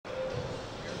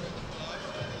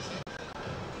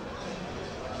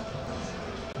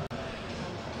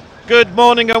Good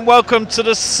morning and welcome to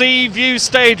the Seaview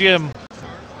Stadium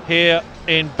here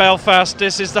in Belfast.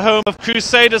 This is the home of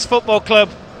Crusaders Football Club,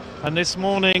 and this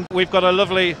morning we've got a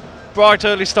lovely bright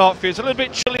early start for you. It's a little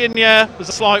bit chilly in the air, there's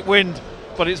a slight wind,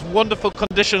 but it's wonderful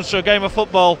conditions for a game of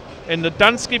football in the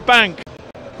Danske Bank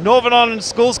Northern Ireland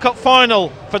Schools Cup final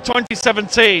for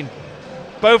 2017.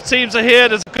 Both teams are here,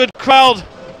 there's a good crowd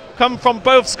come from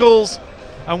both schools,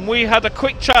 and we had a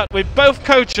quick chat with both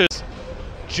coaches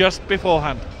just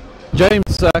beforehand.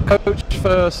 James, coach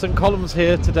for St Column's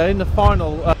here today in the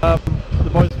final. The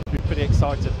boys must be pretty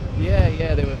excited.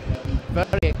 Yeah, they were very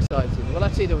excited. Well,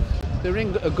 actually, they were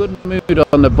in a good mood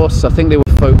on the bus. I think they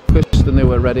were focused and they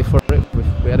were ready for it.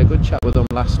 We had a good chat with them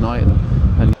last night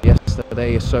and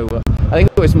yesterday. So I think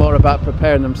it was more about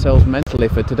preparing themselves mentally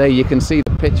for today. You can see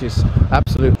the pitch is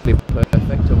absolutely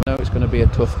perfect, and we know it's going to be a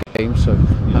tough game. So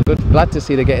I'm glad to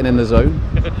see they're getting in the zone.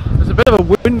 There's a bit of a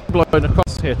wind blowing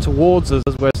across here towards us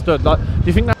as we're stood. Like, do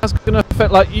you think that's going to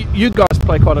affect? Like, you guys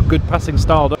play quite a good passing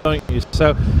style, don't you?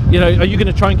 So, you know, are you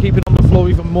going to try and keep it on the floor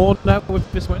even more now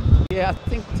with this win? Yeah, I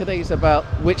think today's about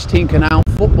which team can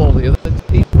out-football the other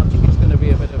team. I think it's going to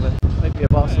be a bit of maybe a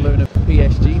Barcelona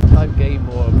PSG type game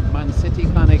or a Man City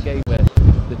kind of game where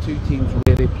the two teams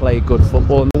really play good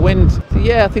football. And the wind,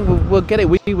 yeah, I think we'll get it.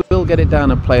 We will get it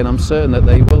down and play, and I'm certain that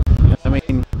they will. I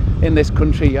mean, in this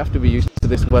country you have to be used to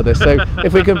this weather, so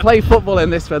if we can play football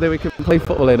in this weather, we can play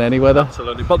football in any weather.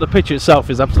 Absolutely. But the pitch itself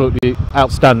is absolutely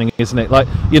outstanding, isn't it? Like,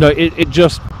 you know, it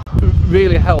just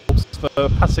really helps for a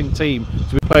passing team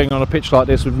to be playing on a pitch like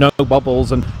this with no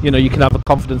bubbles, and you know, you can have a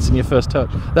confidence in your first touch.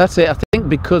 That's it. I think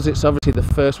because it's obviously the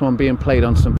first one being played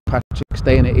on St Patrick's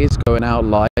Day and it is going out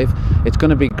live, it's going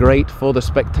to be great for the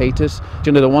spectators,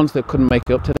 you know, the ones that couldn't make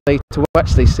it up today, to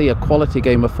actually see a quality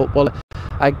game of football.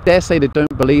 I dare say they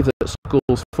don't believe that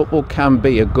schools football can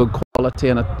be a good quality,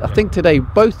 and I think today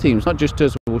both teams, not just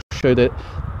us, will show that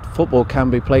football can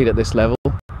be played at this level.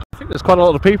 I think there's quite a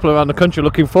lot of people around the country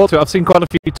looking forward to it. I've seen quite a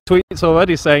few tweets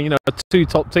already saying, you know, two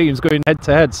top teams going head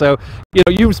to head. So, you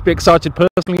know, you must be excited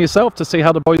personally yourself to see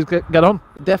how the boys get on.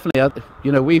 Definitely.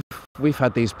 You know, we've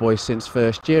had these boys since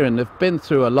first year, and they've been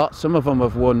through a lot. Some of them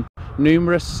have won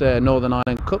numerous Northern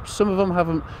Ireland Cups. Some of them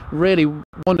haven't really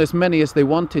won as many as they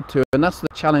wanted to, and that's the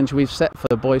challenge we've set for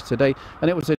the boys today. And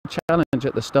it was a challenge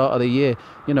at the start of the year.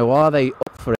 You know, are they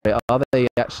up for it? Are they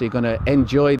actually going to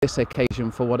enjoy this occasion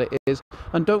for what it is?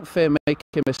 And don't fear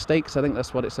making mistakes. I think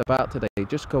that's what it's about today.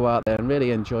 Just go out there and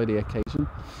really enjoy the occasion.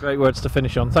 Great words to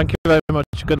finish on. Thank you very much.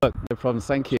 Good luck. No problem.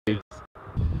 Thank you.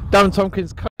 Darren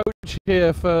Tompkins, coach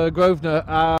here for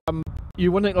Grosvenor.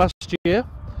 You won it last year.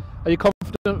 Are you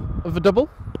confident of a double?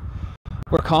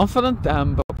 We're confident,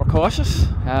 but we're cautious.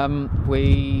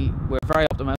 We're very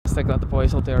optimistic that the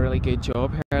boys will do a really good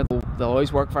job here. They'll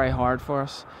always work very hard for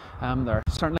us. They're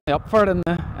certainly up for it in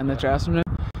the dressing room.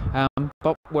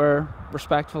 But we're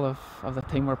respectful of the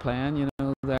team we're playing. You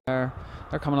know, they're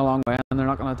coming a long way, and they're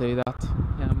not going to do that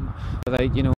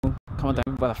without, you know, coming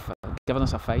down with giving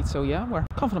us a fight. So yeah, we're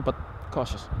confident but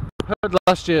cautious. I heard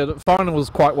last year the final was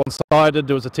quite one-sided.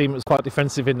 There was a team that was quite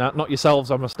defensive in that. Not yourselves,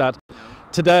 I must add.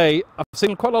 Today, I've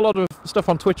seen quite a lot of stuff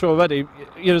on Twitter already.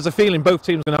 You know, there's a feeling both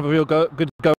teams are going to have a real good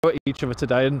go at each other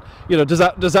today. And you know, does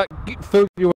that fill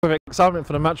you with excitement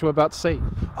for the match we're about to see?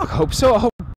 I hope so. I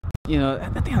hope, you know,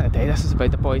 at the end of the day, this is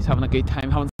about the boys having a good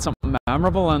time, having something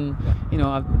memorable, and you know,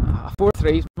 a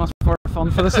 4-3 must be more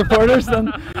fun for the supporters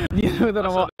than, you know, that I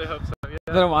want. I hope so, yeah.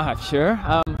 That I want to have, sure.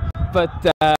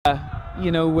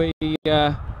 You know, we're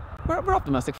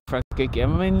optimistic for a good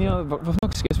game. I mean, you know, we've no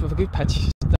excuse. We have a good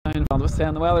pitch down in front of us,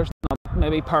 and the weather's not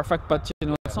maybe perfect, but you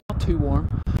know, it's not too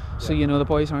warm, so you know, the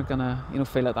boys aren't gonna, you know,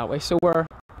 feel it that way. So we're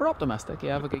optimistic.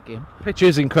 Yeah, have a good game. Pitch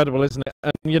is incredible, isn't it?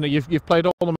 And you know, you've played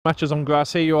all the matches on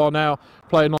grass. Here you are now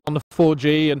playing on the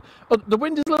 4G, and the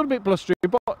wind is a little bit blustery.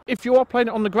 But if you are playing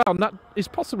it on the ground, that is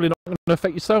possibly not going to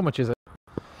affect you so much, is it?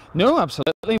 No,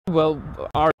 absolutely. Well,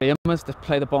 our aim is to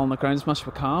play the ball on the ground as much as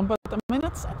we can, but I mean,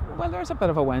 there's a bit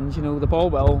of a wind. You know, the ball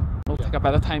will take a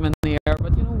bit of time in the air,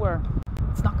 but you know,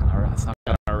 it's not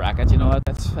gonna wreck it. You know,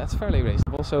 that's fairly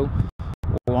reasonable. So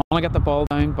we want to get the ball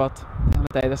down, but at the end of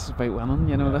the day, this is about winning.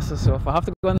 You know, so if I have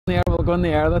to go in the air, we'll go in the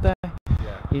air that day.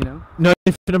 Yeah. You know. Know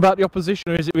anything about the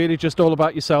opposition, or is it really just all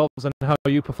about yourselves and how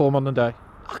you perform on the day?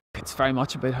 It's very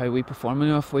much about how we perform. You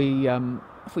know, if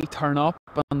we turn up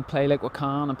and play like we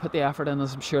can and put the effort in,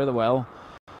 as I'm sure they will,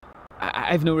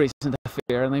 I have no reason to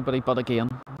fear anybody. But again,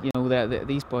 you know,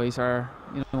 these boys are,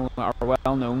 you know, are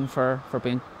well known for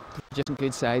being producing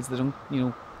good sides. They don't, you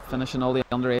know, finish in all the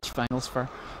underage finals for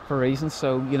reasons.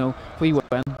 So you know, if we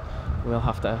win, we'll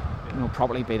have to, you know,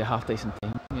 probably beat a half decent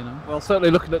team. You know. Well,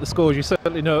 certainly looking at the scores, you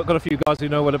certainly got a few guys who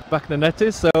know where the back of the net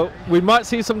is, so we might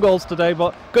see some goals today,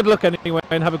 but good luck anyway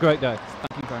and have a great day.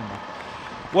 Thank you very much.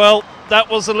 Well, that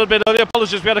was a little bit early.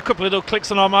 Apologies, we had a couple of little clicks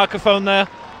on our microphone there,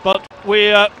 but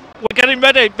we're getting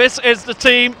ready. This is the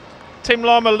team. Tim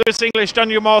Lama, Lewis English,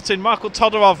 Daniel Martin, Michael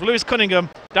Todorov, Lewis Cunningham,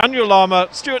 Daniel Lama,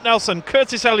 Stuart Nelson,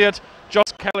 Curtis Elliott,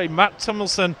 Josh Kelly, Matt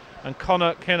Tummelson and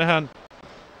Connor Kinahan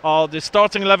are the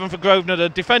starting 11 for Grosvenor. The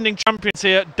defending champions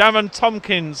here. Darren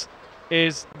Tompkins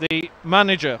is the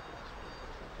manager.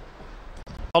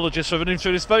 Apologies for running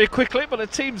through this very quickly, but the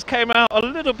teams came out a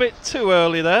little bit too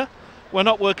early there. We're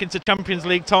not working to Champions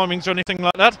League timings or anything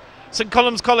like that. St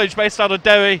Column's College, based out of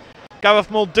Derry.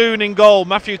 Gareth Muldoon in goal.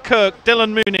 Matthew Kirk,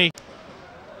 Dylan Mooney,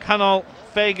 Canal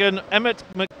Fagan, Emmett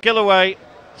McGilloway,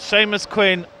 Seamus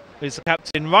Quinn is the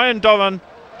captain. Ryan Doran,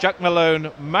 Jack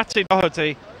Malone, Matty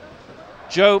Doherty,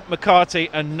 Joe McCarthy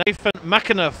and Nathan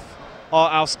McAnuff are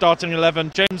our starting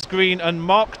 11. James Green and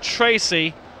Mark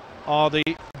Tracy are the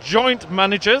joint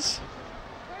managers.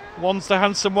 One's the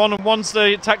handsome one and one's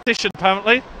the tactician,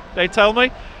 apparently, they tell me.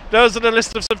 Those are the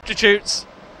list of substitutes.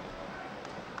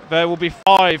 There will be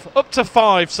up to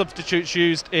five substitutes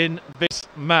used in this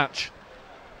match.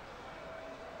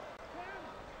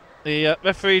 The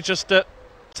referee just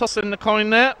tossing the coin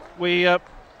there.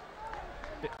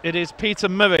 It is Peter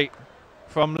Murray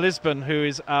from Lisbon who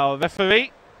is our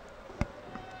referee.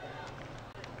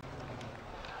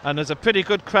 And there's a pretty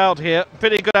good crowd here,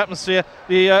 pretty good atmosphere.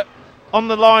 On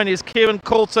the line is Kieran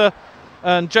Coulter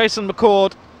and Jason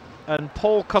McCord, and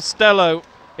Paul Costello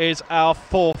is our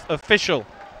fourth official.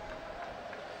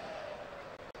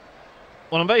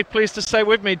 Well, I'm very pleased to say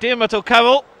with me Diarmuid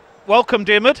O'Carroll. Welcome,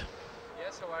 Diarmuid.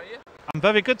 Yes, how are you? I'm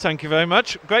very good, thank you very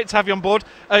much. Great to have you on board.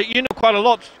 You know quite a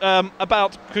lot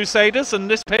about Crusaders and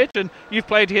this pitch, and you've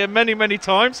played here many, many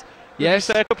times. Yes.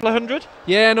 Would you say a couple of hundred?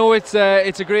 Yeah, no, it's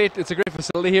a great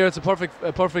facility here. It's a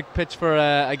perfect pitch for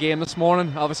a game this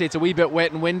morning. Obviously, it's a wee bit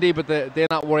wet and windy, but they're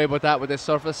not worried about that with this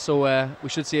surface, so we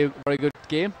should see a very good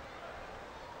game.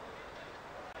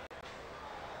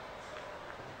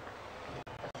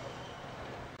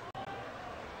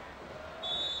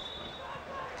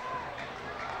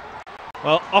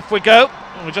 Well, off we go.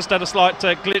 We just had a slight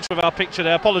glitch with our picture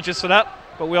there. Apologies for that,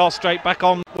 but we are straight back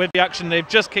on with the action. They've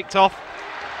just kicked off.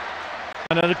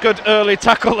 And a good early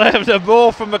tackle there, the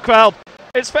roar from the crowd.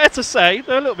 It's fair to say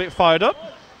they're a little bit fired up.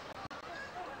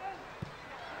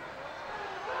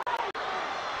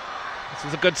 This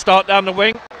is a good start down the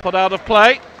wing, put out of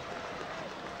play.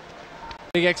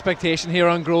 Big expectation here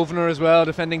on Grosvenor as well,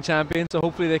 defending champions, so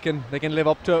hopefully they can live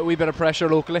up to it. A wee bit of pressure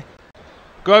locally.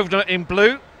 Grosvenor in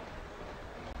blue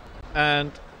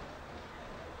and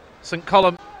St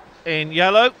Columb in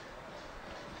yellow.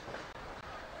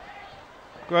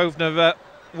 Grosvenor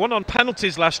won on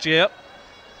penalties last year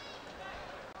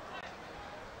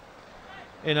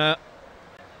in a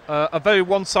very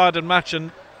one-sided match,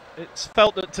 and it's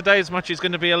felt that today's match is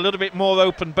going to be a little bit more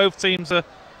open. Both teams are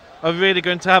really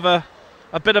going to have a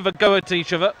bit of a go at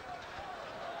each other.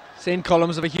 St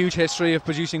Columns have a huge history of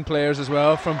producing players as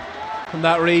well from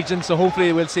that region, so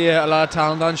hopefully we'll see a lot of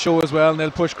talent on show as well, and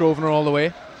they'll push Grosvenor all the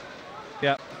way.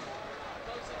 Yeah.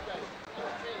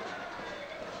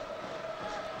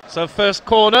 So first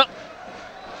corner.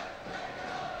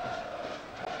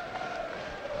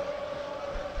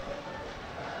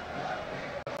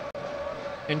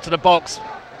 Into the box.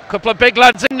 Couple of big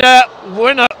lads in there.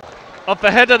 Winner of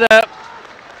the header there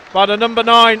by the number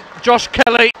 9, Josh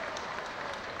Kelly.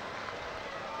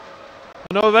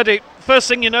 And already, first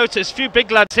thing you notice, a few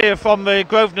big lads here from the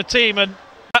Grosvenor team, and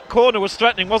that corner was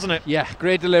threatening, wasn't it? Yeah,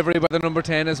 great delivery by the number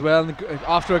 10 as well, and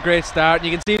off to a great start. And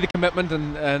you can see the commitment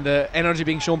and the energy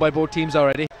being shown by both teams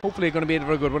already. Hopefully going to be a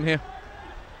very good one here.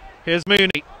 Here's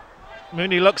Mooney.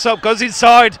 Mooney looks up, goes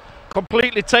inside,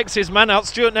 completely takes his man out.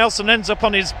 Stuart Nelson ends up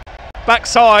on his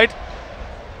backside.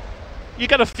 You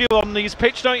get a few on these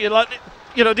pitch, don't you? Like,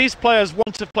 you know, these players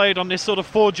want to have played on this sort of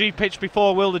 4G pitch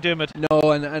before, will they, Diarmuid?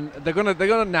 No, and they're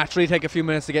gonna naturally take a few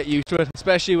minutes to get used to it,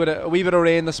 especially with a wee bit of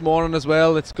rain this morning as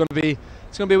well. It's gonna be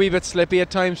a wee bit slippy at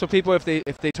times for people if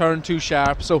they turn too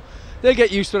sharp. So they'll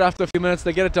get used to it after a few minutes.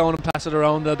 They get it down and pass it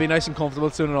around. They'll be nice and comfortable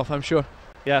soon enough, I'm sure.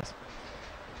 Yes.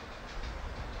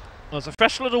 There's a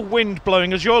fresh little wind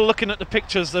blowing. As you're looking at the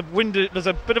pictures, there's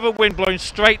a bit of a wind blowing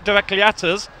straight directly at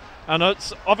us, and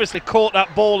it's obviously caught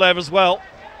that ball there as well.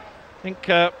 I think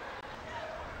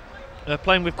they're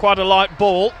playing with quite a light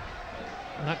ball,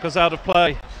 and that goes out of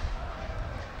play.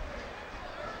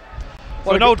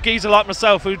 For an old geezer like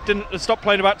myself who didn't stop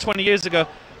playing about 20 years ago,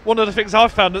 one of the things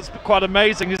I've found that's quite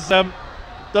amazing is the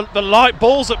light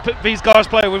balls that these guys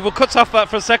play with. We'll cut off that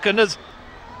for a second as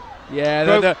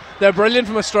Yeah, they're brilliant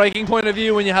from a striking point of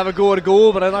view when you have a go at a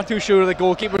goal, but I'm not too sure the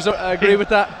goalkeepers agree with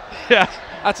that. Yeah.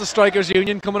 That's a strikers'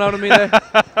 union coming out of me there.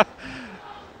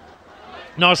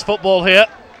 Nice football here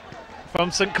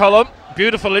from St Columb.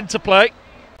 Beautiful interplay.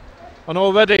 And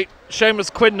already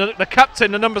Seamus Quinn, the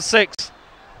captain, the number 6.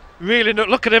 Really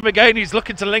look at him again. He's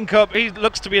looking to link up. He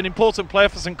looks to be an important player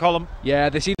for St Columb. Yeah,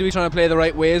 they seem to be trying to play the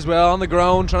right way as well on the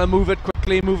ground, trying to move it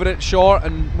quickly, moving it short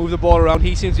and move the ball around.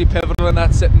 He seems to be pivotal in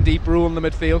that sitting deep rule in the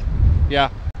midfield. Yeah.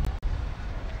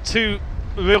 2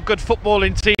 real good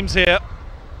footballing teams here.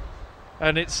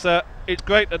 And it's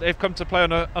great that they've come to play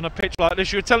on a pitch like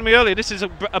this. You were telling me earlier, this is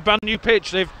a brand new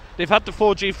pitch. They've had the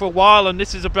 4G for a while, and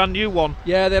this is a brand new one.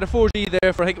 Yeah, they had a 4G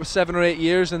there for I think it was 7 or 8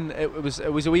 years, and it was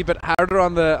a wee bit harder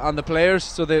on the players,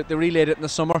 so they relayed it in the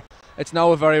summer. It's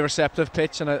now a very receptive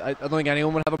pitch, and I don't think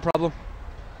anyone would have a problem.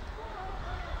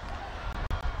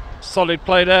 Solid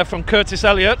play there from Curtis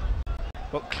Elliott,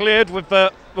 but cleared with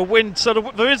the wind.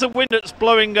 So there is a wind that's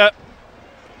blowing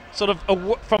sort of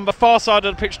from the far side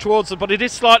of the pitch towards them, but it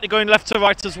is slightly going left to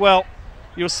right as well.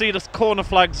 You'll see the corner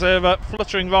flags there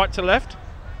fluttering right to left.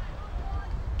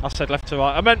 I said left to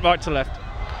right, I meant right to left.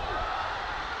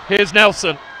 Here's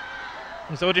Nelson.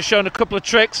 He's already shown a couple of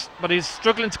tricks, but he's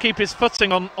struggling to keep his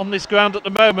footing on this ground at the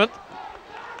moment.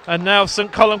 And now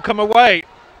St Columb come away,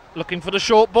 looking for the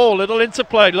short ball, little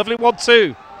interplay, lovely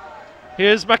 1-2.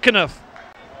 Here's McAnuff.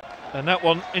 And that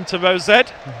one into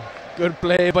Rosette. Good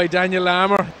play by Daniel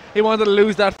Larmer. He wanted to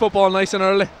lose that football nice and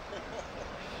early.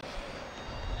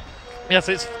 Yes,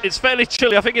 it's fairly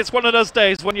chilly. I think it's one of those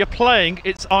days when you're playing,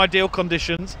 it's ideal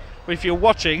conditions. But if you're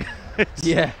watching,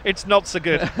 it's not so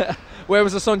good. Where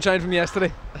was the sunshine from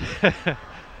yesterday?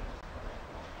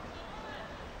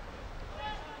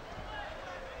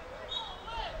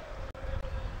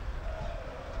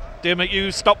 Dermot,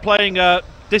 you stopped playing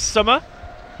this summer?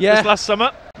 Yeah. This last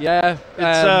summer? Yeah.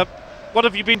 It's, what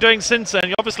have you been doing since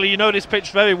then? Obviously, you know this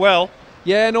pitch very well.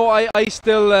 Yeah, no, I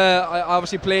still I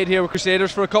obviously played here with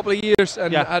Crusaders for a couple of years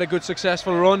and had a good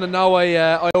successful run, and now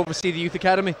I oversee the youth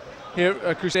academy here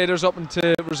at Crusaders up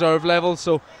into reserve level,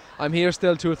 so I'm here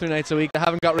still 2 or 3 nights a week. They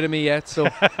haven't got rid of me yet, so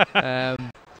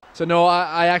so no,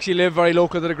 I actually live very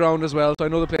local to the ground as well, so I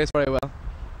know the place very well.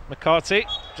 McCarthy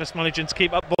just managing to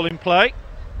keep that ball in play.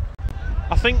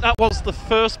 I think that was the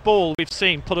first ball we've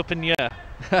seen put up in the air.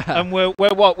 And we're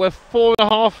what? We're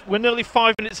 4.5. We're nearly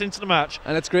 5 minutes into the match,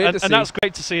 and it's great to see. And that's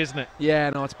great to see, isn't it?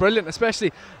 Yeah, no, it's brilliant.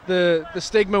 Especially the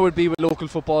stigma would be with local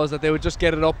footballers that they would just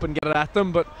get it up and get it at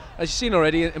them. But as you've seen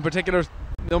already, in particular,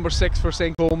 number 6 for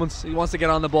St Coleman's, he wants to get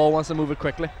on the ball, wants to move it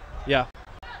quickly. Yeah.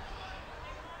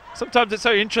 Sometimes it's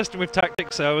so interesting with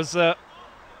tactics. I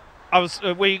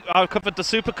covered the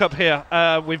Super Cup here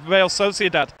with Real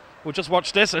Sociedad. We'll just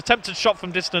watch this. Attempted shot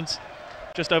from distance,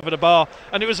 just over the bar,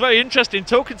 and it was very interesting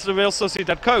talking to the Real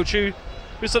Sociedad coach who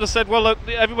sort of said, well, look,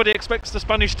 everybody expects the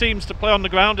Spanish teams to play on the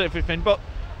ground and everything, but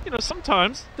you know,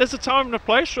 sometimes there's a time and a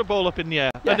place for a ball up in the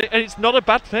air, and it's not a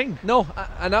bad thing. No,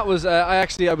 and that was I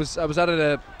was at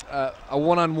a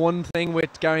one-on-one thing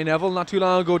with Gary Neville not too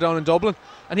long ago down in Dublin,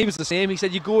 and he was the same. He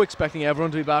said you go expecting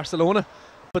everyone to be Barcelona,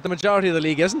 but the majority of the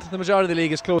league isn't. The majority of the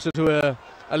league is closer to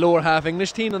a lower half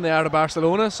English team than they are to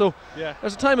Barcelona, so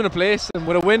there's a time and a place, and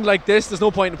with a wind like this there's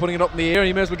no point in putting it up in the air.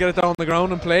 You may as well get it down on the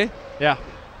ground and play. Yeah.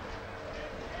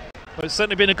 But it's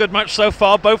certainly been a good match so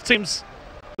far. Both teams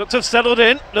look to have settled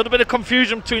in. A little bit of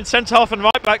confusion between centre half and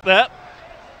right back there,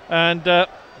 and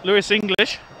Lewis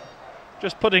English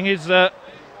just putting his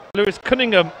Lewis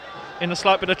Cunningham in a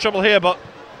slight bit of trouble here, but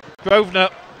Grosvenor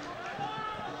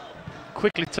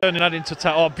quickly turning that into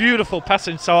attack. Oh, beautiful pass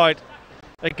inside.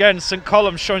 Again, St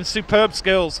Columb showing superb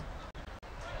skills.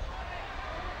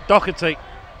 Doherty.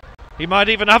 He might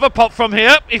even have a pop from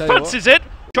here. He fancies it.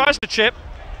 Tries to chip.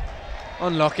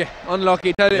 Unlucky.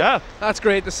 Tell you, that's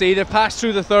great to see. They've passed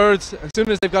through the thirds. As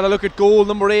soon as they've got a look at goal,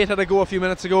 number 8 had a go a few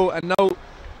minutes ago, and now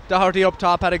Doherty up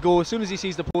top had a go. As soon as he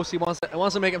sees the post, he wants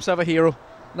to make himself a hero.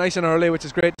 Nice and early, which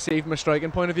is great to see from a striking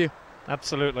point of view.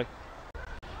 Absolutely.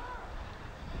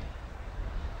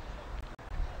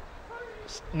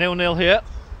 0-0 here.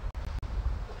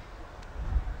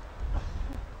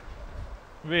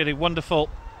 Really wonderful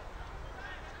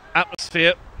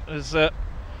atmosphere. There's, I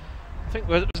think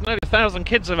there's nearly 1,000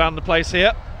 kids around the place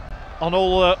here, on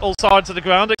all sides of the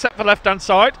ground except for left-hand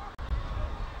side.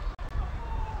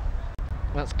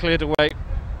 That's cleared away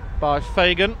by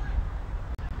Fagan.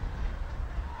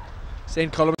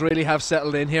 St Columns really have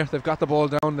settled in here. They've got the ball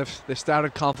down. They've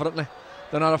started confidently.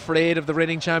 They're not afraid of the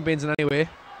reigning champions in any way.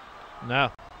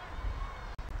 No.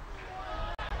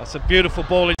 That's a beautiful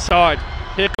ball inside.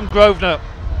 Here comes Grosvenor.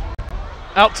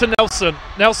 Out to Nelson.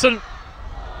 Nelson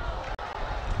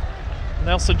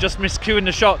Nelson just miscuing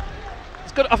the shot.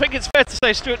 It's good. I think it's fair to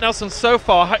say Stuart Nelson so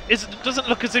far doesn't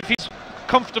look as if he's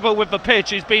comfortable with the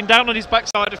pitch. He's been down on his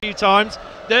backside a few times.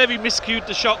 There he miscued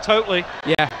the shot totally.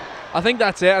 Yeah, I think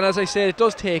that's it. And as I said, it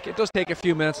does take a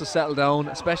few minutes to settle down,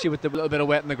 especially with the little bit of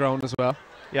wet in the ground as well.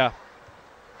 Yeah.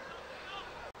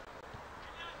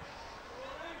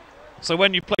 So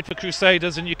when you played for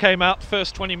Crusaders and you came out,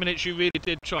 first 20 minutes you really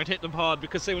did try and hit them hard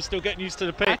because they were still getting used to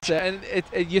the pitch. And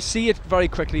you see it very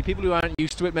quickly. People who aren't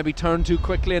used to it maybe turn too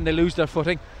quickly and they lose their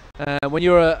footing. When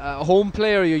you're a home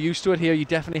player, you're used to it here, you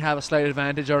definitely have a slight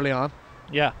advantage early on.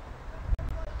 Yeah.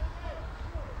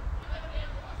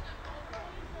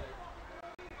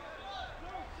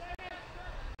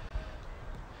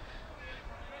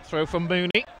 Throw from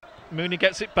Mooney. Mooney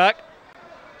gets it back.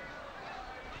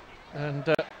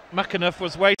 And McAnuff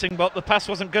was waiting, but the pass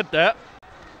wasn't good there.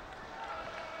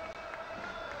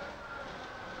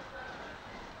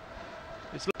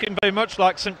 It's looking very much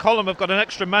like St Columb have got an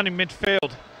extra man in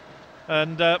midfield.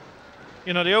 And,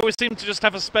 you know, they always seem to just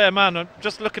have a spare man. I'm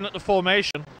just looking at the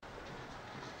formation.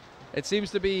 It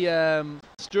seems to be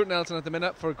Stuart Nelson at the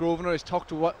minute for Grosvenor is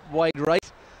tucked wide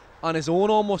right on his own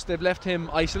almost. They've left him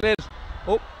isolated.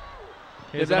 Oh,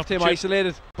 they've left him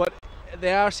isolated. But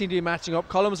they seem to be matching up.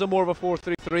 Columns are more of a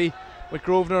 4-3-3 with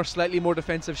Grosvenor slightly more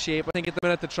defensive shape. I think at the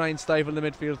minute to try and stifle the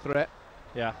midfield threat.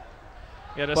 Yeah.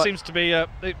 Yeah, there seems to be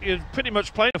you're pretty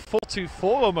much playing a 4-2-4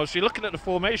 almost. You're looking at the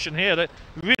formation here. They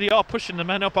really are pushing the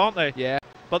men up, aren't they? Yeah.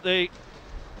 But it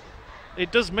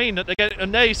does mean that they get,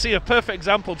 and there you see a perfect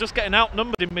example, just getting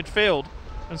outnumbered in midfield.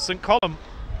 And St Columb.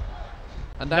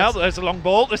 And now that there's a long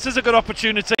ball, this is a good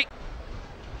opportunity.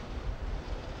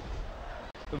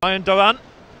 Ryan Durant.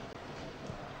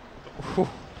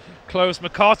 Close.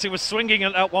 McCarthy was swinging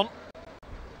at that one.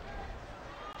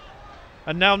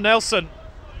 And now Nelson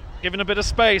giving a bit of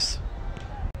space.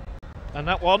 And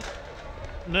that one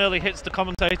nearly hits the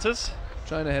commentators.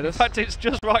 Trying to hit us. In fact, it's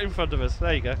just right in front of us.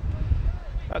 There you go.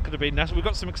 That could have been nasty. We've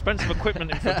got some expensive equipment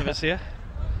in front of us here.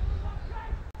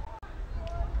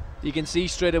 You can see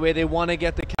straight away they want to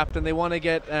get the captain. They want to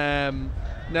get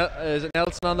is it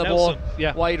Nelson on the ball,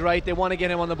 yeah. Wide right. They want to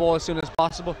get him on the ball as soon as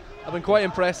possible. I've been quite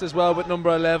impressed as well with number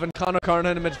 11, Conor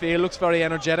Kernan in midfield. Looks very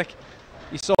energetic.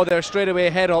 You saw there straight away,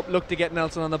 head up, look to get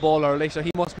Nelson on the ball early, so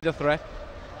he must be the threat.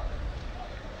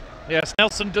 Yes,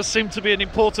 Nelson does seem to be an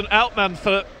important outman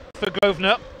for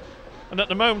Grosvenor, and at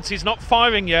the moment he's not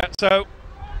firing yet. So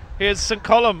here's St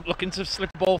Columb looking to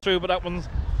slip the ball through, but that one's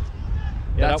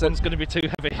going to be too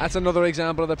heavy. That's another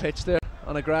example of the pitch there.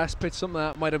 On a grass pitch, something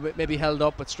that might have maybe held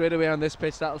up, but straight away on this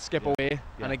pitch that'll skip away. Yeah.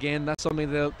 And again, that's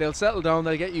something they'll settle down.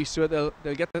 They'll get used to it.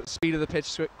 They'll get the speed of the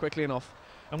pitch quickly enough.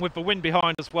 And with the wind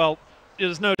behind as well,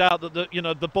 there's no doubt that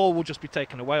the ball will just be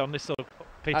taken away on this sort of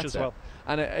pitch as well.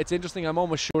 And it's interesting. I'm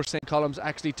almost sure St Column's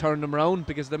actually turned them around,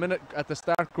 because the minute at the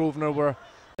start Grosvenor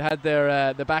they had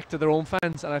their back to their own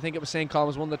fans, and I think it was St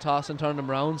Column's won the toss and turned them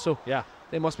around. So yeah,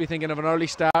 they must be thinking of an early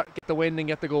start, get the win and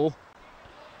get the goal.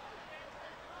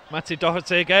 Matty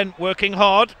Doherty again working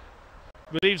hard,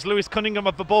 relieves Lewis Cunningham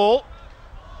of the ball.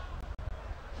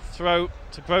 Throw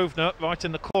to Grosvenor right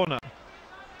in the corner.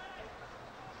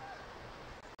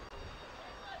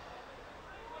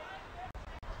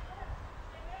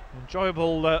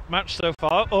 Enjoyable match so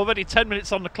far. Already 10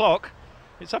 minutes on the clock.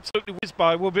 It's absolutely whizzed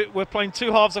by. We're playing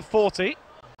two halves of 40.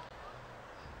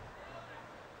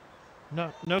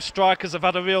 No strikers have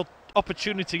had a real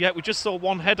opportunity yet. We just saw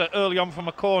one header early on from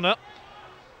a corner.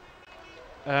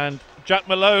 And Jack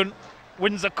Malone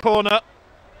wins a corner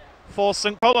for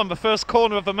St Columb, the first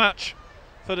corner of the match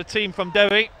for the team from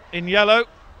Derry in yellow.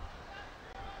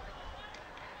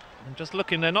 I'm just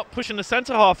looking, they're not pushing the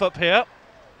centre half up here.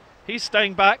 He's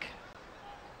staying back.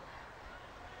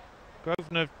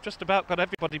 Grosvenor just about got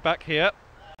everybody back here.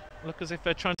 Look as if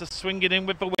they're trying to swing it in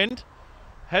with the wind.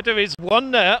 Header is won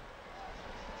there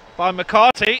by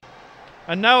McCarthy.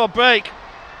 And now a break.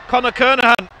 Conor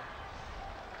Kernahan.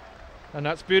 And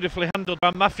that's beautifully handled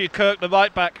by Matthew Kirk, the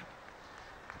right back.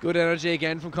 Good energy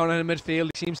again from Conor in midfield.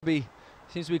 He seems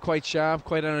to be quite sharp,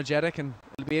 quite energetic, and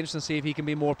it'll be interesting to see if he can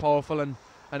be more powerful and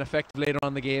effective later on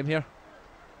in the game here.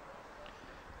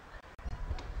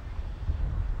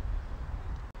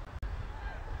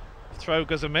 Throw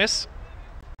goes a miss.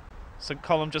 St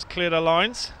Columb just cleared their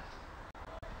lines.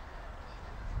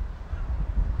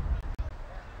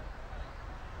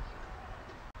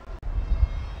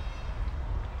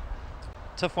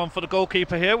 Tough one for the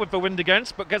goalkeeper here with the wind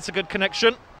against, but gets a good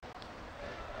connection.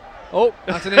 Oh,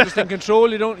 that's an interesting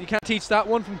control. You can't teach that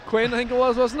one from Quinn, I think it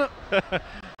was, wasn't it?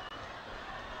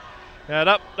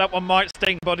 Yeah, that one might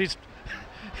sting, but he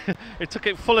took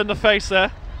it full in the face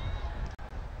there.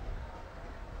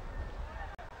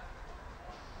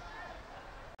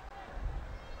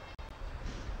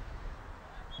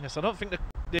 Yes, I don't think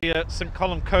the St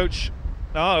Columb coach.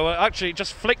 No, actually,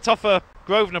 just flicked off a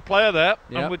Grosvenor player there,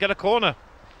 and we get a corner.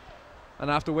 And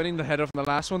after winning the header from the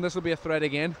last one, this will be a threat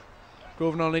again.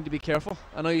 Grosvenor need to be careful.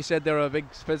 I know you said they're a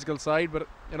big physical side, but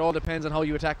it all depends on how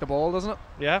you attack the ball, doesn't it?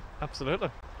 Yeah, absolutely.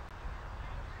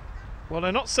 Well,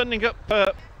 they're not sending up.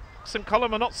 St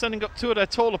Columb are not sending up two of their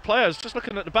taller players. Just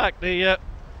looking at the back, there's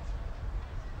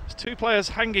two players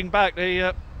hanging back.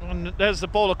 And there's the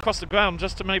ball across the ground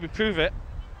just to maybe prove it.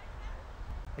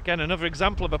 Again, another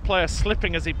example of a player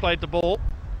slipping as he played the ball.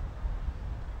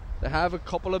 They have a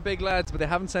couple of big lads, but they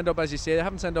haven't sent up, as you say, they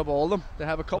haven't sent up all of them. They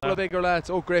have a couple of bigger lads.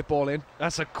 Oh, great ball in.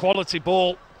 That's a quality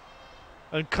ball.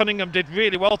 And Cunningham did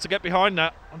really well to get behind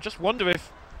that. I just wonder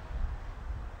if...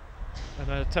 An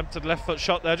attempted left foot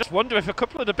shot there. Just wonder if a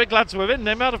couple of the big lads were in.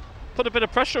 They might have put a bit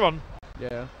of pressure on.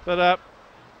 Yeah. But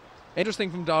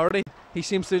interesting from Doherty. He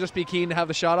seems to just be keen to have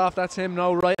the shot off. That's him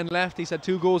now, right and left. He's had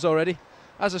 2 goals already.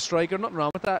 As a striker, nothing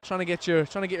wrong with that. Trying to get your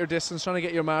distance, trying to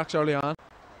get your marks early on.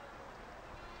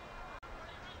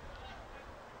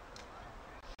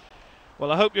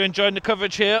 Well, I hope you're enjoying the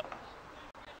coverage here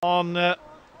on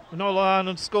Northern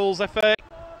Ireland Schools FA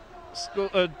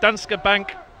Danske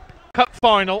Bank Cup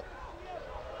Final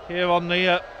here on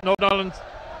the Northern Ireland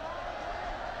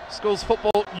Schools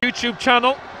Football YouTube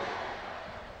channel.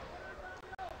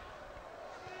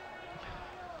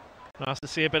 Nice to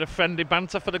see a bit of friendly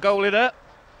banter for the goalie there.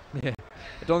 Yeah,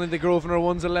 I don't think the Grosvenor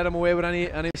ones will let him away with any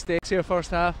mistakes here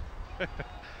first half.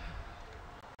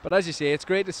 But as you say, it's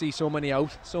great to see so many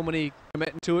out, so many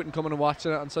committing to it and coming and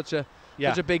watching it on such a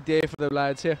big day for the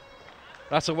lads here.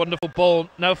 That's a wonderful ball.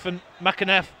 Now from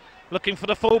McAneff looking for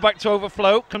the fullback to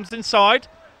overflow. Comes inside.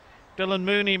 Dylan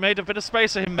Mooney made a bit of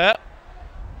space for him there.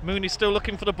 Mooney still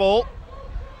looking for the ball.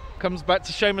 Comes back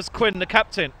to Seamus Quinn, the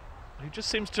captain, who just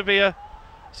seems to be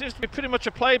pretty much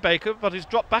a playmaker, but he's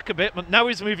dropped back a bit. But now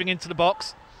he's moving into the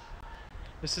box.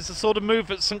 This is the sort of move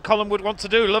that St Columb would want to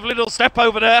do. Lovely little step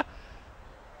over there.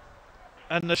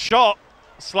 And the shot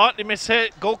slightly mishit.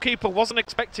 Goalkeeper wasn't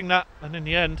expecting that, and in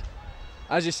the end,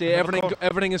 as you say,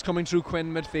 everything is coming through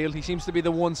Quinn midfield. He seems to be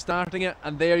the one starting it,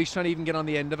 and there he's trying to even get on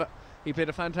the end of it. He played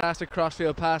a fantastic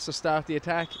crossfield pass to start the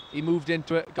attack. He moved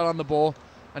into it, got on the ball,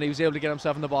 and he was able to get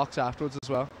himself in the box afterwards as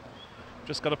well.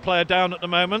 Just got a player down at the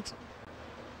moment.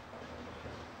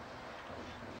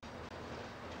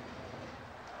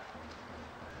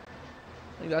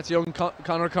 I think that's young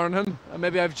Conor Kernahan. And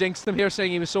maybe I've jinxed him here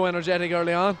saying he was so energetic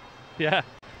early on. Yeah.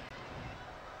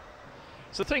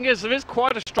 So the thing is, there is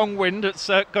quite a strong wind. It's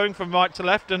going from right to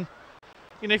left, and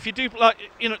if you do like,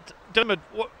 Dermot,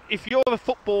 if you're a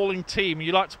footballing team,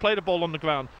 you like to play the ball on the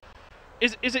ground.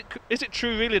 Is it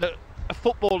true really that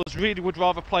footballers really would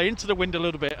rather play into the wind a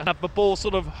little bit and have the ball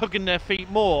sort of hugging their feet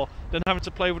more than having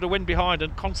to play with the wind behind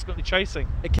and constantly chasing?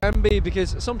 It can be,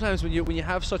 because sometimes when you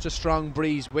have such a strong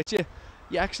breeze with you,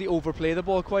 you actually overplay the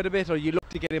ball quite a bit, or you look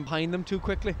to get in behind them too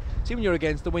quickly. See, when you're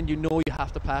against the wind, you know you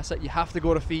have to pass it, you have to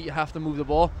go to feet, you have to move the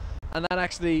ball, and that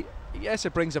actually, yes,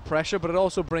 it brings a pressure, but it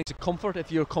also brings a comfort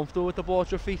if you're comfortable with the ball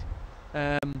at your feet.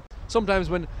 Sometimes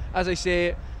when, as I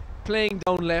say, playing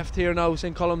down left here now,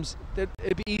 St Columb's,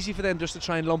 it'd be easy for them just to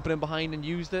try and lump it in behind and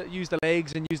use the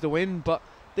legs and use the wind, but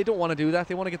they don't want to do that.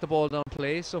 They want to get the ball down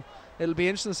play, so it'll be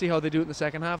interesting to see how they do it in the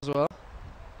second half as well.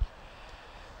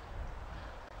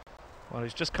 Well,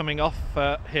 he's just coming off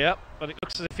here, but it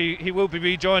looks as if he will be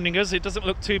rejoining us. It doesn't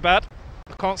look too bad.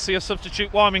 I can't see a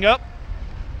substitute warming up.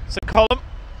 St Columb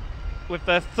with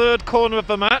their 3rd corner of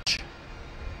the match.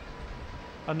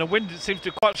 And the wind, it seems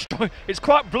to be quite strong. It's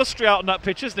quite blustery out on that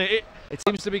pitch, isn't it? It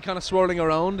seems to be kind of swirling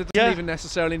around. It doesn't even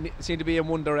necessarily seem to be in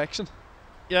one direction.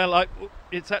 Yeah, like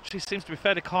it actually seems to be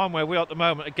fairly calm where we are at the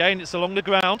moment. Again, it's along the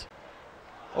ground.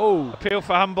 Oh. Appeal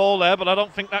for handball there, but I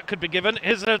don't think that could be given.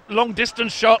 Here's a long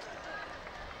distance shot.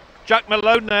 Jack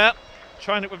Malone there,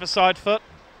 trying it with a side foot.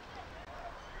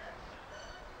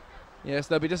 Yes,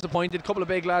 they'll be disappointed. Couple of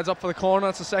big lads up for the corner.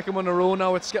 It's the 2nd one in a row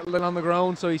now. It's getting on the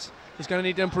ground, so he's going to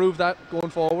need to improve that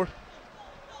going forward.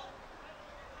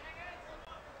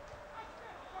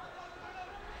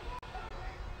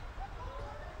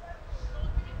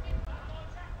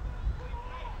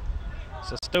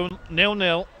 So still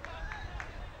 0-0.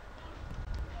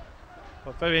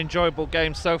 A very enjoyable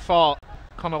game so far.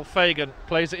 Conall Fagan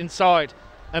plays it inside.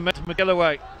 Emmett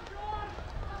McGilloway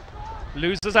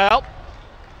loses out,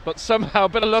 but somehow a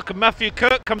bit of luck and Matthew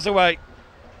Kirk comes away.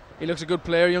 He looks a good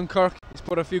player, young Kirk. He's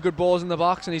put a few good balls in the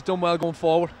box and he's done well going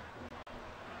forward.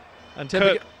 And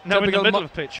Kirk now in the middle of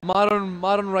the pitch.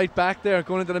 Modern right back there,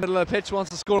 going into the middle of the pitch, wants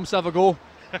to score himself a goal.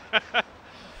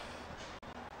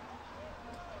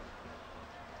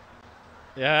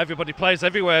 Yeah, everybody plays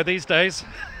everywhere these days.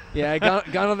 Yeah,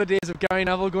 gone are the days of Gary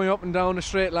Neville going up and down a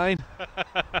straight line.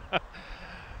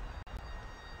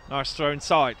 Nice throw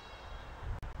inside.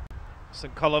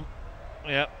 St. Columb,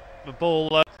 yeah, the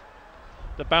ball,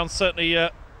 the bounce certainly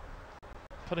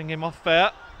putting him off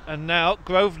there. And now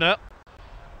Grosvenor.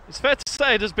 It's fair to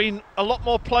say there's been a lot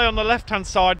more play on the left-hand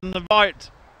side than the right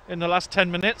in the last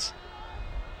 10 minutes.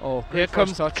 Oh, here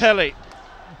comes touch. Kelly.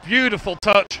 Beautiful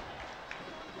touch.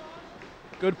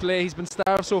 Good play. He's been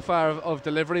starved so far of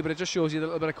delivery, but it just shows you the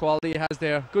little bit of quality he has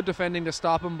there. Good defending to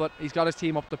stop him, but he's got his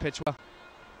team up the pitch well.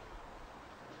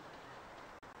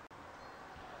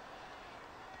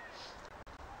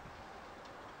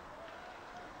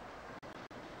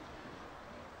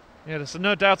 Yeah, there's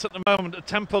no doubt at the moment the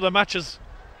tempo of the matches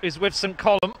is with St.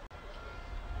 Columb.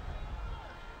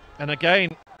 And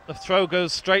again, the throw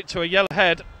goes straight to a yellow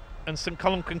head, and St.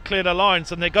 Columb can clear the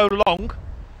lines, and they go long.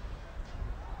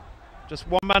 Just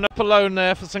one man up alone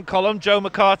there for St. Columb, Joe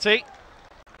McCarthy.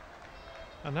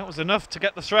 And that was enough to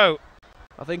get the throw.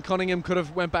 I think Cunningham could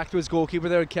have went back to his goalkeeper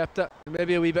there and kept it.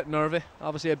 Maybe a wee bit nervy.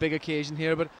 Obviously a big occasion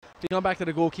here, but if he'd gone back to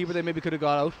the goalkeeper, they maybe could have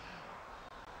got out.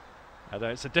 I know,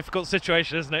 it's a difficult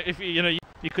situation, isn't it? If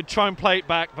you could try and play it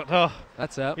back, but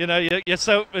that's it. You're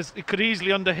so it could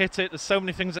easily underhit it. There's so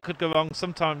many things that could go wrong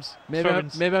sometimes. Maybe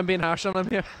I'm being harsh on him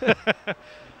here.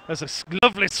 There's a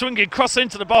lovely swinging cross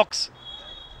into the box.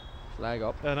 Flag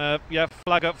up. And yeah,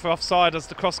 flag up for offside as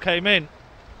the cross came in.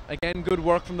 Again, good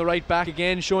work from the right back.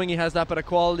 Again, showing he has that bit of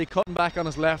quality, cutting back on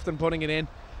his left and putting it in.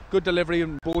 Good delivery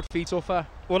on both feet so far.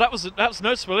 Well, that's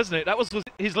noticeable, isn't it? That was with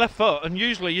his left foot, and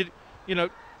usually you know.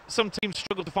 Some teams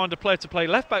struggle to find a player to play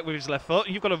left back with his left foot,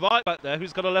 and you've got a right back there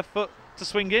who's got a left foot to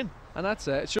swing in. And that's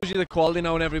it. It shows you the quality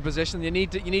now in every position. You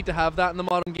need to have that in the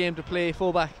modern game to play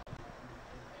full back.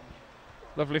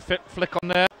 Lovely flick on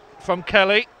there from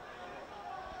Kelly.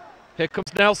 Here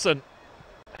comes Nelson.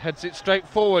 Heads it straight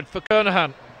forward for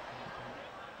Kernahan.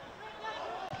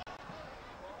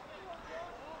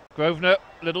 Grosvenor,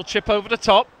 little chip over the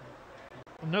top.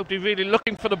 Nobody really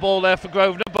looking for the ball there for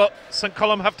Grosvenor, but St.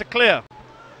 Columb have to clear.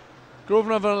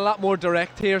 Grosvenor have been a lot more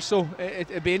direct here, so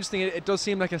it'd be interesting. It does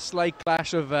seem like a slight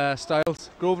clash of styles.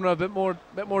 Grosvenor a bit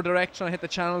more direct, trying to hit the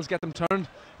channels, get them turned,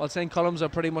 while St. Columns are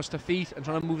pretty much to feet and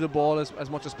trying to move the ball as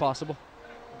much as possible.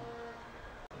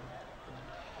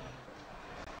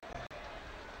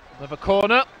 Another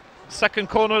corner, second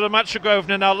corner of the match for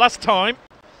Grosvenor. Now, last time,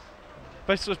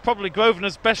 this was probably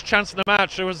Grosvenor's best chance in the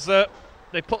match. It was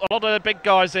they put a lot of their big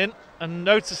guys in, and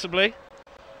noticeably,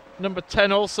 number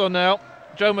 10 also now.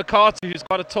 Joe McCarthy, who's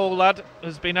quite a tall lad,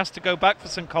 has been asked to go back for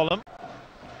St. Columb.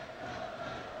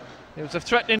 It was a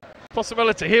threatening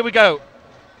possibility. Here we go.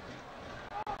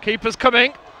 Keeper's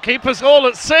coming. Keeper's all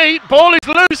at sea. Ball is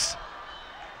loose.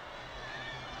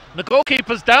 The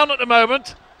goalkeeper's down at the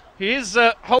moment. He is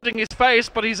holding his face,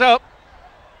 but he's up.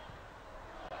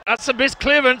 That's a missed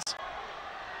clearance.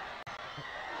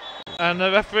 And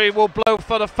the referee will blow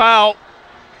for the foul.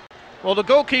 Well, the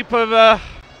goalkeeper...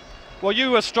 well,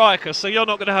 you were a striker, so you're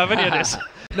not going to have any of this.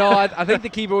 No, I think the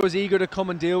keeper was eager to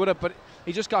come and deal with it, but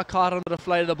he just got caught under the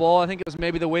flight of the ball. I think it was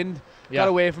maybe the wind got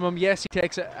away from him. Yes, he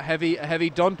takes a heavy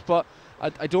dunt, but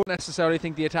I don't necessarily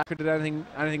think the attacker did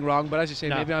anything wrong. But as you say,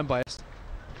 maybe I'm biased.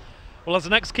 Well, as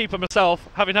an ex-keeper myself,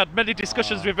 having had many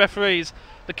discussions with referees,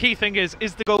 the key thing is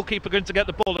the goalkeeper going to get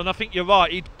the ball? And I think you're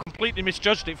right, he completely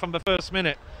misjudged it from the first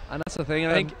minute. And that's the thing,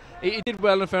 I think he did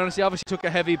well in fairness. He obviously took a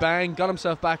heavy bang, got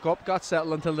himself back up, got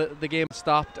settled until the game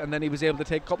stopped, and then he was able to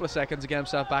take a couple of seconds to get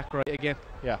himself back right again.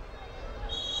 Yeah.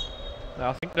 Now,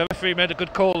 I think the referee made a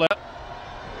good call there.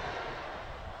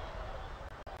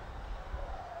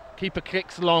 Keeper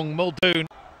kicks long, Muldoon,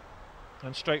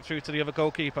 and straight through to the other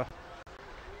goalkeeper.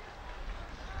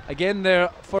 Again there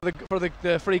for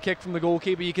the free kick from the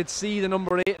goalkeeper, you could see the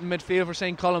number 8 in midfield for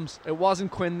St. Columns. It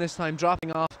wasn't Quinn this time,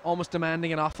 dropping off, almost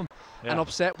demanding it off him, and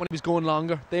upset when he was going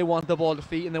longer. They want the ball to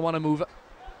feet and they want to move it.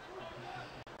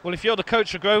 Well, if you're the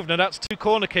coach of Grosvenor, that's 2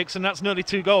 corner kicks and that's nearly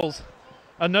 2 goals.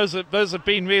 And those have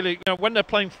been really, when they're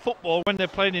playing football, when they're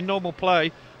playing in normal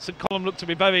play, St. Column look to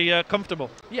be very comfortable.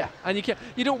 Yeah, and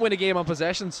you don't win a game on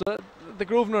possession, so the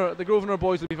Grosvenor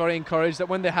boys will be very encouraged that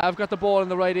when they have got the ball in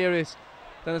the right areas,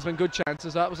 then there's been good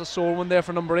chances. That was a sore one there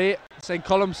for number 8, St.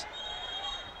 Columns.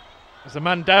 There's a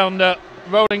man down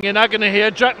rolling in agony here,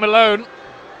 Jack Malone,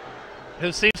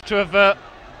 who seems to have,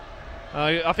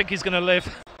 I think he's going to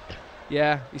live.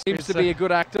 Yeah, he seems to be a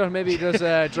good actor. Maybe he does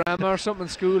drama or something in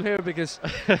school here, because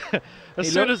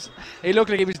he looked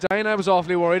like he was dying. I was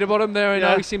awfully worried about him there.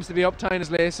 Now he seems to be up tying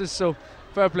his laces, so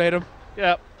fair play to him.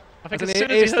 Yeah, I think as an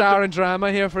A-star in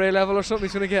drama here for A-level or something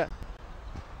he's going to get.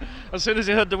 As soon as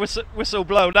he heard the whistle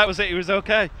blow, that was it, he was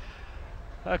okay.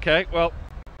 Okay, well,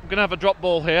 going to have a drop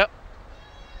ball here.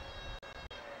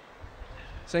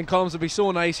 St. Columns would be so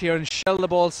nice here and shell the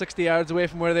ball 60 yards away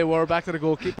from where they were, back to the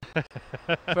goalkeeper.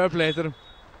 Fair play to them.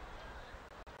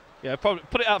 Yeah, probably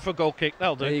put it out for a goal kick.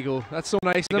 That'll do. There you go. That's so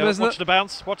nice of them, isn't Watch it? the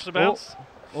bounce. Watch the bounce.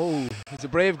 Oh, he's a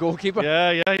brave goalkeeper.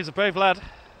 Yeah, he's a brave lad.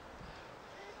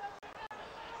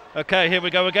 Okay, here we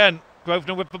go again.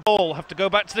 Grosvenor with the ball. Have to go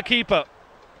back to the keeper.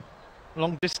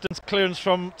 Long distance clearance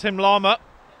from Tim Lama.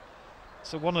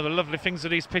 So one of the lovely things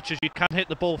of these pitches, you can hit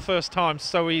the ball first time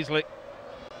so easily.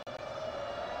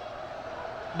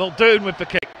 Muldoon with the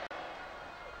kick.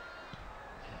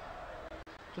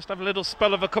 Just have a little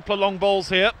spell of a couple of long balls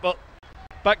here, but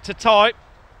back to Ty.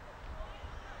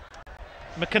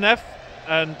 McAneff,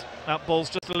 and that ball's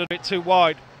just a little bit too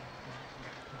wide.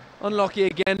 Unlucky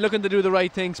again, looking to do the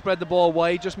right thing, spread the ball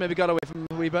wide, just maybe got away from him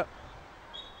a wee bit.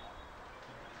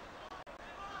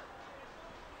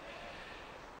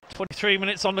 23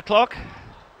 minutes on the clock.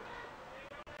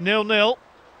 0-0.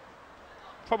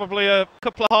 Probably a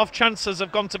couple of half chances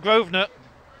have gone to Grosvenor,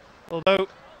 although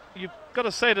you've got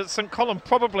to say that St. Columb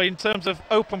probably, in terms of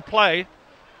open play,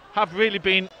 have really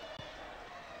been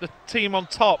the team on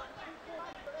top.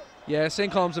 Yeah,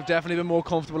 St. Columns have definitely been more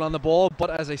comfortable on the ball, but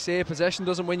as I say, possession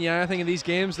doesn't win you anything in these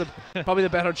games. Probably the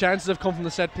better chances have come from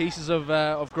the set pieces of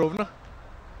Grosvenor.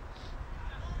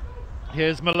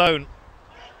 Here's Malone.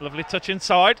 Lovely touch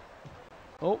inside.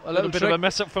 Oh, a little bit of a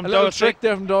mess up from Doherty. A little Doherty. trick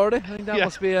there from Doherty. I think that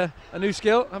must be a new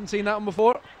skill. Haven't seen that one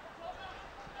before.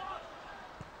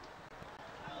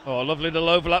 Oh, lovely little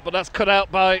overlap, but that's cut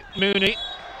out by Mooney.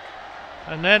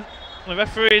 And then the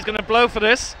referee is going to blow for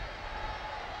this.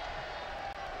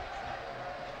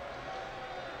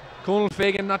 Colonel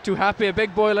Fagan not too happy. A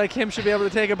big boy like him should be able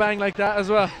to take a bang like that as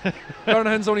well.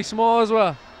 Kernahan's only small as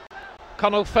well.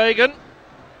 Conor Fagan.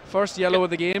 First yellow of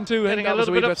the game too. Getting a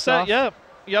little bit upset, yeah.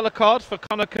 Yellow card for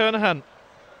Conor Kernahan.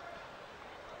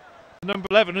 Number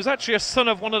 11, who's actually a son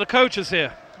of one of the coaches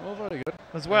here. Oh, very good.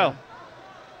 As well.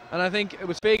 Yeah. And I think it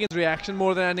was Fagan's reaction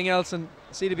more than anything else. And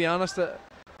see, to be honest,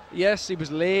 yes, he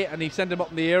was late and he sent him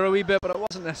up in the air a wee bit, but it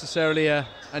wasn't necessarily a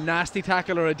nasty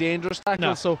tackle or a dangerous tackle.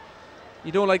 No. So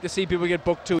you don't like to see people get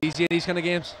booked too easy in these kind of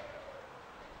games.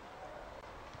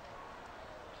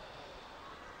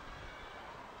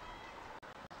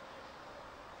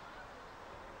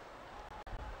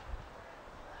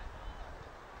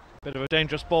 Bit of a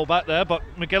dangerous ball back there, but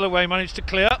McGilloway managed to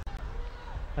clear.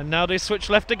 And now they switch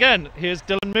left again. Here's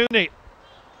Dylan Mooney.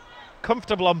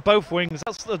 Comfortable on both wings.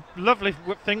 That's the lovely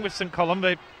thing with St. Columb.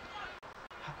 They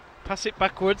pass it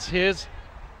backwards. Here's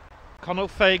Conor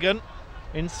Fagan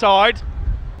inside.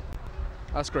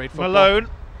 That's great football. Malone.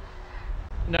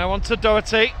 Now on to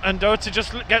Doherty, and Doherty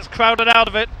just gets crowded out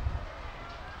of it.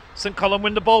 St. Columb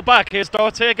win the ball back. Here's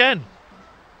Doherty again.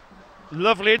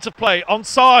 Lovely interplay.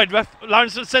 Onside.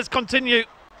 Linesman says continue.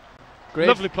 Great,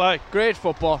 lovely play. Great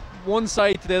football. One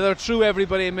side to the other, through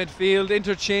everybody in midfield,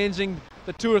 interchanging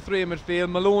the two or three in midfield.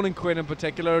 Malone and Quinn in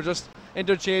particular are just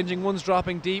interchanging. One's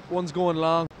dropping deep, one's going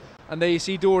long. And there you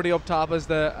see Doherty up top as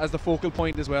the focal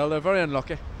point as well. They're very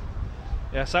unlucky.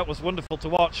 Yes, that was wonderful to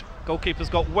watch. Goalkeeper's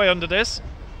got way under this.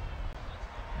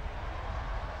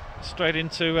 Straight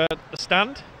into the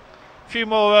stand. A few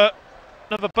more,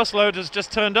 another busload has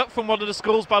just turned up from one of the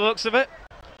schools by the looks of it.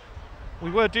 We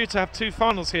were due to have two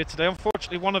finals here today.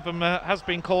 Unfortunately, one of them has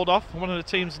been called off. One of the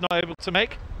teams not able to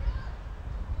make.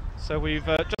 So we've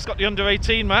just got the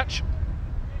under-18 match.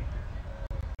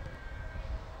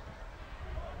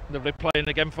 Lovely playing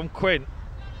again from Quinn.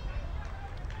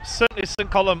 Certainly St.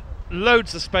 Column,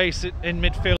 loads of space in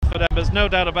midfield for them, there's no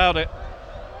doubt about it.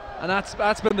 And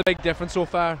that's been the big difference so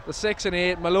far. The 6 and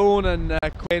 8, Malone and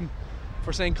Quinn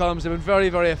for St. Columns, they've been very,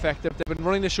 very effective. They've been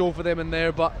running the show for them in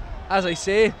there, but as I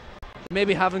say, they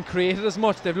maybe haven't created as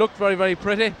much. They've looked very, very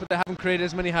pretty, but they haven't created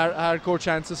as many hardcore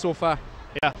chances so far.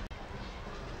 Yeah.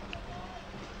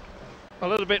 A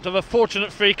little bit of a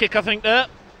fortunate free kick, I think, there.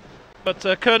 But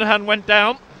Kernahan went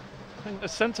down. I think the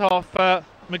centre-half,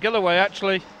 McGilloway,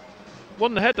 actually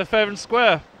won the header fair and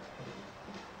square.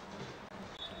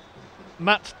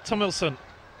 Matt Tumilson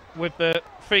with the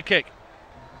free kick.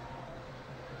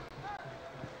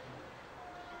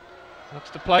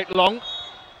 Looks to play it long.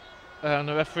 And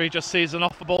the referee just sees an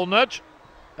off-the-ball nudge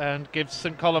and gives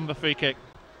St. Columb the free kick.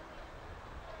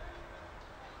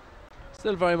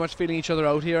 Still very much feeling each other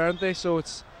out here, aren't they? So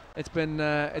it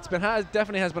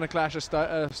definitely has been a clash of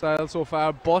style so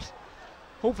far, but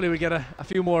hopefully we get a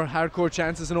few more hardcore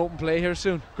chances in open play here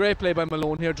soon. Great play by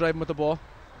Malone here, driving with the ball.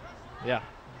 Yeah.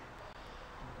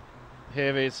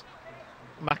 Here is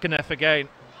McAneff again,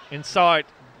 inside.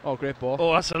 Oh, great ball.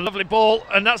 Oh, that's a lovely ball,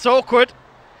 and that's awkward.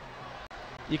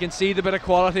 You can see the bit of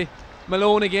quality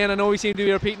Malone again, I know we seem to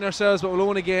be repeating ourselves, but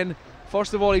Malone again,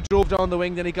 first of all he drove down the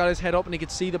wing, then he got his head up and he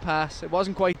could see the pass. It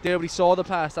wasn't quite there, but he saw the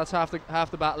pass. That's half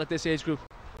the battle at this age group.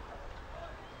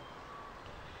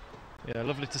 Yeah,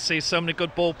 lovely to see so many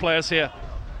good ball players here.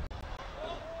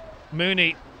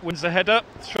 Mooney wins the header,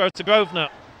 throw to Grosvenor.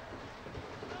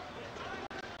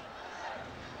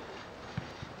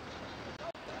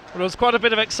 Well, there was quite a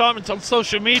bit of excitement on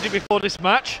social media before this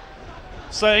match,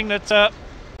 saying that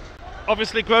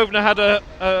obviously Grosvenor had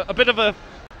a bit of a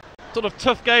sort of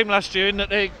tough game last year in that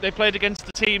they played against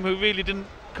a team who really didn't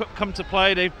come to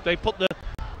play. They put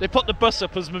the bus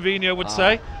up, as Mourinho would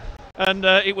say, and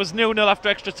it was 0-0 after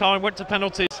extra time, went to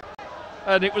penalties,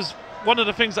 and it was one of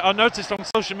the things that I noticed on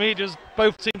social media is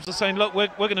both teams are saying, look, we're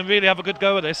going to really have a good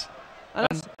go at this. And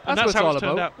that's what it's all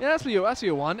about. Yeah, that's what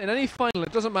you want. In any final,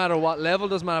 it doesn't matter what level,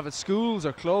 doesn't matter if it's schools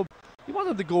or club. You want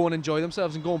them to go and enjoy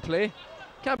themselves and go and play. You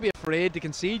can't be afraid to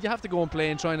concede. You have to go and play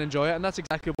and try and enjoy it, and that's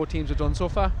exactly what teams have done so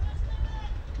far.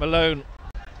 Malone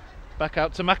back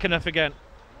out to McAneff again.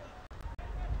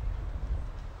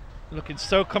 Looking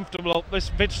so comfortable. This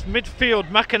midfield,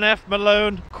 McAneff,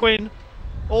 Malone, Quinn,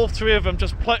 all three of them,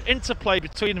 just interplay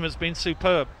between them has been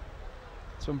superb.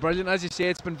 It's been brilliant, as you say.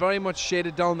 It's been very much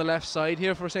shaded down the left side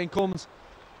here for St. Columns,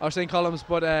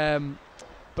 but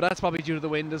that's probably due to the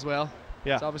wind as well.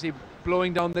 Yeah. It's obviously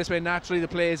blowing down this way. Naturally, the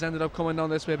players ended up coming down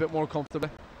this way a bit more comfortably.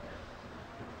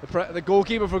 The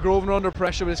goalkeeper for Grosvenor under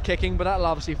pressure with his kicking, but that'll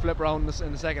obviously flip around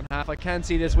in the second half. I can't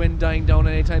see this wind dying down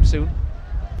anytime soon.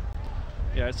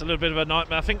 Yeah, it's a little bit of a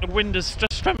nightmare. I think the wind has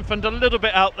just strengthened a little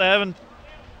bit out there, and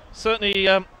certainly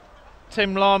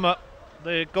Tim Lama,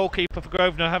 the goalkeeper for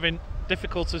Grosvenor, having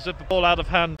difficulties with the ball out of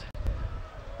hand.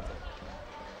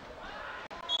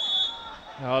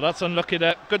 Oh, that's unlucky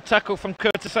there. Good tackle from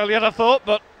Curtis Elliott, I thought,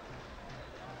 but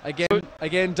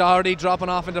again Doherty dropping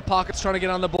off into pockets, trying to get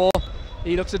on the ball.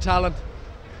 He looks a talent.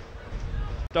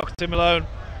 Doherty Malone.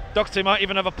 Doherty might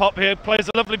even have a pop here. Plays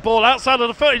a lovely ball outside of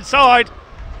the foot inside,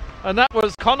 and that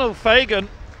was Connell Fagan,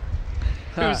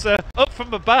 who's up from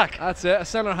the back. That's it, a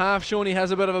centre half showing he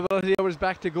has a bit of ability over his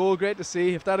back to goal. Great to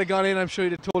see. If that had gone in, I'm sure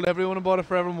he'd have told everyone about it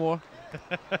forevermore.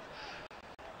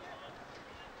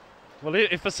 Well,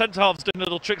 if a centre half's doing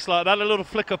little tricks like that, a little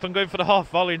flick up and going for the half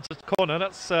volley into the corner,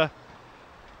 that's not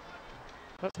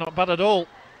bad at all.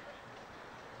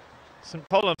 St.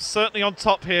 Columb certainly on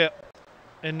top here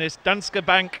in this Danske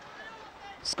Bank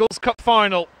Schools Cup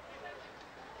final,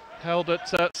 held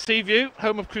at Seaview,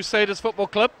 home of Crusaders Football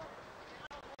Club.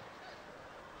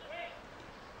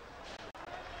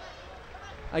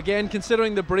 Again,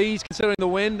 considering the breeze, considering the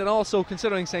wind, and also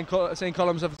considering St.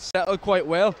 Columns have settled quite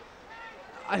well,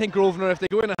 I think Grosvenor, if they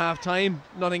go in at half-time,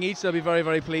 nothing each, they'll be very,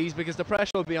 very pleased, because the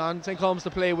pressure will be on St. Columns to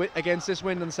play against this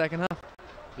wind in the second half.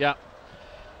 Yeah.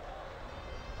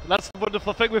 That's the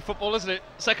wonderful thing with football, isn't it?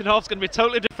 Second half's going to be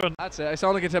totally different. That's it. I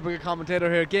sound like a typical commentator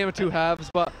here. Game of two halves,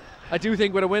 but I do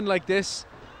think with a win like this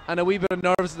and a wee bit of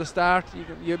nerves at the start,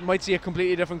 you might see a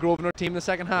completely different Grosvenor team in the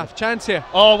second half. Chance here.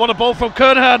 Oh, what a ball from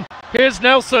Kernahan. Here's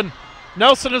Nelson.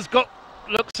 Nelson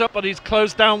looks up and he's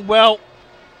closed down well.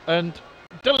 And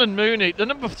Dylan Mooney, the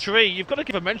number 3, you've got to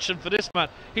give a mention for this man.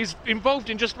 He's involved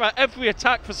in just about every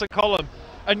attack for St. Columb,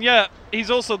 and yet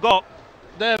he's also got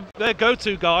their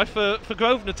go-to guy for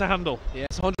Grosvenor to handle. Yes,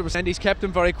 100%. He's kept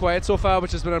him very quiet so far,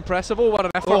 which has been impressive. Oh, what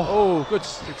an effort. Oh, good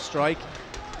strike.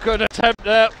 Good attempt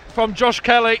there from Josh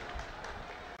Kelly.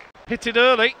 Hit it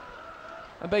early.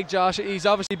 And big Josh, he's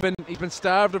obviously been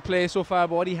starved of play so far,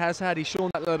 but what he has had, he's shown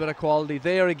that little bit of quality.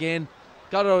 There again,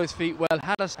 got it on his feet well,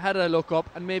 had a look up,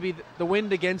 and maybe the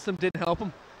wind against him didn't help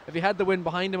him. If he had the wind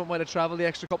behind him, it might have travelled the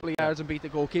extra couple of yards and beat the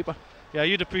goalkeeper. Yeah,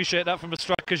 you'd appreciate that from a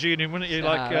strikers union, wouldn't you?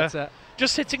 That's it.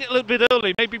 Just hitting it a little bit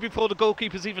early, maybe before the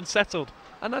goalkeeper's even settled.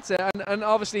 And that's it. And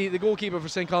obviously the goalkeeper for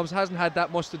St. Columns hasn't had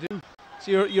that much to do.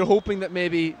 So you're hoping that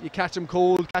maybe you catch him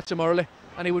cold, catch him early,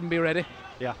 and he wouldn't be ready.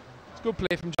 Yeah. It's good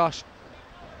play from Josh.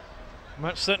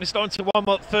 Match certainly starting to warm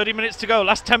up. 30 minutes to go.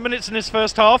 Last 10 minutes in this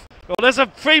first half. Oh, there's a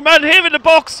free man here in the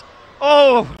box.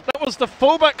 Oh, that was the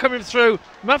fullback coming through,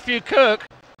 Matthew Kirk,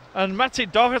 and Matty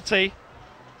Doherty.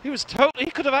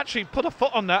 He could have actually put a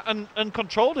foot on that and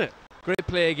controlled it. Great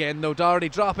play again though. Doherty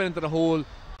dropping into the hole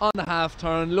on the half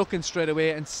turn, looking straight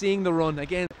away and seeing the run.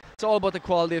 Again, it's all about the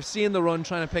quality of seeing the run,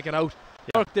 trying to pick it out.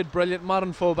 Yeah. Kirk did brilliant,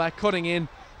 modern fullback, cutting in.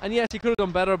 And yes, he could have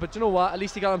done better, but you know what? At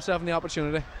least he got himself in the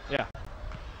opportunity. Yeah.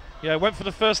 Yeah, went for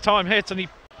the first time hit, and he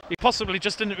possibly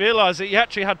just didn't realise that he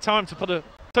actually had time to put a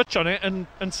touch on it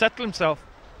and settle himself.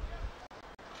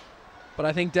 But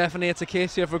I think definitely it's a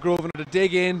case here for Grosvenor to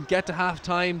dig in, get to half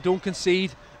time, don't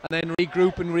concede, and then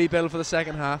regroup and rebuild for the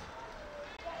second half.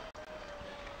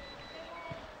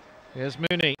 Here's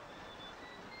Mooney.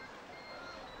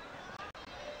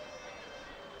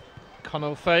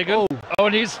 Conor Fagan. Oh,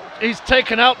 and he's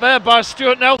taken out there by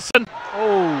Stuart Nelson.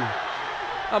 Oh,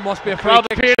 that must be a free Crowd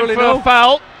kick. appealing for a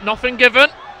foul. Nothing given.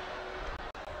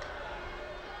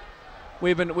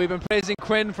 We've been praising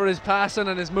Quinn for his passing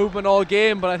and his movement all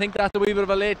game, but I think that's a wee bit of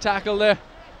a late tackle there.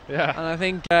 Yeah. And I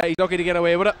think he's lucky to get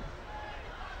away with it.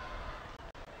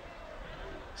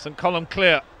 St Columb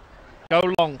clear. Go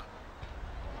long.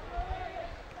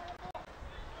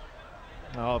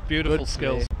 Oh, beautiful Good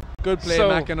skills. Play. Good play, So-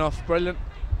 McAnuff. Brilliant.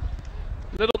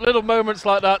 Little moments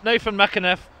like that. Nathan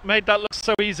McAnuff made that look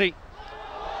so easy.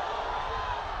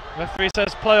 Referee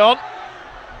says play on.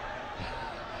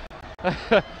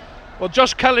 Well,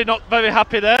 Josh Kelly not very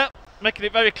happy there, making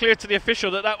it very clear to the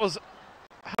official that that was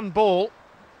handball.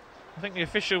 I think the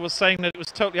official was saying that it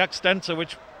was totally accidental,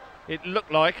 which it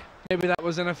looked like. Maybe that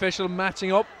was an official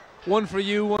matching up. One for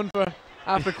you, one for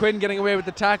after Quinn getting away with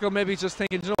the tackle. Maybe he's just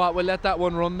thinking, you know what, we'll let that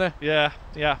one run there. Yeah.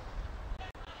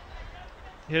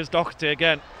 Here's Doherty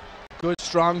again. Good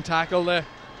strong tackle there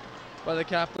by the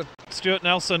captain. Stuart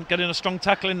Nelson getting a strong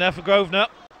tackle in there for Grosvenor.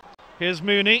 Here's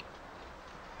Mooney.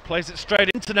 Plays it straight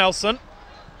into Nelson.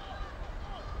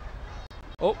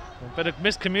 Oh, a bit of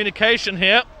miscommunication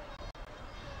here.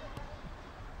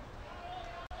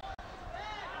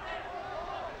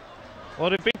 Well,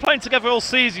 they've been playing together all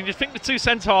season. You think the two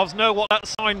centre-halves know what that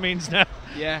sign means now?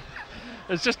 Yeah.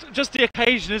 It's just the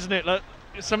occasion, isn't it? Like,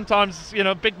 sometimes, you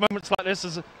know, big moments like this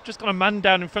has just got a man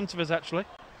down in front of us, actually.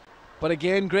 But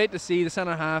again, great to see the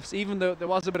centre halves, even though there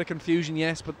was a bit of confusion,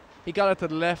 yes, but he got it to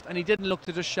the left and he didn't look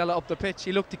to just shell it up the pitch.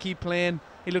 He looked to keep playing.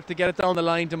 He looked to get it down the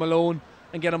line to Malone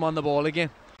and get him on the ball again.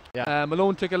 Yeah.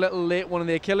 Malone took a little late one on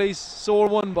the Achilles, sore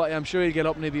one, but I'm sure he'll get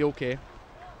up and he'll be okay.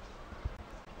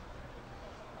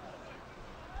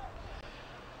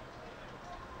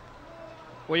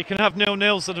 Well, you can have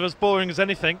nil-nils that are as boring as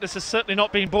anything. This has certainly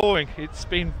not been boring. It's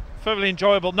been thoroughly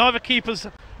enjoyable. Neither keeper's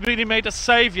really made a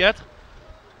save yet,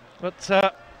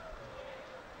 but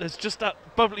there's just that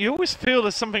bubble. You always feel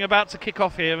there's something about to kick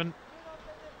off here, and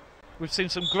we've seen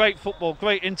some great football,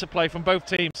 great interplay from both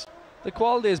teams. The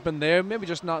quality has been there, maybe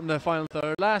just not in the final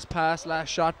third. Last pass, last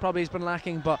shot probably has been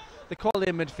lacking, but the quality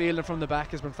in midfield and from the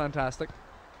back has been fantastic.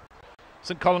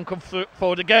 St Columb come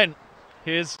forward again.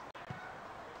 Here's...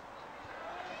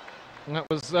 And that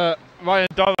was Ryan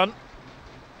Doran.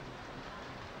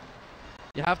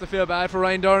 You have to feel bad for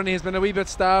Ryan Doran. He's been a wee bit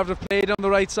starved of play on the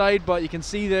right side, but you can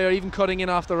see there, even cutting in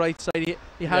off the right side,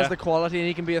 he has the quality and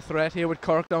he can be a threat here with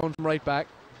Kirk down from right back.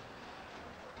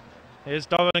 Here's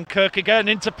Doran and Kirk again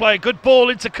into play. Good ball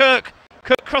into Kirk.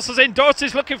 Kirk crosses in.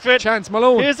 Doherty's looking for it. Chance,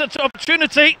 Malone. Here's an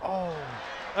opportunity. Oh.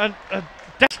 And a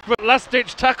desperate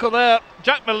last-ditch tackle there.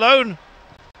 Jack Malone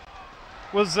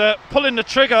was pulling the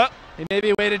trigger. He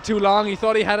maybe waited too long. He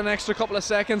thought he had an extra couple of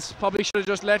seconds. Probably should have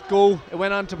just let go. It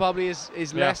went on to probably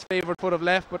his less favoured foot of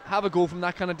left, but have a go from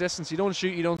that kind of distance. You don't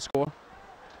shoot, you don't score.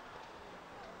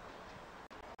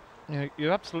 Yeah,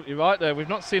 you're absolutely right there. We've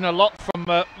not seen a lot from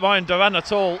Ryan Doran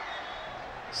at all.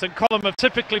 St Columb have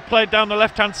typically played down the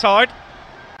left-hand side.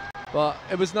 But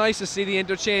it was nice to see the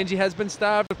interchange. He has been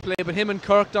starved of play, but him and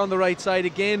Kirk down the right side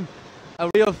again, a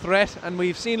real threat. And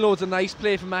we've seen loads of nice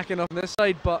play from McAnuff on this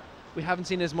side, but we haven't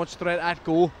seen as much threat at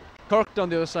goal. Kirk down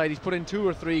the other side, he's put in 2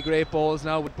 or 3 great balls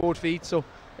now with both feet, so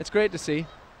it's great to see.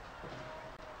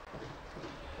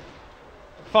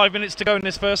 5 minutes to go in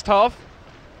this first half.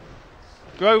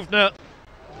 Grosvenor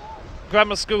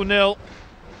Grammar School 0,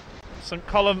 St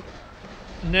Columb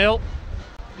 0.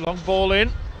 Long ball in,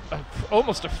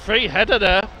 almost a free header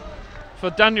there for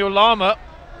Daniel Lama.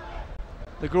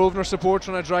 The Grosvenor support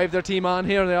trying to drive their team on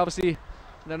here.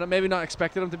 They're maybe not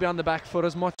expecting them to be on the back foot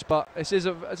as much, but it's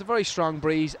a very strong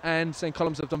breeze, and St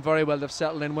Columb's have done very well. They've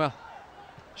settled in well.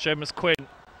 Seamus Quinn.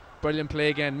 Brilliant play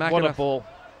again. McAnuff. What a ball.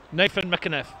 Nathan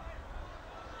McAnuff.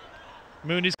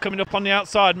 Mooney's coming up on the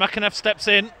outside. McAnuff steps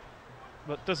in,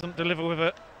 but doesn't deliver with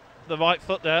it. The right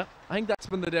foot there. I think that's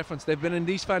been the difference. They've been in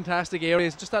these fantastic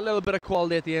areas. Just that little bit of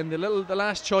quality at the end. The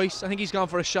last choice. I think he's gone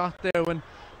for a shot there when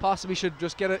possibly should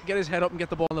just get his head up and get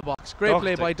the ball in the box. Great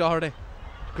play by Doherty.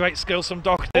 Great skills from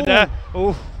Doherty there.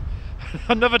 Oh,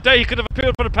 another day he could have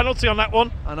appealed for a penalty on that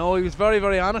one. I know, he was very,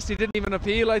 very honest. He didn't even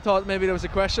appeal. I thought maybe there was a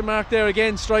question mark there.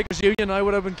 Again, Strikers Union, I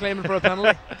would have been claiming for a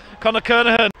penalty. Conor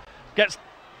Kernahan gets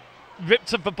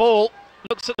ripped of the ball.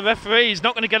 Looks at the referee. He's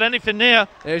not going to get anything near.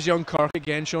 There's young Kirk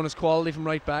again, showing his quality from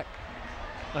right back.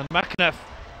 And McAnuff,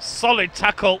 solid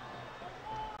tackle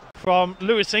from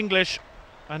Lewis English,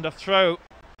 and a throw.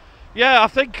 Yeah, I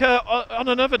think on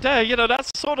another day, you know,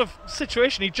 that's the sort of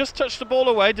situation. He just touched the ball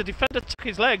away. The defender took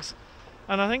his legs,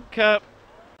 and I think the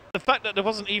fact that there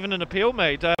wasn't even an appeal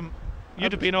made,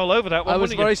 You'd have been all over that one. I was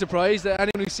wouldn't you? very surprised that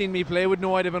anyone who's seen me play would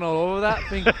know I'd have been all over that,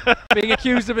 being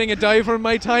accused of being a diver in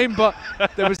my time. But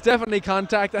there was definitely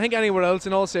contact. I think anywhere else,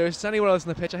 in all seriousness, anywhere else in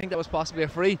the pitch, I think that was possibly a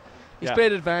free. He's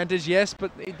played advantage, yes,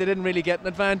 but they didn't really get an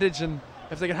advantage. And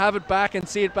if they could have it back and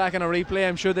see it back in a replay,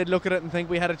 I'm sure they'd look at it and think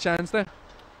we had a chance there.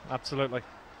 Absolutely.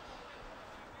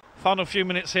 Final few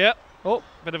minutes here. Oh,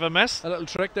 bit of a mess. A little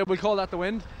trick there. We'll call that the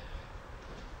wind.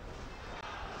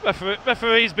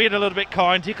 Referee's been a little bit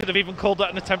kind. He could have even called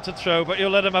that an attempted throw, but you'll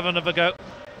let him have another go.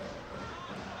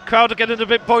 Crowd are getting a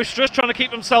bit boisterous, trying to keep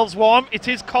themselves warm. It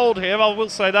is cold here, I will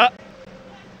say that.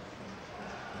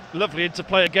 Lovely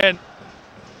interplay again.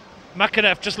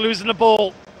 McAneff just losing the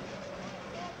ball.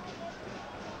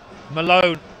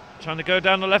 Malone trying to go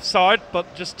down the left side,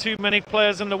 but just too many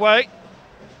players in the way.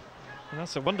 And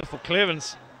that's a wonderful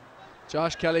clearance.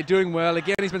 Josh Kelly doing well.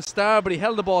 Again, he's been starred, but he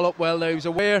held the ball up well there. He was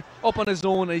aware, up on his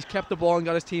own, and he's kept the ball and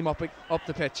got his team up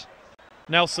the pitch.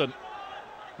 Nelson.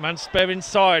 Man spare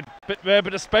inside. Bit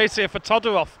of space here for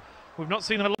Todorov. We've not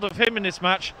seen a lot of him in this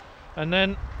match. And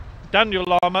then Daniel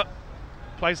Lama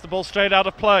plays the ball straight out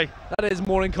of play. That is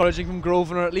more encouraging from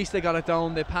Grosvenor. At least they got it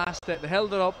down, they passed it, they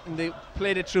held it up, and they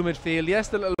played it through midfield.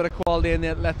 Yes, a little bit of quality and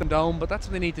they let them down, but that's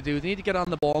what they need to do. They need to get on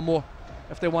the ball more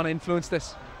if they want to influence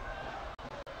this.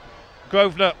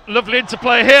 Grosvenor, lovely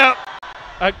interplay here.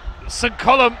 St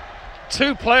Columb,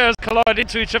 two players collide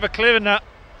into each other, clearing that.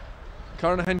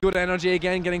 Kernahan, good energy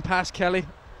again, getting past Kelly.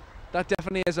 That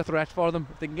definitely is a threat for them.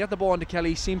 If they can get the ball into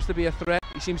Kelly, he seems to be a threat.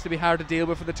 He seems to be hard to deal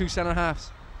with for the two centre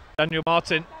halves. Daniel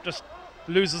Martin just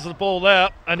loses the ball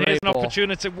there, and Great here's an ball.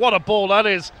 opportunity. What a ball that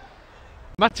is.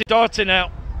 Matty Doherty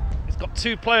now. He's got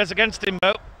two players against him,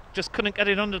 though. Just couldn't get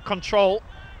it under control.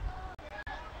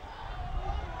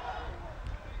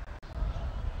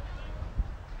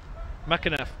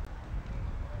 McAneff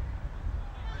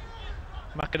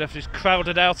is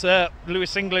crowded out there.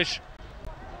 Lewis English.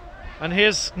 And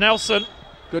here's Nelson.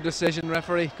 Good decision,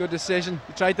 referee. Good decision.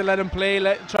 He tried to let him play,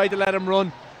 tried to let him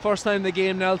run. First time in the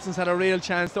game, Nelson's had a real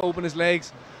chance to open his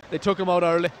legs. They took him out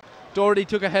early. Doherty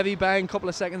took a heavy bang a couple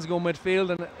of seconds ago midfield,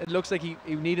 and it looks like he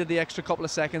needed the extra couple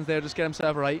of seconds there to just get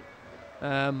himself right.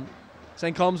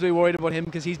 St. Colum's will be worried about him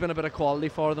because he's been a bit of quality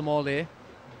for them all day.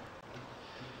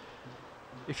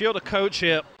 If you're the coach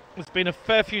here, there's been a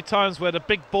fair few times where the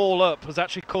big ball up has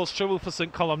actually caused trouble for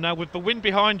St Columb. Now with the wind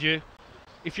behind you,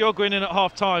 if you're going in at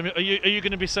half time, are you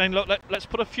going to be saying, look, let's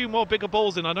put a few more bigger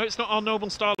balls in? I know it's not our normal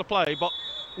style of play, but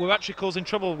we're actually causing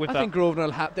trouble with that. I think Grosvenor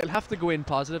they'll have to go in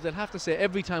positive. They'll have to say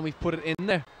every time we've put it in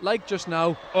there, like just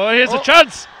now. Oh, here's a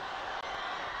chance.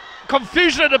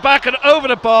 Confusion at the back and over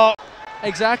the bar.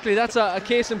 Exactly, that's a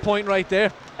case in point right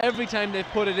there. Every time they've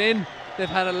put it in, they've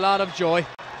had a lot of joy.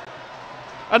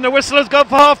 And the whistle has gone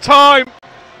for half time.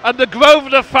 And the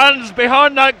Grosvenor fans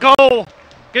behind that goal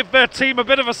give their team a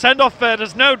bit of a send-off there.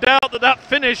 There's no doubt that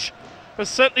finish has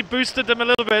certainly boosted them a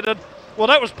little bit. And well,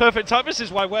 that was perfect time. This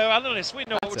is why we're analysts. We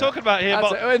know what we're talking about here.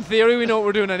 But in theory, we know what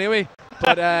we're doing anyway.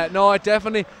 But no, it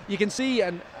definitely, you can see,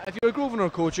 and if you're a Grosvenor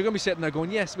coach, you're going to be sitting there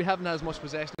going, yes, we haven't had as much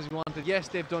possession as we wanted. Yes,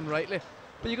 they've done rightly.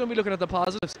 But you're going to be looking at the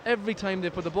positives. Every time they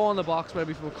put the ball in the box,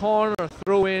 maybe from a corner or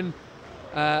throw in,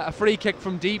 a free kick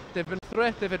from deep, they've been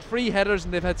threat, they've had free headers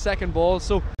and they've had second balls.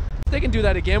 So if they can do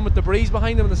that again with the breeze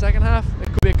behind them in the second half, it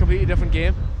could be a completely different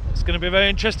game. It's going to be very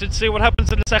interesting to see what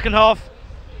happens in the second half.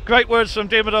 Great words from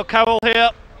Diarmuid O'Carroll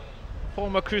here,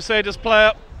 former Crusaders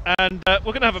player. And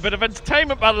we're going to have a bit of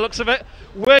entertainment by the looks of it.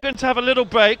 We're going to have a little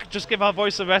break, just give our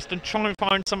voice a rest and try and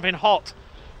find something hot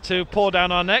to pour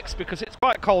down our necks because it's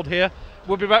quite cold here.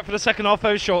 We'll be back for the second half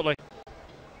very shortly.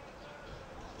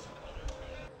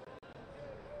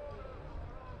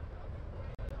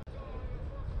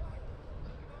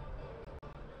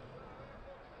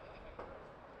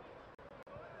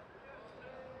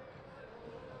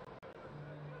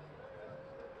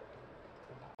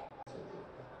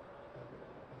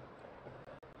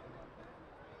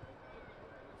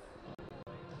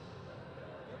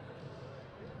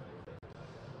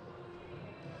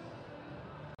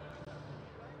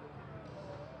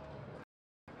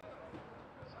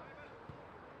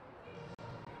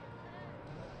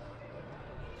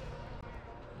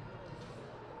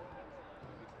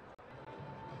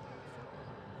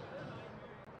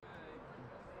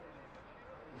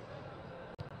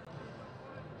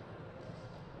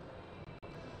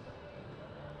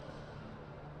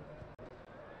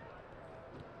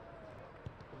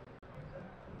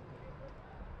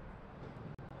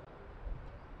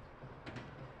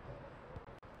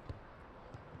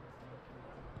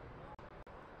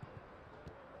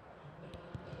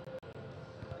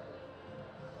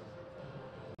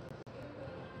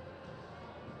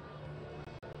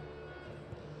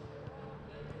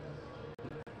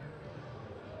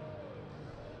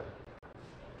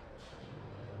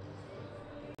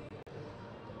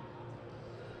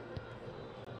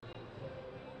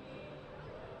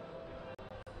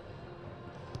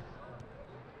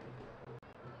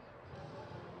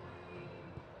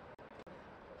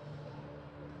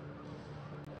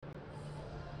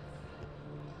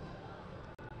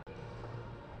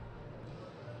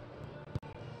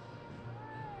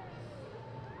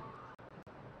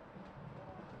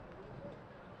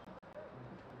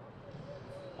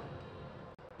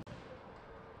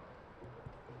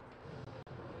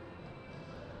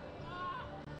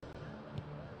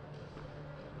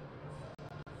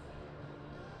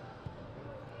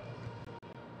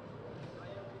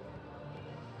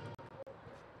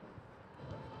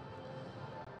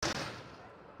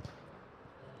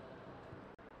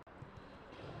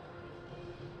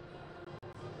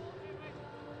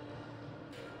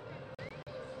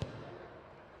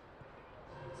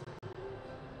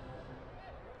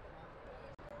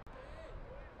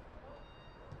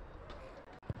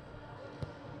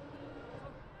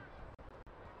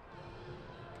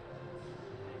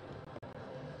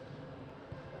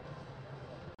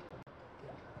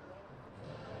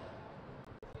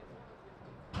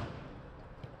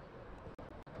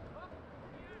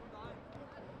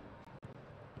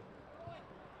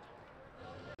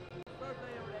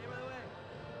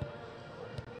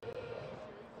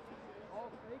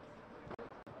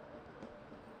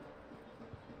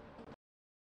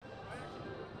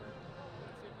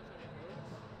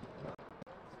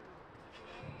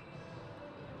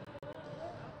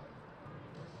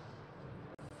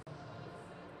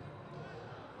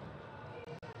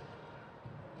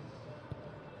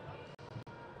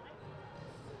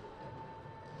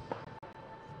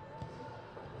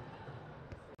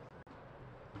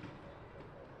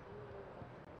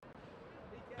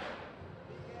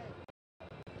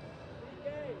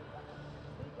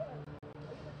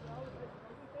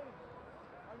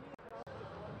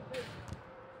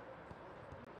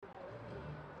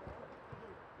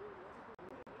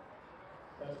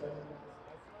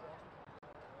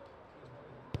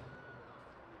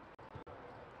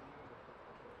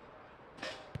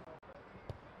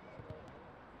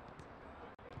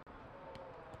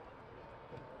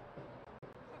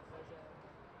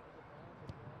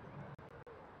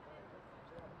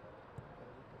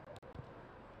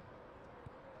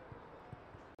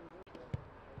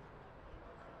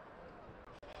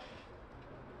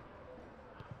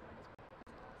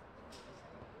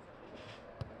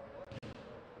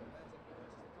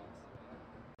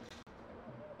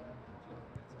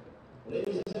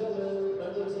 Ladies and gentlemen,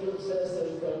 London team says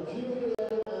from Cuba,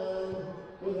 and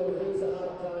we have reached the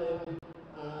half time,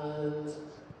 and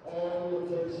on the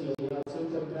pitch you have two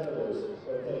competitors.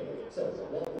 Okay, so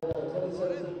one for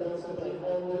 2017 Danske by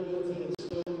under 18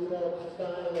 school club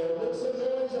final. Make some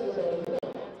noise, everybody.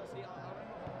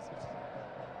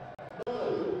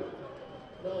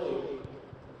 Nine.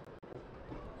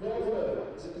 Grosvenor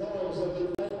to Columb, so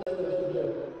we've been in the middle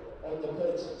here on the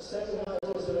pitch. Second half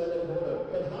is around the corner.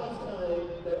 But half time,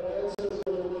 they're also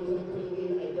going to be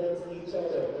competing against each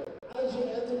other. As you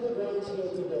enter the ground here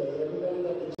today, everybody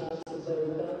got the chance to play the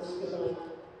Danske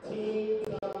team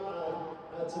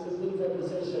to complete their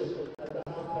position at the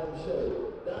halftime show.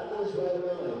 That is right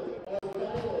now. Our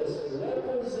finalists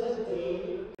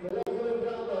representing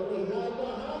Grosvenor, we have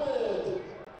Mohammed.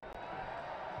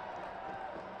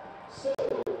 So,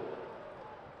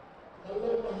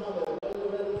 hello Mohammed, are you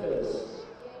ready for this?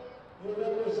 You're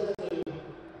representing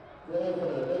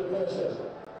Grosvenor, no pressure.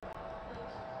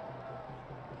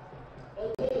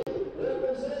 Okay,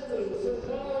 representing St.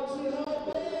 Paul's, you have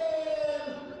Ben!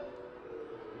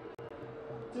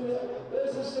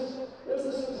 Where's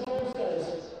the St. Paul's guys?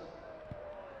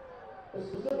 There's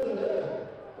nobody there.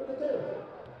 Look at them.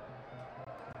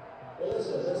 Well,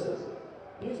 listen.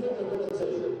 Here's what we're going to tell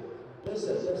you.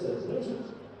 Listen.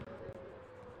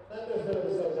 Let me film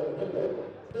this out there.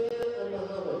 Ben and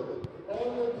Mohammed.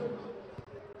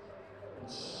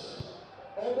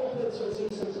 All the pitch will see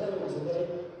some turns, okay?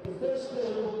 The first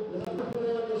thing, you have to put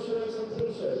on your shorts and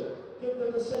t-shirt. Give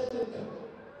them a second.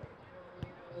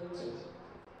 And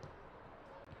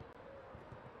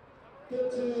get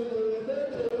to the third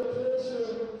row,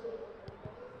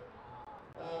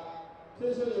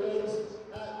 please on your waist.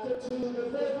 Get to the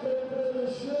third row, put on your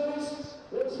shoes.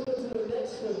 Once you get to the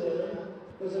next one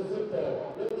there's a football.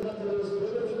 You don't have to lose, give it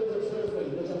through the trophy.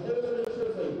 There's a hole in the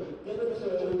trophy. Give it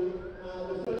through, and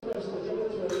the first person to give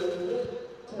it through, and get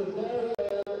to the very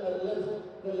end and lift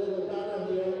the little banner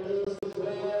here is to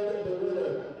declare the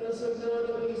winner. Is it going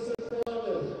to be St.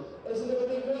 Columb? Is it going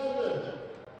to be Grosvenor?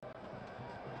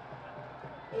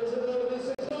 Is it going to be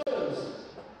St. Columb?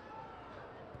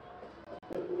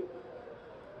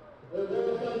 We're going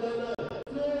to find out now.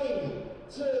 3,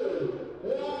 2,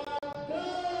 1, go!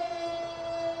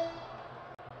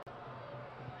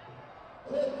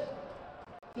 Quick!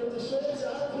 Get the shirts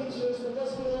and t-shirts, we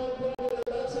must be on properly,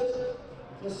 that's it.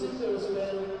 You see those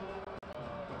men.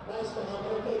 Nice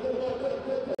Mohammed. Okay, good one, quick.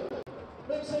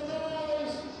 Make some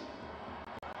noise!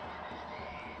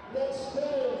 Next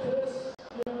goal, Chris.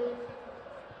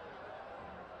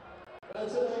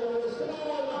 That's it, always. Come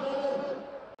on, Mohammed!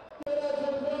 Get out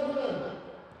from Grosvenor!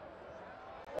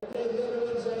 Okay, the other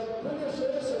one's put your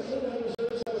shirts on, clean out your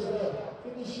shirts as well.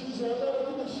 Get the shoes on,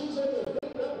 get the shoes on your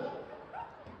feet now.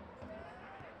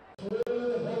 Through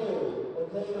the hole.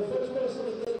 Okay, the first person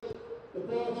to get the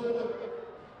ball through the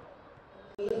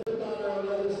lift the banner on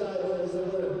the other side is the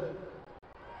winner.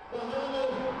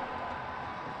 Mohammed,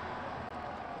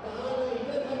 you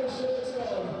didn't have your shirts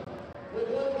on. We're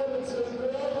going to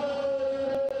Grosvenor.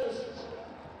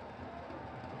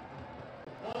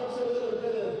 Absolutely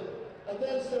brilliant.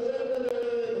 Against the regular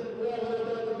Grosvenor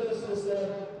done the business there.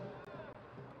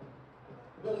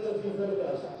 We've got to get a few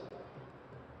photographs.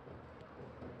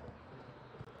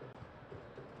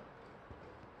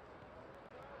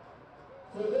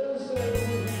 For those of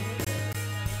you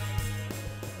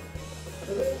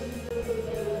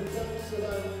in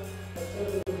Amsterdam,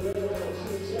 attending the very much,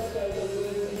 you check out the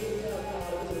new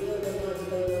car to the other ones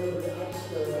going over the App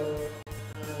Store.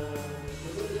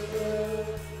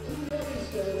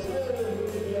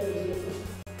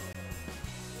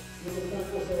 You can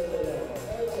practice all day long.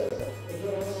 Also, if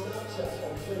you're on Snapchat,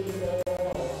 I'm sure you know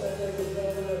all. Check out the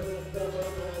Grosvenor and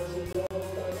the all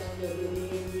Danske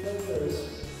pictures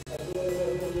of the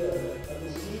over here. And the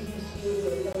CV skills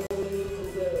are coming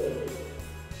today.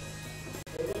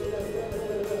 We're going to get one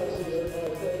photographs here of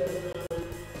Ben and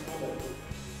Mohammed.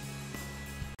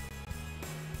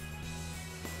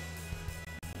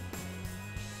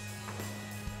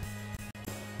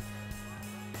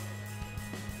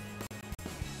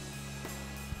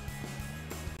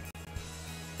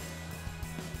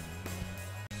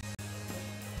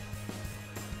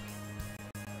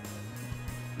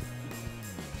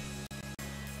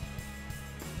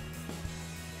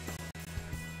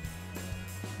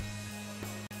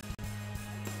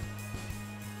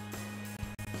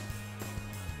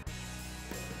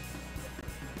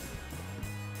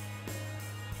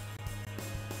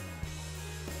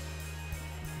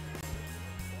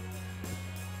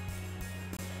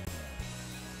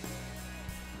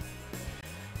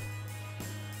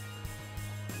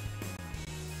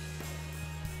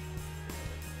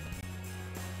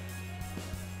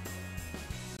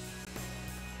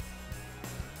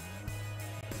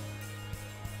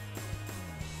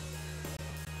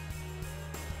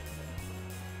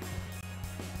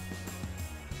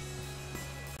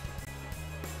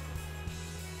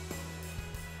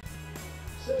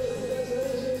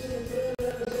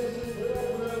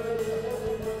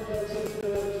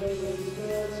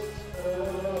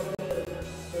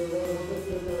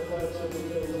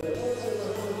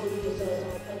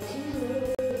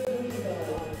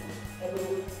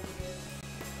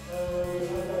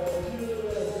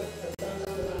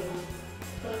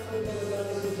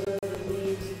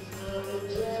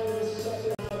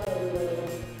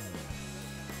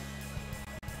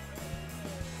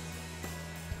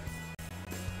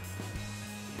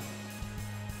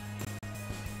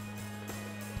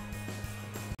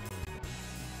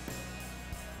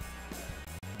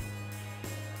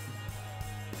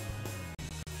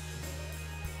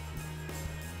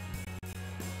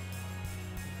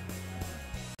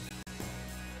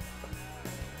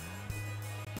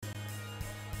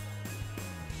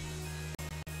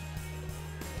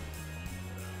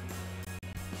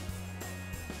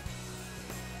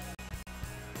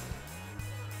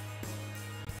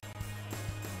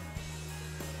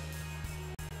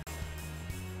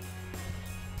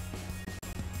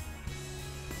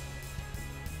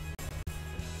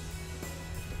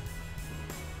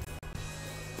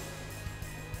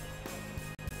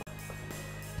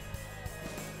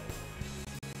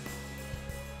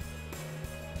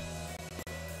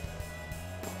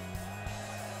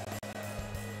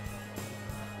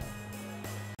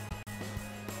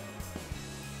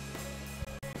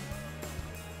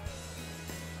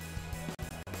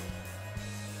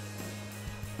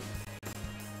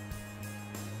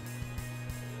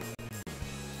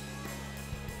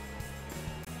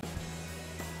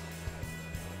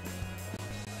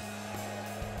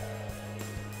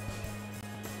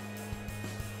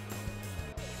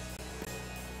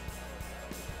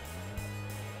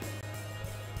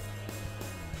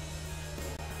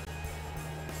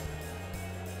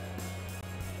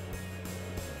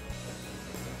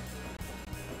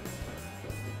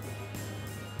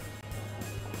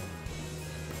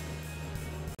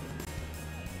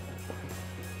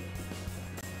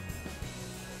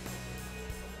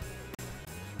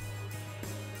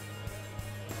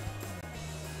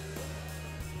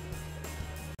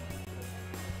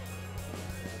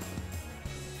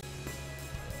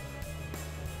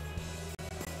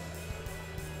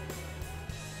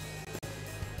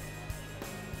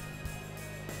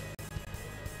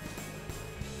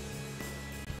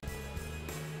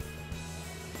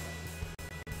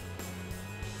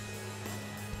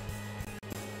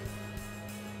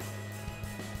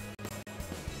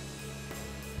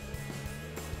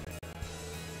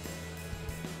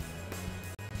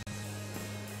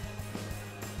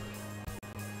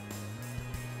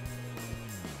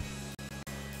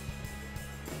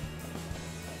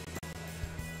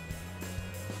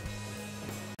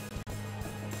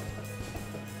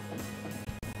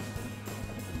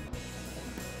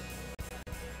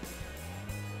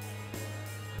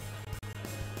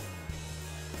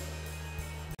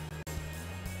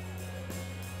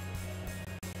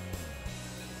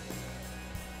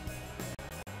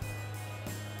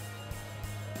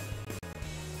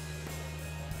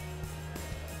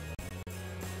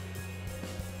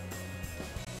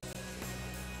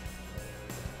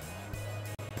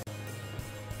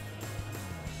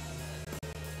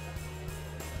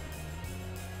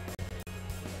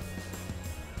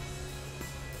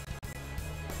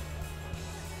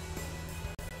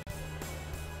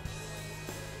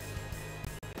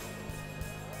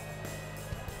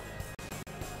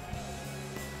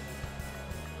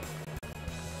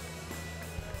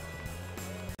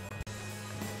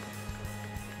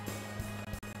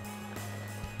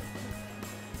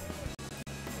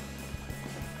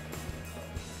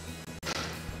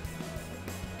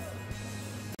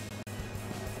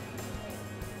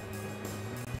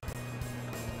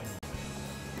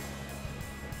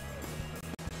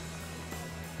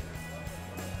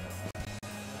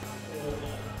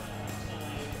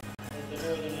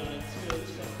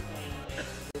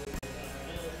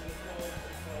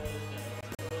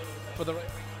 for the right.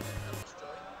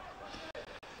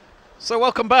 So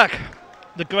welcome back.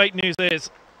 The great news is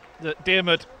that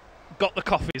Diarmuid got the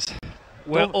coffees.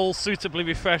 We're all suitably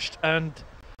refreshed, and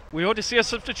we already see a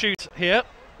substitute here.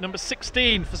 Number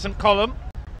 16 for St Columb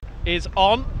is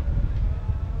on.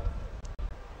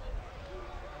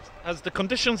 As the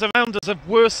conditions around us have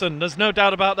worsened, there's no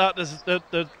doubt about that. There's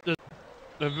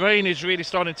the rain is really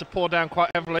starting to pour down quite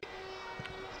heavily.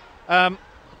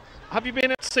 Have you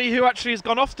been able to see who actually has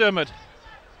gone off, Diarmuid?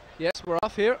 Yes, we're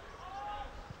off here.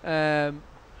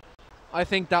 I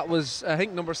think that was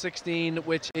number 16,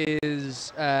 which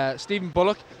is Stephen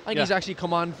Bullock. I think he's actually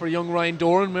come on for young Ryan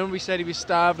Doran. Remember we said he was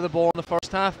starved of the ball in the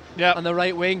first half on the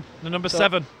right wing. The number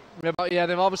 7. Yeah,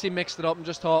 they've obviously mixed it up and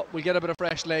just thought we'll get a bit of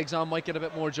fresh legs on, might get a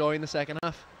bit more joy in the second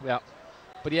half. Yeah.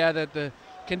 But yeah, the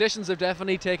conditions have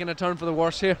definitely taken a turn for the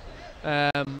worse here.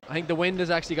 I think the wind has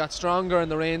actually got stronger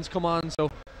and the rain's come on, so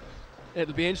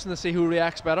it'll be interesting to see who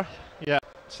reacts better. Yeah,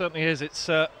 it certainly is. It's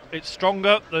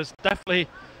stronger. There's definitely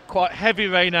quite heavy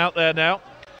rain out there now.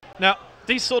 Now,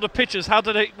 these sort of pitches, how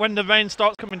do they, when the rain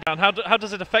starts coming down, how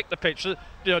does it affect the pitch?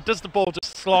 Does the ball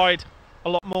just slide a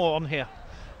lot more on here?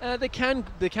 They can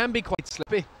be quite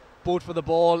slippy, both for the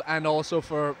ball and also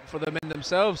for the men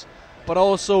themselves. But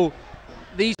also,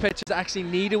 these pitches actually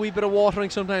need a wee bit of watering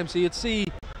sometimes. So you'd see,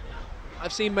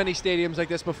 I've seen many stadiums like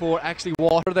this before actually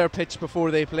water their pitch before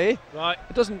they play. Right.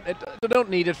 They don't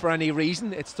need it for any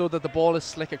reason. It's so that the ball is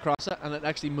slick across it and it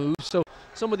actually moves. So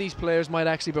some of these players might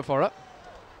actually prefer it.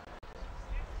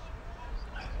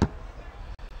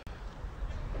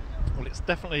 Well, it's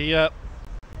definitely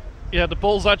the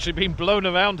ball's actually been blown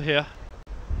around here.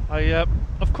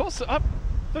 Of course,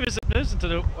 there isn't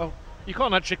it? Well, you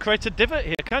can't actually create a divot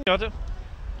here, can you?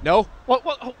 No.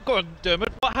 Go on,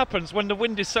 Diarmuid. What happens when the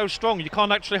wind is so strong you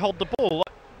can't actually hold the ball?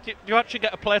 Do you actually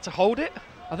get a player to hold it?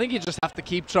 I think you just have to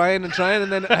keep trying, and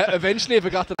then eventually, if it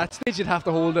got to that stage, you'd have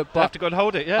to hold it. But you have to go and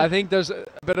hold it, yeah. I think there's a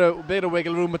bit of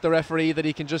wiggle room with the referee that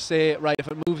he can just say, right, if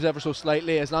it moves ever so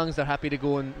slightly, as long as they're happy to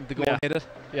go and hit it,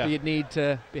 you'd need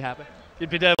to be happy.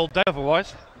 You'd be there all day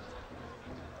otherwise.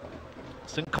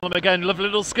 St Columb again, lovely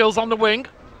little skills on the wing.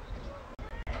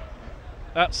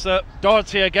 That's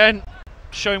Doherty again,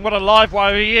 showing what a live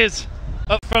wire he is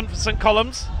up front for St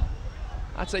Column's.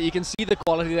 That's it. You can see the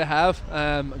quality they have.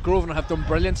 Grosvenor have done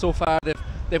brilliant so far.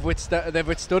 They've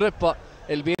withstood it, but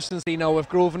it'll be interesting to see now with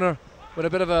Grosvenor with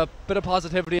a bit of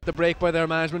positivity at the break by their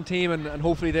management team, and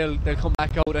hopefully they'll come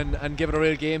back out and give it a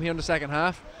real game here in the second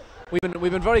half.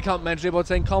 We've been very complimentary about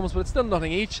St Column's, but it's still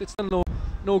nothing each. It's still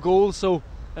no goals, so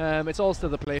it's all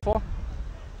still to play for.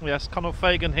 Yes, Conor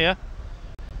Fagan here.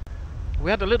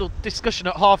 We had a little discussion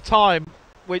at half time,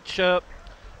 which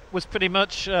was pretty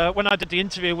much when I did the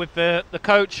interview with the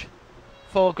coach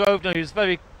for Grosvenor, who's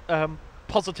very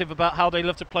positive about how they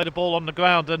love to play the ball on the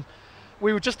ground, and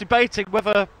we were just debating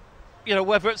whether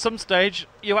at some stage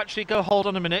you actually go, hold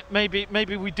on a minute, maybe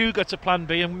we do go to plan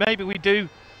B, and maybe we do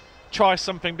try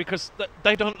something, because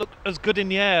they don't look as good in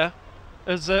the air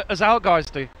as our guys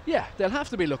do. Yeah, they'll have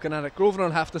to be looking at it. Grosvenor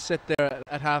will have to sit there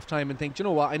at half time and think, you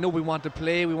know what, I know we want to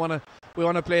play, we want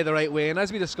to play the right way. And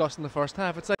as we discussed in the first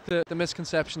half, it's like the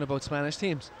misconception about Spanish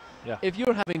teams. Yeah. If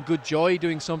you're having good joy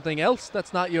doing something else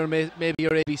that's not maybe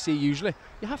your ABC usually,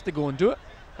 you have to go and do it.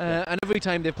 And every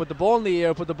time they put the ball in the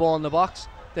air, put the ball in the box,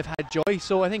 they've had joy.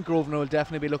 So I think Grosvenor will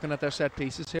definitely be looking at their set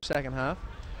pieces here second half.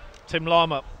 Tim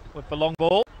Lama with the long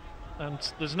ball, and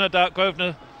there's no doubt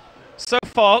Grosvenor, so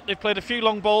far they've played a few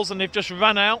long balls and they've just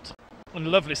ran out. And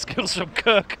lovely skills from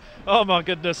Kirk. Oh my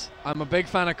goodness. I'm a big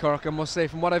fan of Kirk, I must say.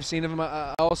 From what I've seen of him,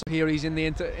 I also hear he's in the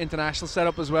international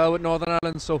setup as well with Northern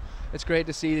Ireland, so it's great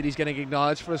to see that he's getting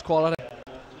acknowledged for his quality.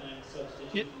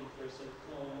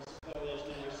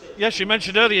 Yes, you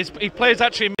mentioned earlier he plays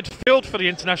actually in midfield for the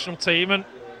international team, and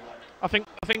I think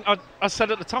I said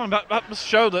at the time that must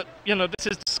show that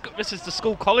this is the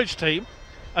school college team,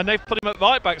 and they've put him at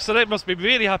right back, so they must be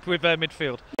really happy with their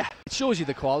midfield. Yeah, it shows you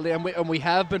the quality, and we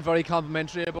have been very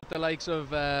complimentary about the likes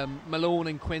of Malone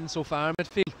and Quinn so far in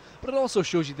midfield, but it also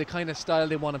shows you the kind of style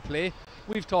they want to play.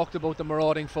 We've talked about the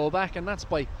marauding fullback, and that's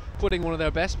by putting one of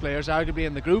their best players, arguably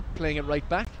in the group, playing it right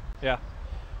back. Yeah,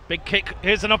 big kick.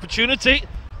 Here's an opportunity.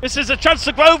 This is a chance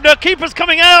for Grosvenor. Keeper's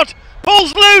coming out.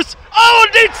 Ball's loose. Oh,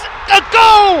 and it's a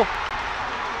goal!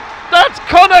 That's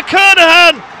Conor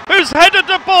Kernahan, who's headed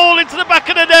the ball into the back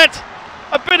of the net.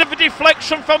 A bit of a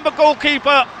deflection from the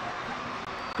goalkeeper.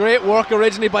 Great work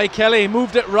originally by Kelly. He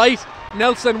moved it right.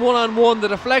 Nelson one-on-one. The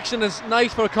deflection is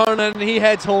nice for Kernahan, and he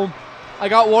heads home. I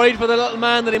got worried for the little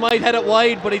man that he might head it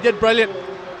wide, but he did brilliant.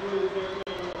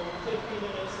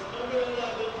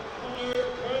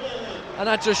 And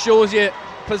that just shows you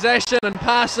possession and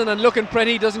passing and looking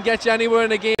pretty doesn't get you anywhere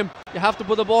in a game. You have to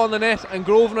put the ball in the net, and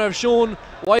Grosvenor have shown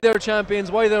why they're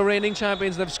champions, why they're reigning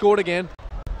champions, and they've scored again.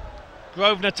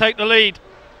 Grosvenor take the lead,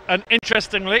 and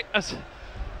interestingly, as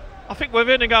I think we're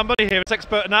earning our money here as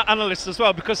expert and analysts as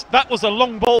well, because that was a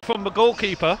long ball from the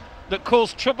goalkeeper that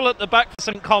caused trouble at the back for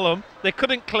St. Columb. They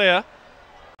couldn't clear.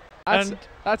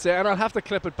 That's it, and I'll have to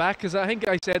clip it back because I think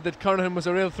I said that Kernahan was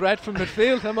a real threat from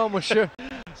midfield. I'm almost sure.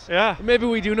 Yeah. Maybe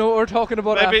we do know what we're talking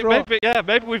about after all.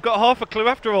 Maybe we've got half a clue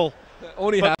after all.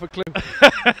 Only half a clue.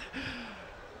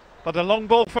 But a long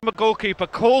ball from a goalkeeper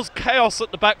caused chaos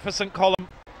at the back for St. Columb,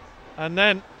 and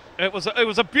then it was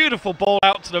a beautiful ball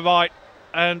out to the right,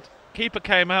 and keeper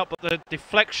came out, but the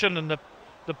deflection and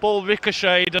the ball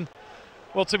ricocheted, and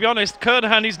well, to be honest,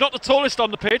 Kernahan, he's not the tallest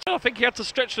on the pitch. I think he had to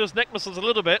stretch those neck muscles a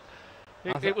little bit.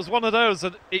 It was one of those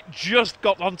that it just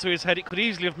got onto his head. It could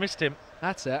easily have missed him.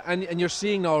 That's it, and you're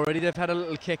seeing already they've had a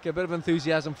little kick, a bit of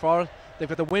enthusiasm for it. They've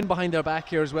got the wind behind their back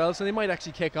here as well, so they might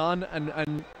actually kick on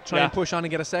and try and push on and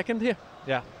get a second here.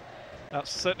 Yeah, that's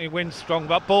certainly wind strong.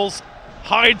 But balls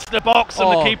hides the box,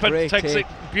 and the keeper takes it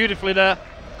beautifully there.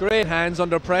 Great hands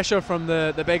under pressure from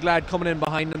the big lad coming in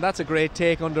behind him. That's a great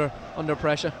take under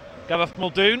pressure. Gareth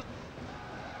Muldoon.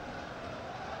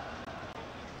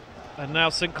 And now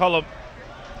St. Columb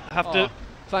have to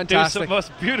do some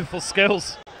most beautiful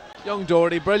skills. Young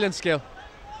Doherty, brilliant skill.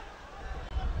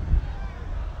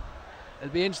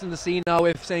 It'll be interesting to see now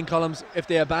if St. Column's, if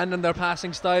they abandon their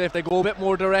passing style, if they go a bit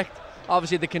more direct.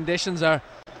 Obviously the conditions are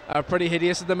pretty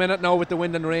hideous at the minute now with the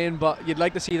wind and rain, but you'd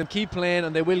like to see them keep playing,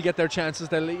 and they will get their chances.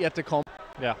 They'll yet to come.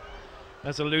 Yeah.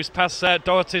 There's a loose pass there.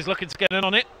 Doherty's looking to get in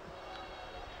on it.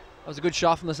 That was a good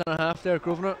shot from the centre half there,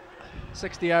 Grosvenor.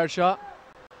 60-yard shot.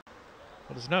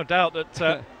 Well, there's no doubt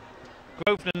that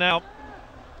Grosvenor now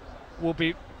will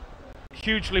be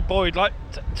hugely buoyed. Like,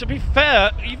 to be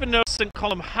fair, even though St.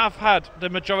 Columb have had the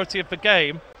majority of the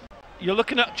game, you're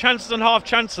looking at chances and half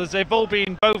chances. They've all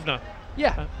been Grosvenor.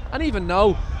 Yeah, and even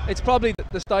now, it's probably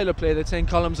the style of play that St.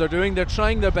 Column's are doing. They're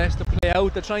trying their best to play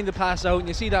out. They're trying to pass out, and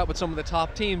you see that with some of the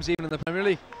top teams, even in the Premier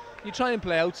League. You try and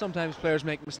play out, sometimes players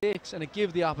make mistakes, and it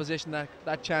gives the opposition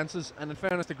that chances. And in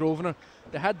fairness to Grosvenor,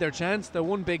 they had their chance, their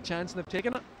one big chance, and they've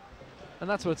taken it. And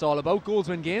that's what it's all about. Goals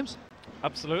win games.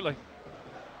 Absolutely.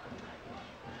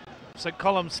 St.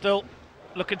 Column still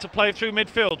looking to play through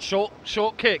midfield.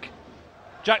 Short kick.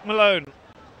 Jack Malone.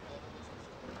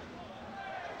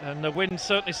 And the wind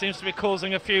certainly seems to be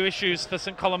causing a few issues for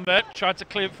St. Column there. Tried to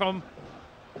clear it from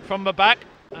the back.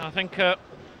 And I think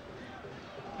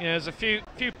there's a few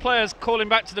players calling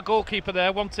back to the goalkeeper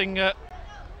there, wanting they're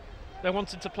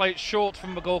wanting to play it short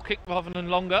from the goal kick rather than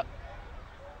longer.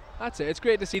 That's it. It's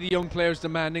great to see the young players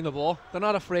demanding the ball. They're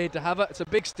not afraid to have it. It's a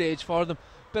big stage for them.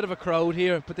 Bit of a crowd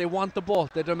here, but they want the ball.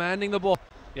 They're demanding the ball.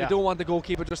 Yeah. They don't want the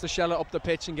goalkeeper just to shell it up the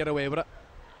pitch and get away with it.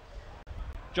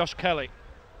 Josh Kelly.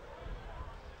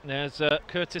 There's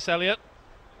Curtis Elliott.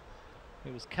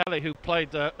 It was Kelly who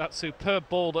played that superb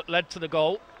ball that led to the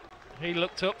goal. He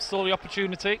looked up, saw the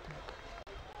opportunity.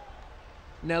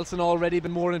 Nelson already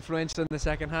been more influential in the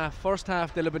second half. First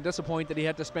half they'll have been disappointed he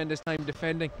had to spend his time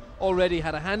defending. Already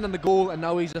had a hand on the goal, and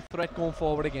now he's a threat going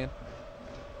forward again.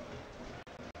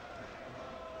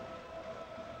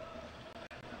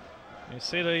 You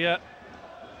see the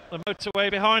motorway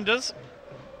behind us.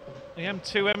 The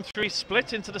M2, M3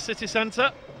 split into the city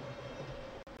centre.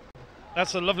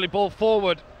 That's a lovely ball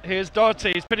forward. Here's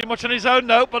Doherty. He's pretty much on his own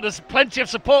now, but there's plenty of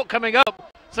support coming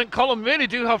up. St. Column really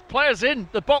do have players in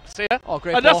the box here. Oh,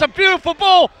 great and ball. That's a beautiful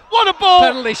ball. What a ball.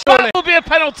 Penalty, surely. That will be a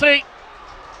penalty.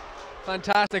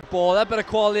 Fantastic ball. That bit of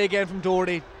quality again from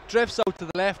Doherty. Drifts out to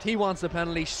the left. He wants the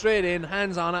penalty. Straight in,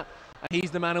 hands on it. And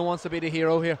he's the man who wants to be the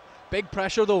hero here. Big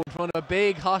pressure though in front of a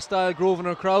big hostile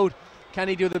Grosvenor crowd. Can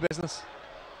he do the business?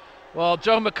 Well,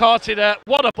 Joe McCarthy there.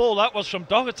 What a ball that was from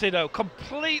Doherty though.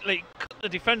 Completely cut the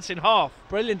defence in half.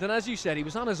 Brilliant, and as you said, he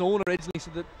was on his own originally, so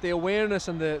the awareness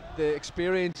and the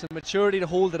experience and maturity to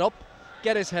hold it up,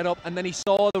 get his head up, and then he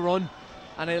saw the run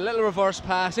and a little reverse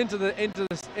pass into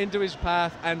his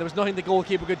path, and there was nothing the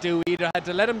goalkeeper could do. He either had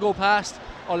to let him go past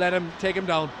or let him take him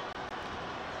down.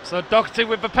 So Doherty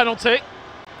with the penalty.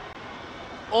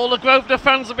 All the Grosvenor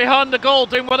fans are behind the goal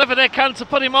doing whatever they can to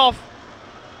put him off.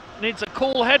 Needs a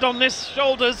cool head on his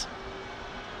shoulders.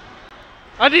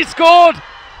 And he scored!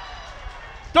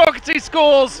 Doherty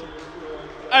scores!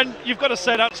 And you've got to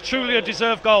say that's truly a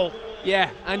deserved goal. Yeah,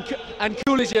 and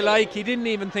cool as you like, he didn't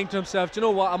even think to himself, do you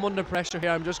know what, I'm under pressure here,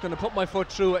 I'm just going to put my foot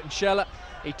through it and shell it.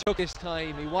 He took his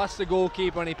time, he watched the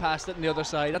goalkeeper and he passed it on the other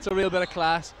side. That's a real bit of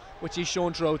class, which he's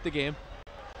shown throughout the game.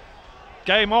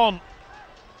 Game on.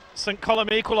 St. Column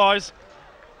equalise.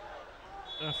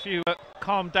 A few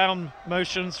calm down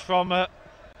motions from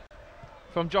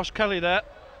Josh Kelly there.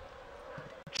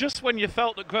 Just when you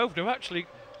felt that Grosvenor actually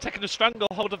taking a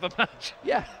stranglehold of the match.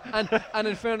 Yeah, and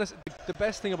in fairness, the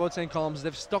best thing about St. Columb is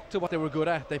they've stuck to what they were good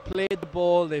at. They played the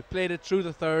ball, they played it through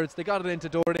the thirds, they got it into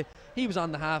Doherty. He was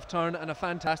on the half turn, and a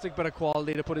fantastic bit of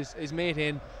quality to put his mate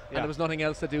in, and there was nothing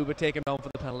else to do but take him down for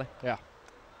the penalty. Yeah.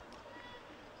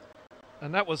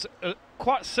 And that was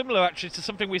quite similar actually to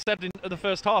something we said in the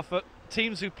first half.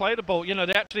 Teams who play the ball, you know,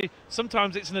 they actually,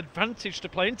 sometimes it's an advantage to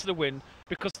play into the wind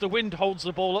because the wind holds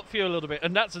the ball up for you a little bit,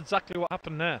 and that's exactly what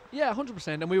happened there. Yeah, 100%.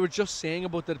 And we were just saying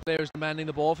about the players demanding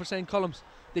the ball for St. Column's.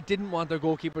 They didn't want their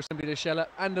goalkeeper simply to shell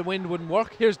it, and the wind wouldn't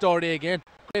work. Here's Doherty again.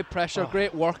 Great pressure,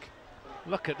 great work.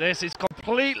 Look at this. He's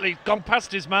completely gone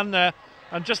past his man there,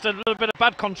 and just a little bit of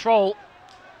bad control.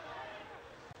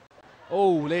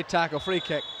 Oh, late tackle, free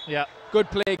kick. Yeah. Good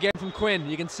play again from Quinn.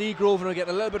 You can see Grosvenor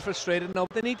getting a little bit frustrated now,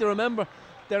 but they need to remember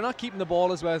they're not keeping the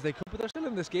ball as well as they could, but they're still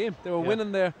in this game. They were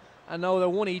winning there, and now they're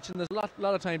one each, and there's a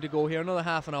lot of time to go here, another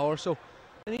half an hour. So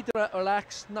they need to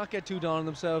relax, not get too down on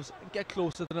themselves, and get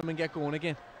closer to them and get going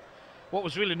again. What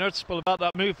was really noticeable about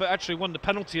that move that actually won the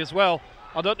penalty as well,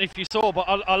 I don't know if you saw, but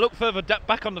I looked further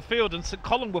back on the field and St.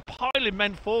 Columb were piling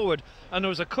men forward, and there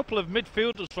was a couple of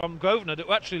midfielders from Grosvenor that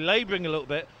were actually labouring a little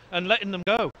bit and letting them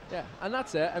go. Yeah, and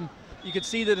that's it. And you could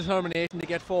see the determination to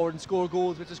get forward and score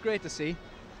goals, which is great to see.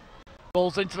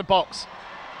 Balls into the box.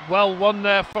 Well won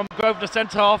there from Grosvenor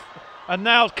centre half. And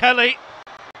now Kelly.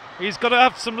 He's got to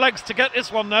have some legs to get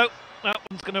this one though. That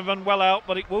one's going to run well out,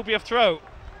 but it will be a throw.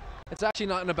 It's actually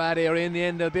not in a bad area in the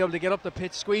end. They'll be able to get up the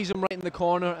pitch, squeeze him right in the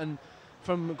corner, and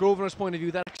from Grosvenor's point of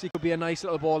view, that actually could be a nice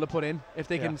little ball to put in. If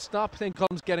they can stop St.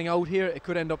 Column's getting out here, it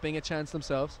could end up being a chance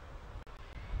themselves.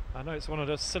 I know it's one of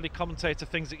those silly commentator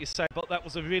things that you say, but that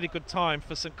was a really good time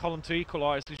for St. Columb to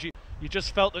equalise, because you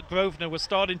just felt that Grosvenor was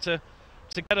starting to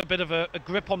get a bit of a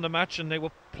grip on the match, and they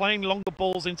were playing longer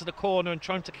balls into the corner and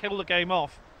trying to kill the game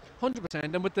off. 100%,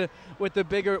 and with the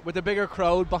bigger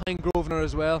crowd behind Grosvenor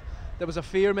as well, there was a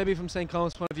fear maybe from St.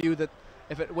 Column's point of view that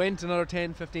if it went another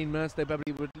 10-15 minutes, they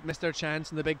probably would miss their chance,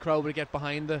 and the big crowd would get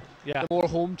behind the more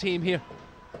home team here.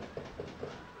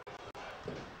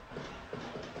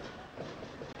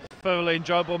 Thoroughly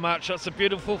enjoyable match. That's a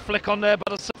beautiful flick on there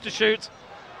by the substitute,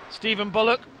 Stephen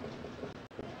Bullock.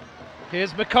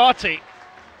 Here's McCarthy.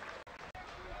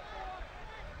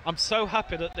 I'm so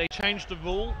happy that they changed the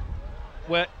rule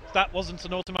where that wasn't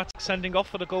an automatic sending off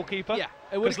for the goalkeeper. Yeah,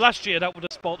 because last year that would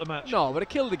have spoilt the match. No, but it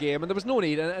killed the game, and there was no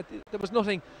need, and there was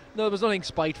nothing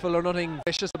spiteful or nothing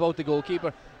vicious about the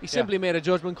goalkeeper. He simply made a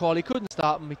judgment call. He couldn't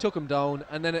stop him. He took him down,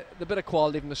 and then the bit of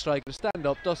quality from the striker to stand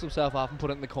up, dust himself off, and put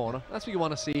it in the corner. That's what you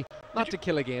want to see, not to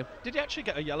kill a game. Did he actually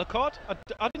get a yellow card?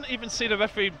 I didn't even see the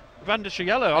referee brandish a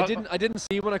yellow. I didn't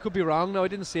see one. I could be wrong. No, I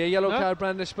didn't see a yellow card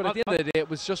brandish, but at the end of the day, it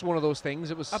was just one of those things.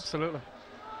 It was absolutely.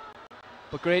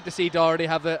 But great to see Doherty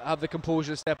have the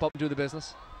composure to step up and do the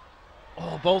business.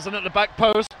 Oh, balls in at the back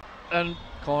post and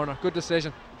corner. Good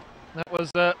decision. That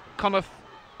was Conor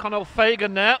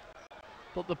Fagan there,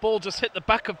 but the ball just hit the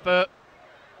back of the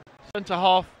centre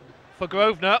half for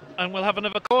Grosvenor, and we'll have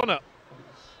another corner.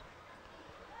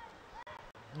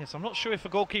 Yes, I'm not sure if the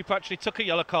goalkeeper actually took a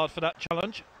yellow card for that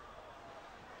challenge.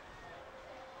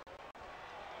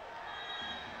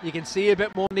 You can see a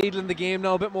bit more needle in the game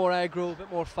now, a bit more aggro, a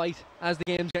bit more fight as the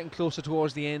game's getting closer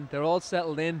towards the end. They're all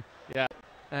settled in. Yeah.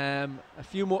 A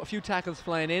few tackles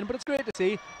flying in, but it's great to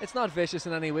see. It's not vicious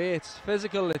in any way. It's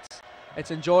physical.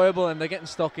 It's enjoyable, and they're getting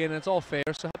stuck in. And it's all fair.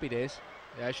 So happy days.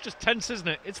 Yeah, it's just tense, isn't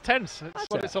it? It's tense. That's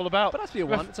what it's all about. But that's what you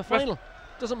want. It's a final.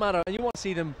 Doesn't matter, and you want to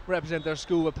see them represent their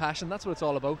school with passion. That's what it's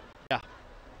all about. Yeah.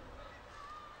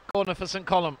 Corner for St.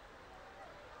 Columb.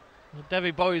 The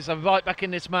Derry boys are right back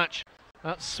in this match.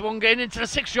 That's swung in into the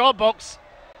 6-yard box.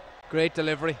 Great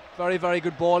delivery. Very, very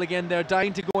good ball again. They're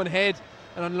dying to go ahead,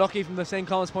 and unlucky from the St.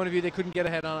 Column's point of view, they couldn't get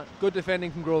ahead on it. Good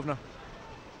defending from Grosvenor.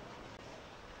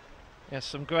 Yes,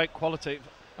 some great quality.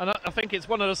 And I think it's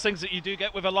one of those things that you do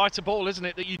get with a lighter ball, isn't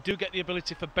it? That you do get the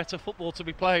ability for better football to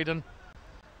be played. And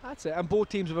that's it. And both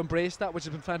teams have embraced that, which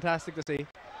has been fantastic to see.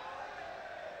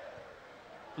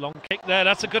 Long kick there.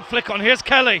 That's a good flick on. Here's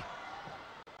Kelly.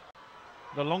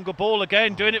 The longer ball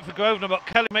again, doing it for Grosvenor, but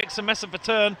Kelly makes a mess of a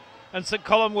turn, and St.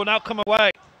 Columb will now come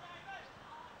away.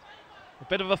 A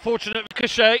bit of a fortunate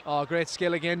ricochet. Oh, great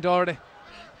skill again, Doherty.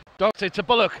 Doherty to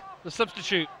Bullock, the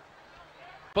substitute.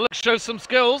 Bullock shows some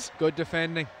skills. Good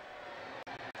defending.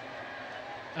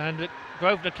 And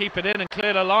Grosvenor keep it in and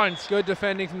clear the lines. Good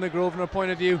defending from the Grosvenor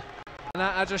point of view. And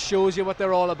that just shows you what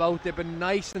they're all about. They've been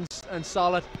nice and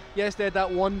solid. Yes, they had that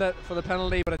one for the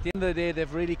penalty, but at the end of the day,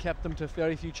 they've really kept them to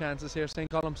very few chances here, St.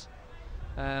 Column's.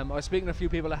 I was speaking to a few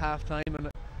people at half time, and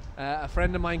a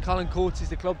friend of mine, Colin Coates, he's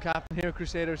the club captain here at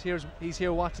Crusaders. He's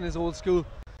here watching his old school,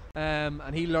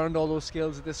 and he learned all those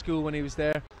skills at this school when he was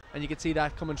there, and you can see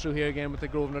that coming through here again with the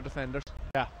Grosvenor defenders.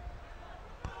 Yeah.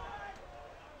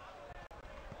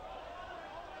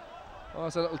 Oh,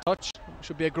 it's a little touch.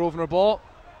 Should be a Grosvenor ball.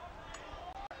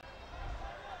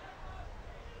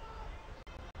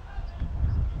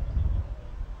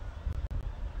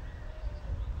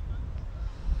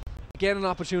 Again, an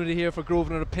opportunity here for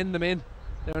Grosvenor to pin them in.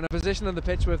 They're in a position on the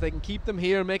pitch where if they can keep them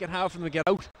here and make it hard for them to get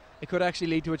out, it could actually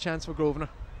lead to a chance for Grosvenor.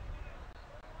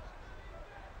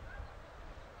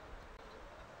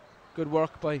 Good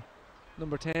work by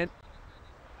number 10.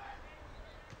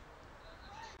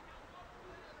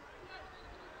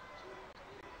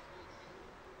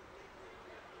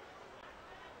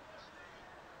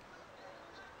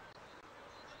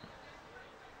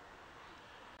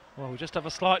 Well, we just have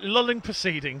a slight lulling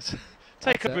proceedings.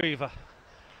 Take That's a breather.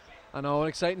 I know, an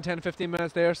exciting 10-15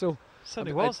 minutes there, so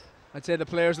Certainly was. I'd say the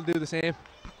players will do the same.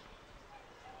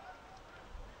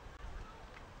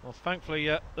 Well, thankfully,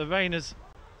 the rain has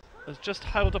just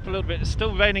held up a little bit. It's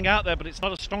still raining out there, but it's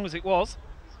not as strong as it was.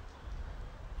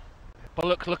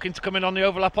 Bullock looking to come in on the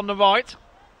overlap on the right.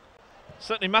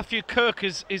 Certainly Matthew Kirk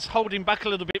is holding back a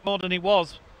little bit more than he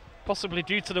was, possibly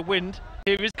due to the wind.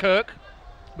 Here is Kirk.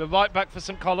 We're right back for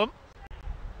St. Columb.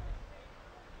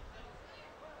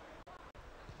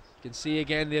 You can see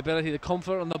again the ability, the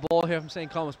comfort on the ball here from St.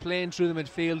 Columb, playing through the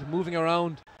midfield, moving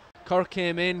around. Kirk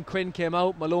came in, Quinn came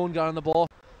out, Malone got on the ball.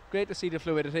 Great to see the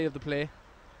fluidity of the play.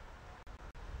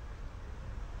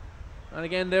 And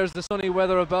again, there's the sunny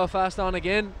weather of Belfast on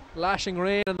again. Lashing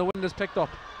rain and the wind has picked up.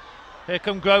 Here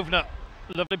come Grosvenor.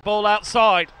 Lovely ball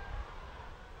outside.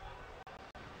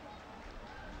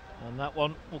 And that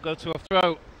one will go to a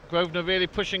throw. Grosvenor really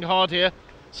pushing hard here.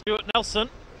 Stuart Nelson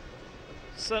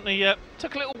certainly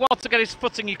took a little while to get his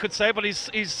footing, you could say, but he's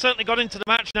certainly got into the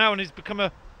match now and he's become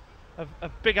a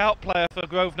big out player for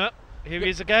Grosvenor. Here he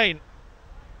is again.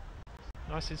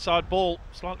 Nice inside ball,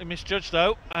 slightly misjudged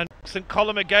though. And St.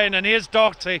 Columb again, and here's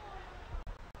Doherty.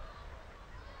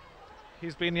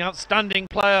 He's been the outstanding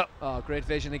player. Oh, great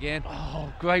vision again.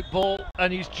 Oh, great ball,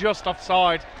 and he's just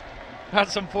offside.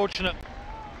 That's unfortunate.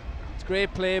 It's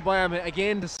great play by him.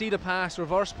 Again, to see the pass,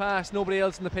 reverse pass. Nobody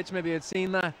else in the pitch maybe had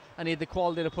seen that, and he had the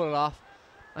quality to put it off.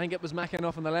 I think it was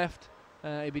McEnough on the left.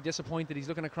 He'd be disappointed. He's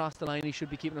looking across the line. He should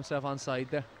be keeping himself onside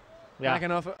there. Yeah.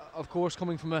 McEnough, of course,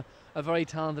 coming from a very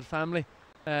talented family.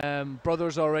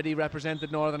 Brothers already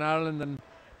represented Northern Ireland and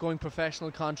going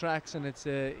professional contracts, and it's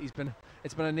been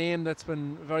a name that's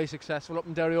been very successful up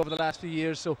in Derry over the last few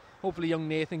years. So hopefully young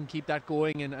Nathan can keep that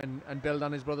going and build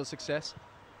on his brother's success.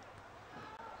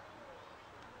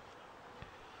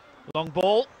 Long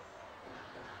ball.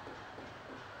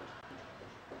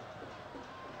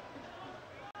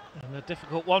 And a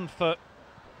difficult one for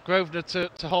Grosvenor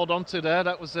to hold on to there.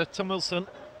 That was Tom Wilson.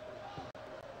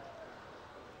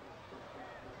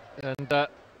 And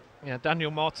yeah,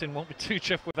 Daniel Martin won't be too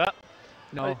chuffed with that.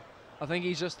 No, I think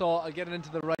he's just thought I'll get it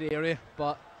into the right area,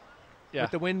 but yeah,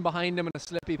 with the wind behind him and a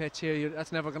slippy pitch here,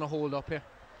 that's never going to hold up here.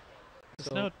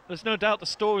 There's no doubt the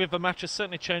story of the match has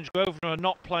certainly changed. Grosvenor are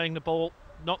not playing the ball,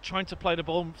 not trying to play the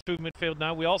ball through midfield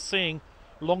now. We are seeing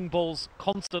long balls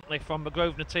constantly from the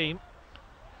Grosvenor team.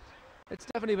 It's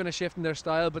definitely been a shift in their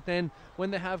style, but then when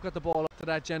they have got the ball up to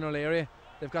that general area,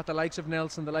 they've got the likes of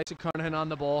Nelson, the likes of Kernahan on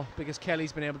the ball, because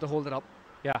Kelly's been able to hold it up.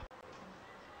 Yeah.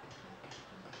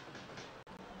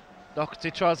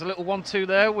 Doherty tries a little 1-2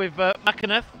 there with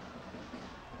McEnough.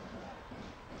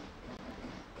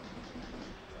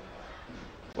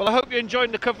 Well, I hope you're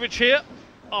enjoying the coverage here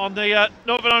on the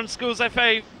Northern Ireland Schools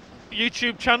FA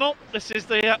YouTube channel. This is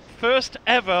the first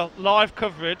ever live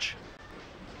coverage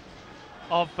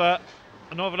of a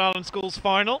Northern Ireland Schools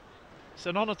final. It's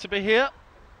an honour to be here.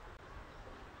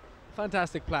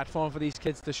 Fantastic platform for these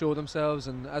kids to show themselves,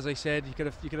 and as I said, you could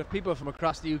have people from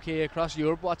across the UK, across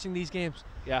Europe watching these games.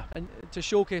 Yeah. And to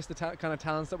showcase the kind of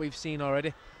talents that we've seen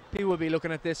already. People will be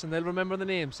looking at this and they'll remember the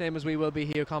name, same as we will be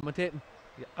here commentating.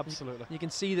 Yeah, absolutely. You can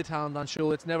see the talent on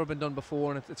show. It's never been done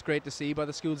before, and it's great to see by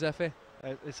the Schools FA.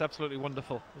 It's absolutely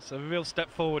wonderful. It's a real step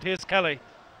forward. Here's Kelly.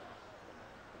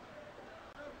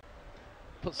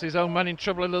 Puts his own man in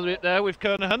trouble a little bit there with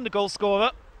Kernahan, the goal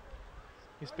scorer.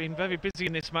 He's been very busy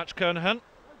in this match, Kernahan.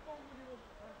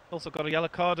 Also got a yellow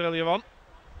card earlier on.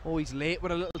 Oh, he's late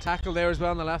with a little tackle there as well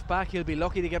on the left back. He'll be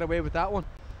lucky to get away with that one.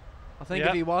 I think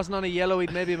if he wasn't on a yellow,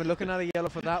 he'd maybe been looking at a yellow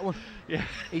for that one. Yeah.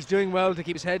 He's doing well to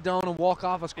keep his head down and walk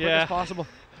off as quick as possible.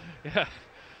 Yeah.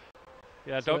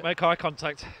 Yeah, So don't make eye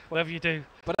contact, whatever you do.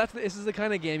 But this is the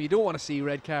kind of game you don't want to see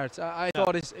red cards. I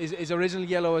thought his original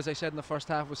yellow, as I said in the first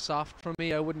half, was soft for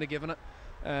me. I wouldn't have given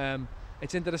it.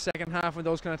 It's into the second half when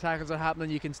those kind of tackles are happening,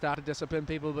 you can start to discipline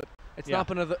people, but it's not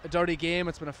been a dirty game.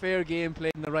 It's been a fair game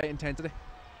played in the right intensity.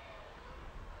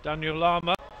 Daniel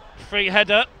Lama, free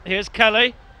header. Here's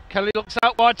Kelly. Kelly looks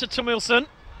out wide to Tumilson.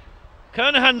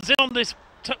 Kernahan's in on this.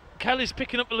 Kelly's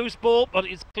picking up the loose ball, but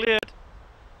it's cleared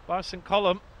by St.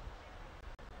 Columb.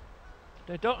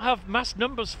 They don't have mass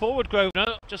numbers forward,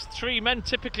 Grosvenor. Just 3 men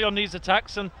typically on these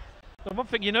attacks, and the one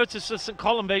thing you notice is St.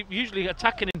 Columb, they usually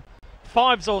attacking in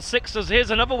 5s or 6s. Here's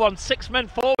another one, 6 men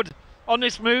forward on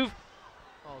this move.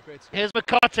 Oh, great. Here's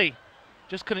McCarthy.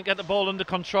 Just couldn't get the ball under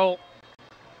control.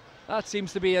 That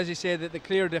seems to be, as you say, the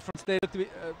clear difference. They look to be,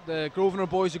 the Grosvenor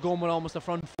boys are going with almost a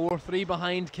front 4, 3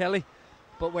 behind Kelly.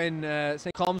 But when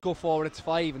St. Columns go forward, it's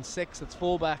 5 and 6, it's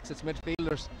fullbacks, it's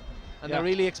midfielders. And they're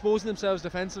really exposing themselves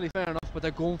defensively, fair enough, but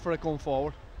they're going for it going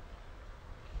forward.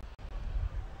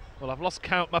 Well, I've lost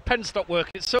count. My pen stopped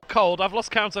working. It's so cold. I've lost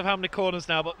count of how many corners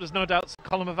now, but there's no doubt St.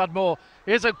 Column have had more.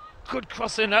 Here's a good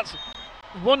cross in. That's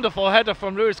wonderful header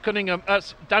from Lewis Cunningham.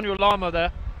 That's Daniel Lama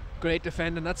there. Great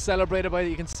defending. That's celebrated by,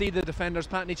 you can see the defenders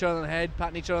patting each other on the head,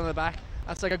 patting each other on the back.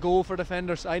 That's like a goal for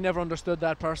defenders. I never understood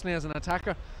that personally as an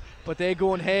attacker, but they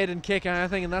go and head and kick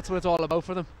anything, and that's what it's all about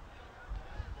for them.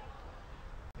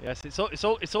 Yes, it's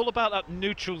all about that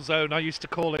neutral zone, I used to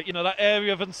call it. You know, that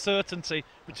area of uncertainty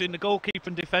between the goalkeeper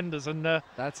and defenders, and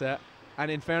that's it. And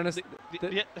in fairness,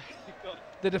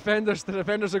 the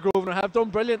defenders of Grosvenor have done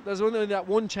brilliant. There's only that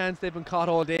one chance they've been caught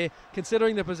all day.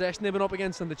 Considering the possession they've been up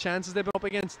against and the chances they've been up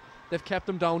against, they've kept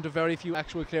them down to very few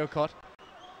actual clear cut.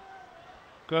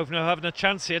 Grosvenor having a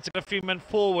chance here to get a few men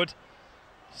forward.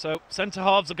 So centre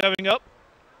halves are going up.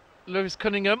 Lewis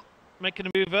Cunningham making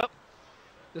a move up.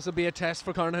 This will be a test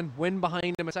for Kernahan. Win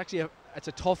behind him. It's actually it's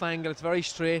a tough angle. It's very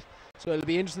straight. So it'll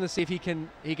be interesting to see if he can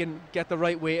get the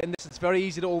right weight in this. It's very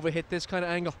easy to overhit this kind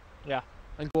of angle. Yeah.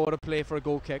 And go out of play for a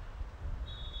goal kick.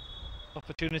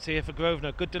 Opportunity here for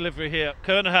Grosvenor. Good delivery here.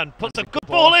 Kernahan puts a good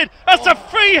ball in. That's a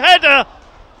free header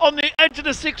on the edge of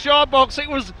the 6-yard box. It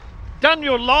was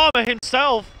Daniel Lama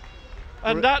himself,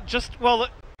 and that just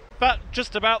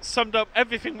about summed up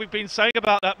everything we've been saying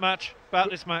about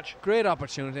this match. Great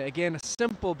opportunity. Again, a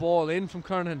simple ball in from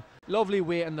Kernahan. Lovely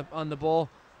weight on the ball,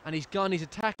 and he's gone. He's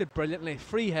attacked it brilliantly.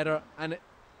 Free header, and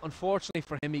unfortunately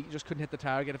for him, he just couldn't hit the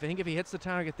target. If he hits the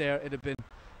target there,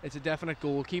 it's a definite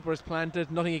goal. Keeper is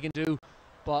planted. Nothing he can do.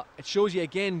 But it shows you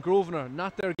again, Grosvenor,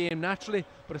 not their game naturally,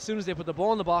 but as soon as they put the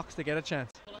ball in the box, they get a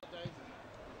chance.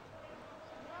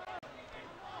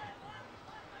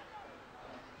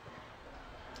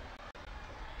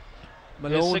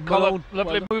 Malone.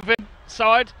 Lovely move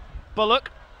inside.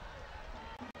 Bullock.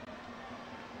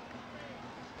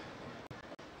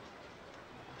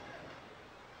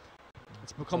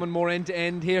 It's becoming more end to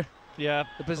end here. Yeah.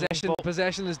 The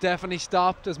possession is definitely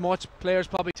stopped as much. Players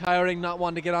probably tiring, not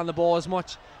wanting to get on the ball as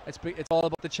much. It's all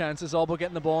about the chances, all about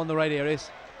getting the ball in the right areas.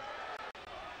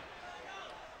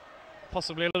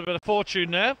 Possibly a little bit of fortune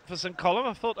there for St. Columb.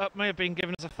 I thought that may have been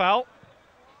given as a foul.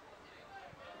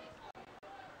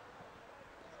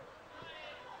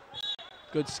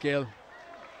 Good skill.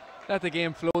 Let the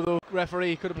game flow though.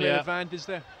 Referee could have played advantage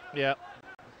there. Yeah.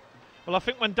 Well, I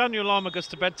think when Daniel Lama goes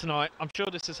to bed tonight, I'm sure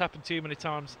this has happened to you many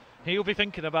times, he'll be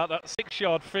thinking about that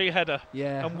 6-yard free header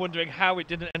and wondering how it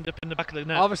didn't end up in the back of the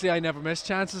net. Obviously, I never miss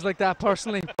chances like that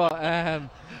personally, but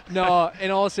no,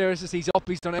 in all seriousness, he's up,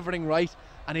 he's done everything right,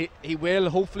 and he will,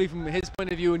 hopefully from his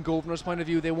point of view and Grosvenor's point of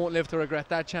view, they won't live to regret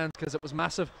that chance because it was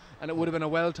massive and it would have been a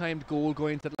well-timed goal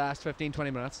going to the last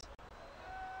 15-20 minutes.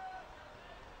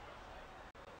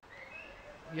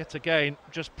 Yet again,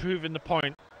 just proving the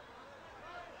point.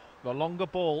 The longer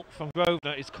ball from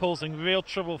Grosvenor is causing real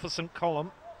trouble for St.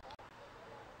 Columb.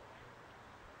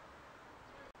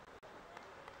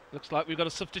 Looks like we've got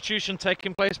a substitution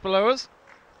taking place below us.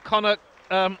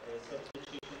 Nathan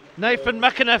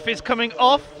McAneff is coming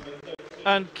off,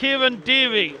 and Kieran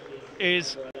Deary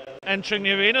is entering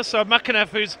the arena. So McAneff,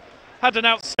 who's had an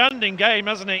outstanding game,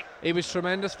 hasn't he? He was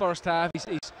tremendous first half. He's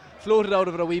floated out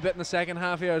of it a wee bit in the second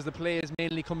half here as the play has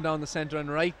mainly come down the centre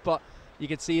and right, but you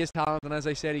can see his talent, and as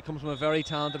I said, he comes from a very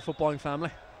talented footballing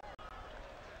family.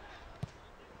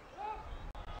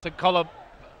 St. Columb,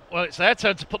 well, it's their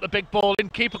turn to put the big ball in.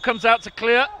 Keeper comes out to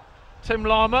clear, Tim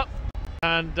Lama,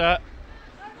 and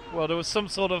well, there was some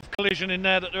sort of collision in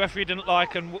there that the referee didn't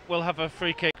like, and we'll have a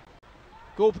free kick.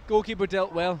 Goalkeeper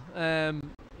dealt well.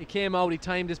 He came out, he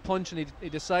timed his punch, and he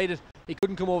decided he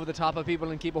couldn't come over the top of people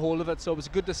and keep a hold of it, so it was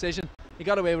a good decision. He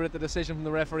got away with it, the decision from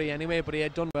the referee anyway, but he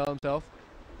had done well himself.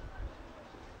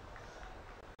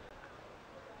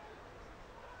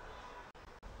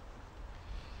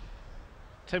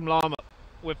 Tim Lama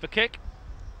with the kick.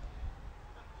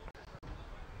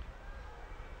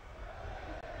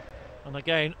 And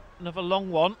again, another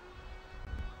long one.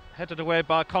 Headed away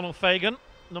by Conor Fagan,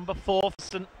 number 4 for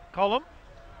St Columb.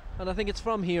 And I think it's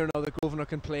from here now that Grosvenor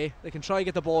can play. They can try to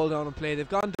get the ball down and play. They've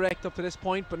gone direct up to this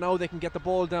point, but now they can get the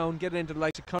ball down, get it into the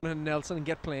likes of Cunningham and Nelson and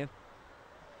get playing.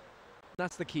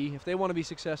 That's the key. If they want to be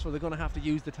successful, they're going to have to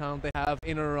use the talent they have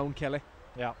in and around Kelly.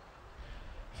 Yeah.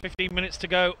 15 minutes to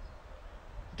go.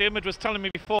 Diarmid was telling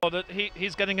me before that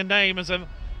he's getting a name as a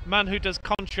man who does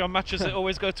commentary on matches that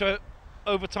always go to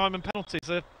overtime and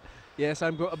penalties. Yes,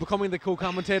 I'm becoming the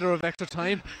co-commentator of extra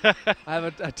time. I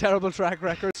have a terrible track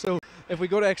record, so if we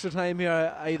go to extra time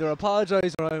here, I either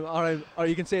apologise or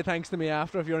you can say thanks to me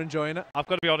after if you're enjoying it. I've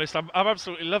got to be honest, I'm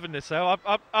absolutely loving this though.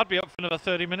 I'd be up for another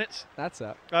 30 minutes. That's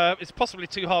it. It's possibly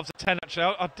 2 halves of 10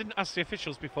 actually. I didn't ask the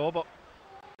officials before, but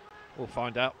we'll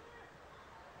find out.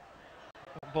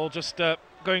 Ball just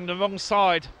going the wrong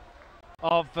side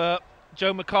of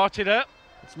Joe McCarthy there.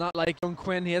 It's not like young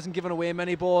Quinn. He hasn't given away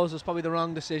many balls. It was probably the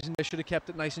wrong decision. They should have kept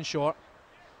it nice and short.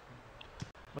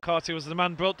 McCarthy was the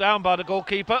man brought down by the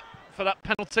goalkeeper for that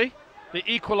penalty, the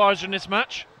equaliser in this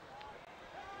match.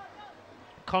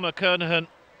 Conor Kernahan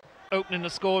opening the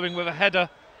scoring with a header.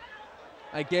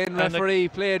 Again, referee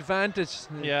play advantage.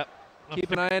 Yeah.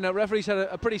 Keep an eye on it. Referee's had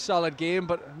a pretty solid game,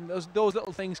 but those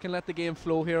little things can let the game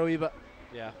flow here a wee bit.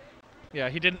 Yeah. Yeah,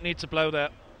 he didn't need to blow there.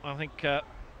 I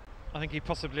think he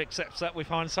possibly accepts that with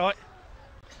hindsight.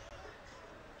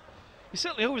 You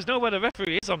certainly always know where the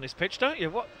referee is on this pitch, don't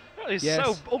you? That is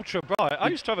so ultra bright. I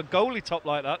used to have a goalie top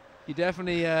like that. You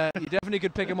definitely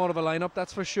could pick him out of a lineup,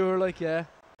 that's for sure. Like, yeah,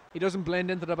 he doesn't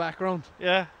blend into the background.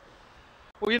 Yeah.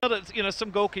 Well,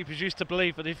 some goalkeepers used to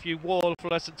believe that if you wore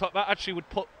fluorescent top, that actually would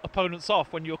put opponents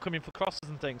off when you're coming for crosses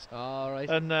and things. All right.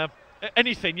 And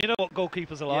anything, you know what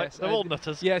goalkeepers are like. Yes, they're all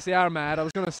nutters. Yes, they are mad. I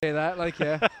was going to say that. Like,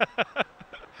 yeah.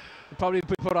 Probably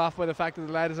put off by the fact that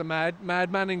the lad is a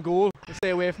madman in goal. Stay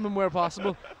away from him where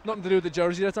possible. Nothing to do with the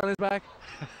jersey that's on his back.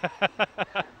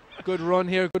 Good run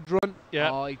here, good run. Yeah.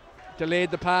 Oh, he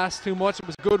delayed the pass too much. It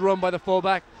was a good run by the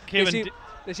fullback.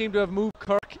 They seem to have moved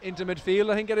Kirk into midfield,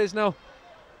 I think it is now.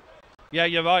 Yeah,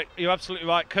 you're right. You're absolutely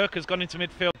right. Kirk has gone into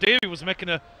midfield. Deary was making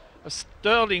a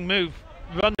sterling move,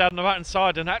 run down the right hand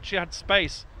side and actually had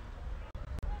space.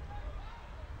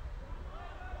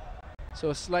 So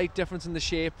a slight difference in the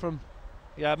shape from...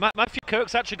 Yeah, Matthew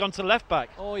Kirk's actually gone to left back.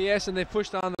 Oh yes, and they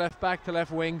pushed on the left back to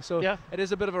left wing. So yeah, it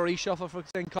is a bit of a reshuffle for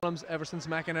St Columns ever since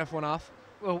McInnes went off.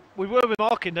 Well, we were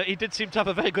remarking that he did seem to have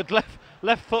a very good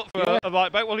left foot for a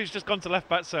right back. Well, he's just gone to left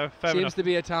back, so fair enough. Seems to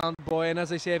be a talented boy, and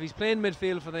as I say, if he's playing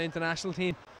midfield for the international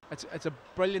team, it's a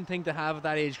brilliant thing to have at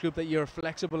that age group, that you're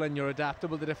flexible and you're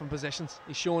adaptable to different positions.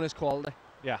 He's showing his quality.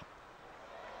 Yeah.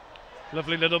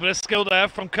 Lovely little bit of skill there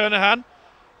from Kernahan.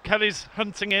 Kelly's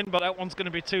hunting in, but that one's going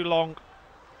to be too long.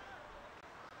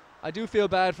 I do feel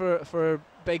bad for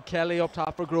Big Kelly up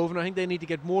top for Grosvenor. I think they need to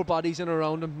get more bodies in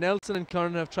around him. Nelson and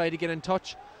Kernan have tried to get in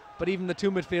touch, but even the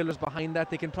 2 midfielders behind that,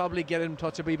 they can probably get in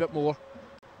touch a wee bit more,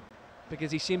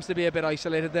 because he seems to be a bit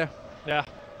isolated there. Yeah.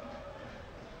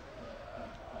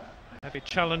 Heavy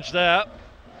challenge there.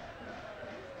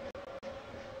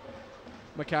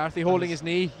 McCarthy holding his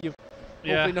knee.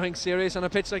 Hopefully nothing serious on a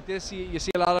pitch like this. You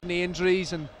see a lot of knee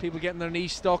injuries and people getting their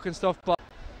knees stuck and stuff, but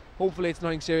hopefully it's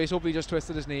nothing serious. Hopefully he just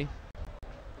twisted his knee.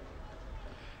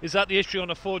 Is that the issue on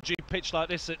a 4G pitch like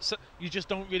this? You just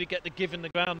don't really get the give in the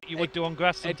ground that you would do on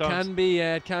grass sometimes.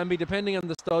 It can be depending on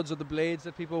the studs or the blades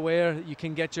that people wear. You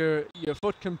can get your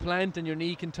foot can plant and your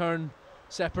knee can turn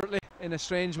separately in a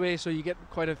strange way, so you get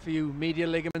quite a few medial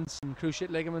ligaments and cruciate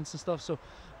ligaments and stuff. So,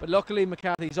 but luckily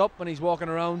McCarthy's up and he's walking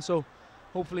around, so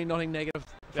hopefully nothing negative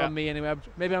from me anyway.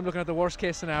 Maybe I'm looking at the worst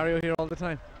case scenario here all the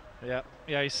time. Yeah,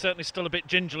 he's certainly still a bit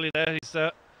gingerly there.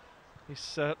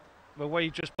 He's the way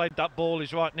he just played that ball,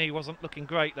 his right knee wasn't looking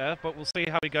great there, but we'll see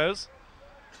how he goes.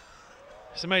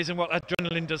 It's amazing what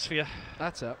adrenaline does for you.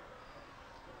 That's it.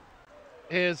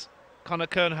 Here's Conor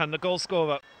Kernahan, the goal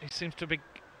scorer. He seems to be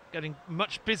getting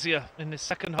much busier in this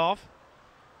second half.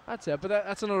 That's it, but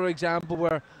that's another example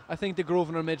where I think the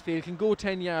Grosvenor midfield can go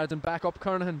 10 yards and back up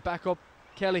Kernahan, back up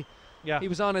Kelly. Yeah. He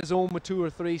was on his own with 2 or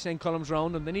 3 St Columns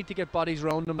round him. They need to get bodies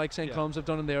round him like St Columns have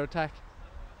done in their attack.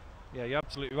 Yeah, you're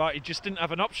absolutely right. He just didn't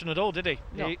have an option at all, did he?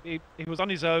 No. He was on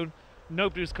his own.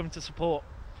 Nobody was coming to support.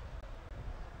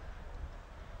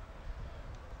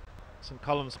 St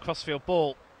Columns crossfield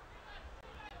ball.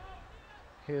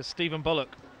 Here's Stephen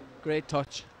Bullock. Great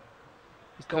touch.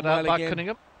 He's cut out by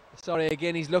Cunningham. Sorry,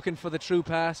 again, he's looking for the true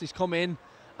pass. He's come in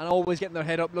and always getting their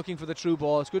head up, looking for the true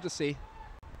ball. It's good to see.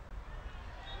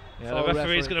 Yeah, the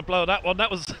referee's going to blow that one.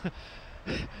 That was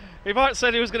He might have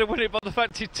said he was going to win it, but the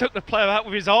fact he took the player out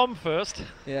with his arm first.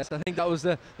 Yes, I think that was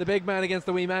the big man against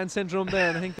the wee man syndrome there,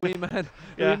 and I think the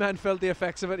wee man felt the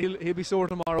effects of it. He'll be sore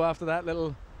tomorrow after that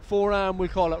little forearm, we'll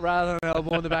call it, rather than an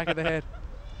elbow on the back of the head.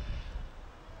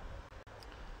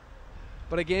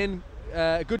 But again,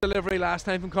 good delivery last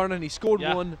time from Kernan. He scored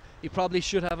one. He probably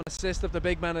should have an assist if the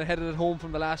big man had headed it home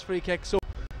from the last free kick. So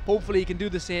hopefully he can do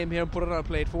the same here and put it on a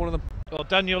plate for one of them. Well,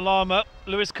 Daniel Lama,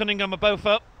 Lewis Cunningham are both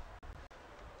up.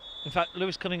 In fact,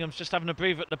 Lewis Cunningham's just having a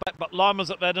breather at the back, but Lama's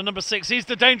up there, the number 6. He's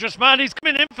the dangerous man. He's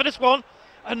coming in for this one.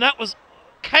 And that was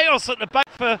chaos at the back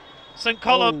for St.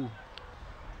 Columb.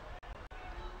 Oh.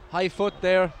 High foot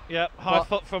there. Yeah, high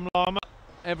foot from Lama.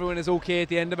 Everyone is okay at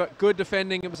the end of it. Good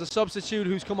defending. It was a substitute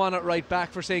who's come on at right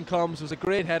back for St. Column's. It was a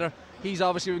great header. He's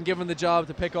obviously been given the job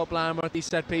to pick up Lama at these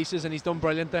set pieces, and he's done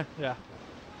brilliant there. Yeah.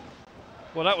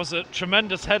 Well, that was a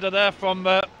tremendous header there from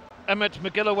Emmett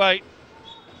McGilloway.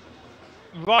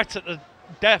 Right at the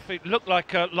death. It looked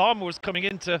like Lama was coming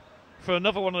into for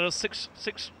another one of those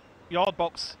six-yard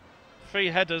box free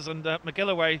headers, and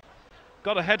McGilloway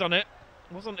got a head on it.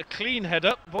 It wasn't a clean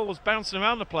header. The ball was bouncing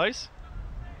around the place.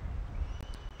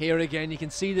 Here again, you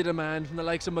can see the demand from the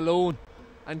likes of Malone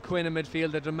and Quinn in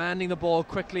midfield. They're demanding the ball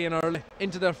quickly and early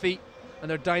into their feet, and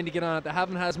they're dying to get on it. They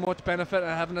haven't had as much benefit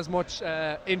and haven't as much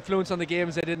influence on the game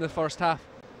as they did in the first half.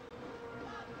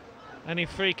 Any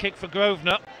free kick for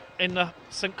Grosvenor in the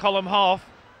St. Column half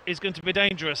is going to be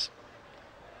dangerous.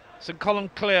 St. Column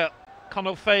clear.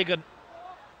 Conor Fagan.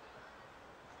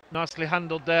 Nicely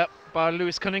handled there by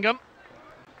Lewis Cunningham.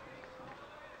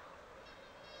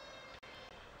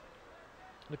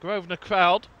 The Grosvenor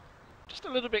crowd just a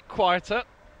little bit quieter,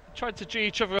 trying to G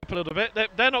each other up a little bit.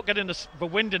 They're not getting the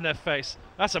wind in their face.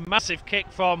 That's a massive kick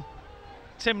from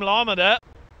Tim Lama there.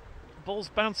 Ball's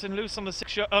bouncing loose on the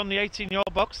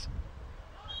 18-yard box.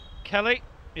 Kelly,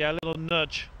 yeah, a little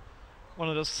nudge. One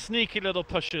of those sneaky little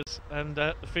pushes, and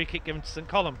the free kick given to St.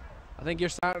 Column. I think you're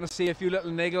starting to see a few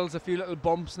little niggles, a few little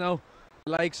bumps now.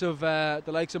 The likes of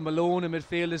Malone in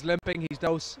midfield is limping.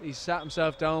 He's sat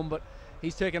himself down, but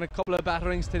he's taken a couple of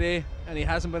batterings today, and he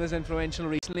hasn't been as influential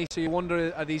recently. So you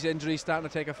wonder, are these injuries starting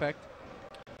to take effect?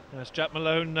 Yes, Jack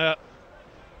Malone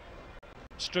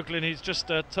struggling. He's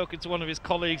just talking to one of his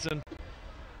colleagues and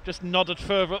just nodded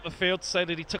further up the field to say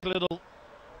that he took a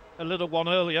little one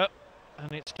earlier,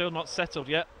 and it's still not settled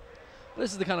yet.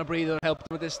 This is the kind of breather that helps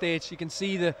them at this stage. You can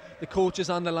see the coaches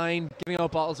on the line giving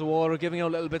out bottles of water, giving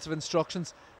out little bits of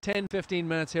instructions. 10-15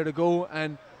 minutes here to go,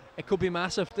 and it could be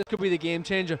massive. This could be the game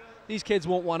changer. These kids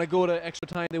won't want to go to extra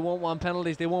time. They won't want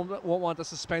penalties. They won't want the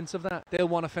suspense of that. They'll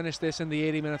want to finish this in the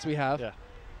 80 minutes we have. Yeah.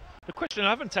 The question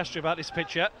I haven't asked you about this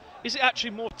pitch yet, is it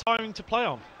actually more tiring to play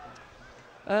on?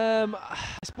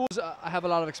 I suppose I have a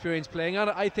lot of experience playing on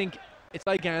it. I think it's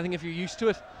like anything if you're used to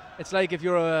it. It's like if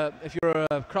you're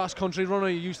a cross-country runner,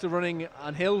 you're used to running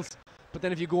on hills, but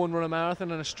then if you go and run a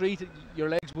marathon on a street, your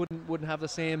legs wouldn't have the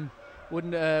same,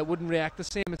 wouldn't react the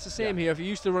same. It's the same here. If you're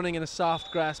used to running in a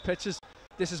soft grass pitches,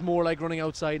 this is more like running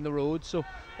outside in the road. So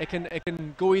it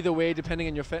can go either way depending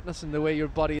on your fitness and the way your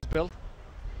body is built.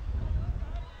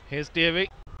 Here's Deary,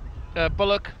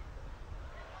 Bullock.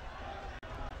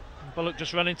 Bullock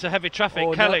just ran into heavy traffic.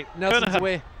 Oh, Kelly, Nelson's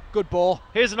away. Good ball.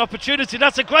 Here's an opportunity.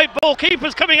 That's a great ball.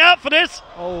 Keeper's coming out for this.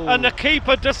 Oh. And the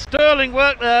keeper does sterling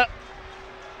work there,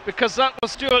 because that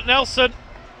was Stuart Nelson.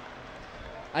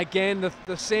 Again,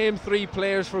 the same three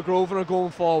players for Grosvenor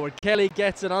going forward. Kelly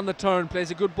gets it on the turn, plays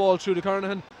a good ball through to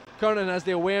Kernan. Kernan has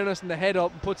the awareness and the head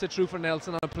up and puts it through for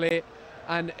Nelson on a play.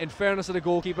 And in fairness to the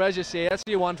goalkeeper, as you say, that's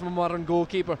what you want from a modern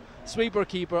goalkeeper. Sweeper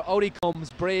keeper, out he comes,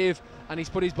 brave, and he's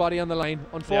put his body on the line.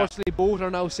 Unfortunately, both are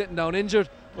now sitting down injured,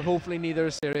 but hopefully neither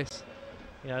is serious.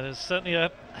 Yeah, there's certainly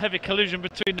a heavy collision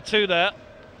between the two there.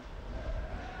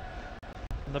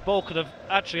 And the ball could have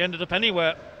actually ended up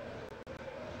anywhere.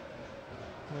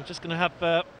 We're just going to have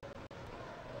a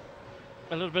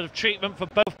little bit of treatment for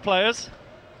both players.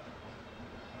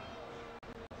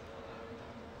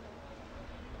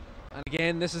 And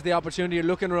again, this is the opportunity. You're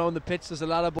looking around the pitch. There's a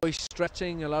lot of boys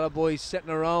stretching, a lot of boys sitting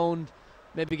around,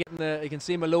 maybe getting you can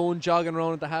see Malone jogging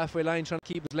around at the halfway line trying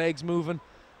to keep his legs moving.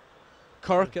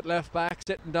 Kirk at left back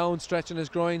sitting down, stretching his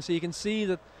groin. So you can see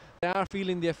that they are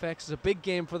feeling the effects. It's a big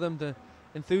game for them. The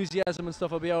enthusiasm and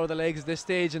stuff will be out of the legs at this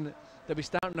stage, and they'll be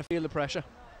starting to feel the pressure.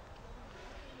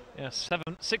 Yeah,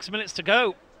 6 minutes to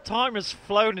go. Time has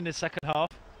flown in the second half.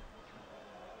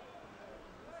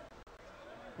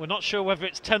 We're not sure whether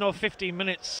it's 10 or 15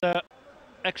 minutes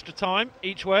extra time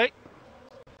each way.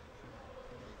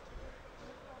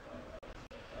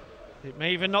 It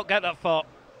may even not get that far.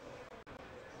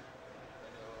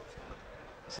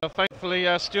 So thankfully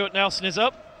Stuart Nelson is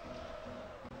up.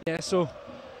 Yeah, so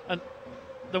and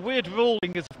the weird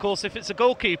ruling is, of course, if it's a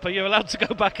goalkeeper, you're allowed to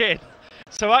go back in.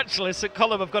 So actually, St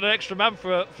Columb have got an extra man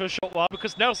for a short while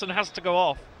because Nelson has to go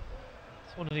off.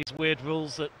 It's one of these weird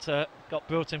rules that got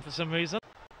brought in for some reason.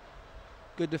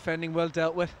 good defending, well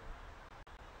dealt with.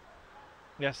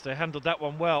 Yes, they handled that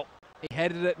one well. He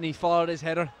headed it and he followed his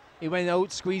header. He went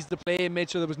out, squeezed the play, and made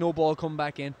sure there was no ball coming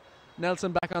back in.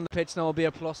 Nelson back on the pitch now will be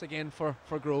a plus again for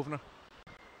Grosvenor.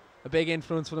 A big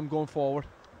influence for them going forward.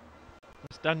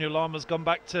 As Daniel Lama's gone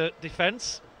back to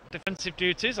defensive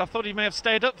duties. I thought he may have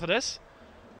stayed up for this.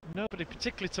 Nobody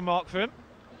particularly to mark for him.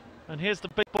 And here's the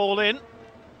big ball in.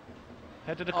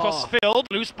 Headed across field,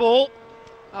 loose ball.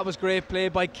 That was great play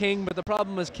by King, but the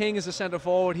problem is King is a centre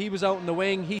forward. He was out in the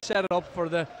wing. He set it up for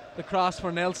the cross for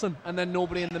Nelson, and then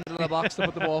nobody in the middle of the box to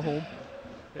put the ball home.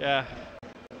 Yeah.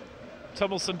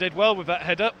 Tummelson did well with that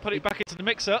header, put it back into the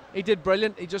mixer. He did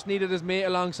brilliant. He just needed his mate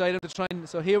alongside him to try and...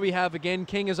 So here we have again,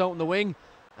 King is out in the wing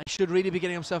and should really be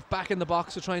getting himself back in the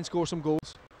box to try and score some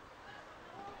goals.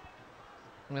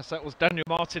 Yes, that was Daniel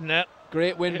Martin there.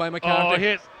 Great win by McCarthy.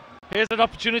 Oh, here's an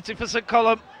opportunity for St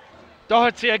Columb.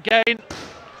 Doherty again.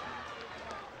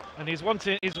 And he's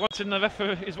wanting the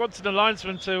referee, he's wanting the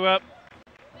linesman to...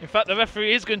 in fact, the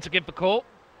referee is going to give the call.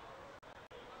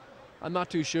 I'm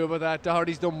not too sure about that.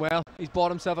 Doherty's done well. He's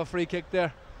bought himself a free kick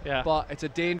there. Yeah. But it's a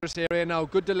dangerous area now.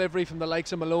 Good delivery from the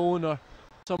likes of Malone or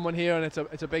someone here, and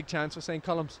it's a big chance for St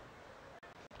Columns.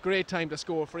 Great time to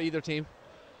score for either team.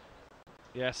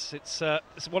 Yes, it's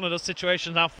one of those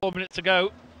situations now. 4 minutes to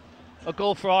go. A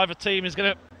goal for either team is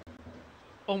going to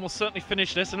almost certainly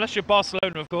finish this, unless you're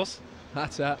Barcelona, of course.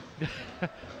 That's it.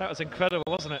 That was incredible,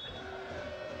 wasn't it?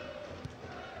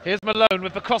 Here's Malone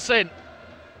with the cross in.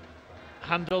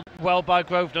 Handled well by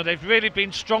Grosvenor. They've really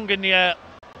been strong in the air.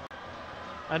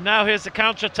 And now here's the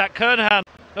counter-attack. Kernahan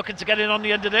looking to get in on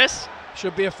the end of this.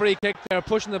 Should be a free kick there,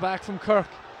 pushing the back from Kirk.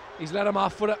 He's let him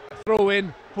off with it. Throw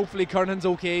in. Hopefully Kernahan's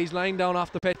okay. He's lying down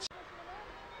off the pitch.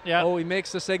 Yeah. Oh, he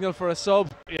makes the signal for a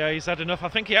sub. Yeah, he's had enough. I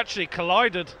think he actually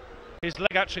collided. His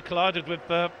leg actually collided with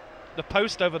the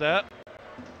post over there.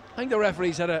 I think the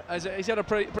referee's had a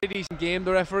pretty decent game,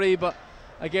 the referee, but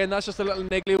again, that's just a little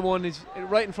niggly one. He's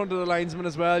right in front of the linesman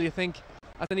as well. You think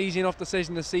that's an easy enough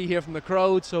decision to see here from the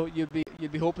crowd, so you'd be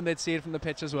hoping they'd see it from the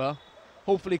pitch as well.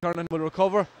 Hopefully Kernan will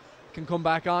recover, can come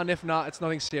back on. If not, it's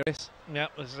nothing serious. Yeah,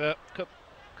 there's a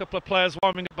couple of players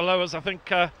warming up below us. I think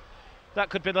that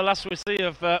could be the last we see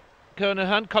of Conor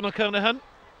Kernahan.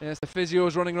 Yes, the physio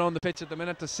is running around the pitch at the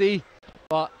minute to see,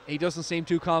 but he doesn't seem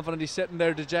too confident. He's sitting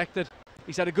there dejected.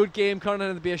 He's had a good game,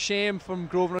 Kernahan. It'd be a shame from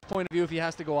Grosvenor's point of view if he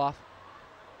has to go off.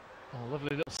 Oh,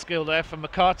 lovely little skill there from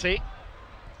McCarthy.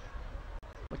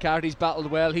 McCarthy's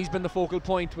battled well. He's been the focal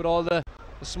point with all the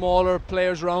smaller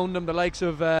players around him, the likes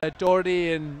of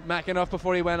Doherty and McEnough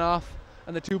before he went off,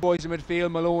 and the two boys in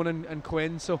midfield, Malone and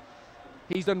Quinn. So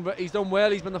he's done well.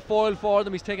 He's been the foil for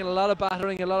them. He's taken a lot of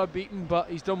battering, a lot of beating, but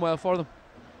he's done well for them.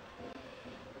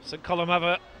 St Columb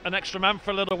have an extra man for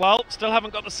a little while. Still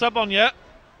haven't got the sub on yet.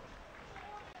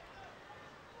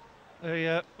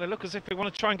 They look as if they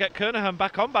want to try and get Kernahan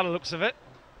back on by the looks of it.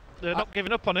 They're not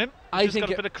giving up on him. I He's think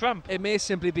got a bit of cramp. It may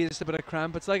simply be just a bit of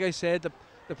cramp. It's like I said,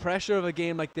 the pressure of a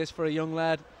game like this for a young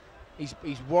lad. He's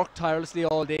worked tirelessly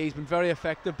all day. He's been very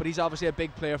effective, but he's obviously a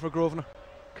big player for Grosvenor.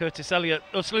 Curtis Elliott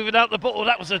just leaving out the ball.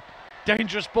 That was a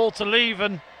dangerous ball to leave,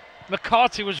 and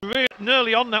McCarthy was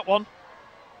nearly on that one.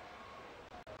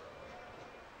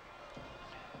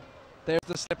 There's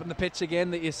the slip in the pitch again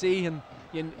that you see, and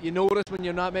you notice when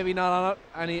you're not on it,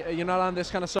 and you're not on this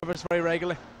kind of surface very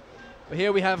regularly. But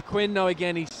here we have Quinn now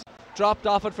again. He's dropped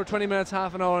off it for 20 minutes,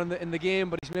 half an hour in the game,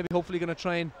 but he's maybe hopefully going to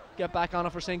try and get back on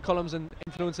it for St Columns and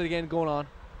influence it again going on.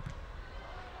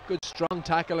 Good strong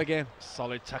tackle again.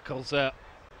 Solid tackles there.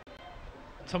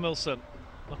 Tummelson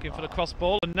looking for the cross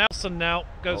ball, and Nelson now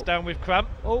goes down with cramp.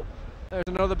 Oh, there's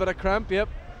another bit of cramp. Yep.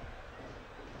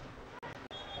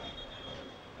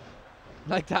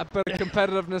 Like that bit of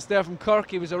competitiveness there from Kirk.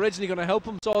 He was originally going to help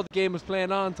him, saw the game was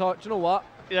playing on, thought, you know what?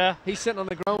 Yeah. He's sitting on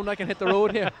the ground, I can hit the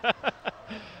road here.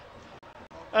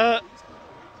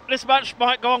 This match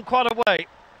might go on quite a way.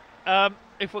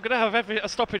 If we're going to have a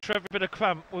stoppage for every bit of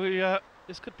cramp,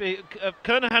 this could be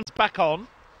Kernahan's back on.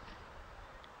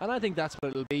 And I think that's what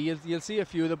it'll be. You'll see a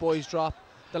few of the boys drop.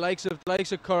 The likes of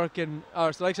Kirk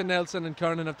the likes of Nelson and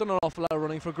Kernan have done an awful lot of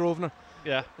running for Grosvenor.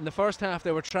 Yeah. In the first half,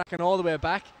 they were tracking all the way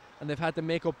back, and they've had to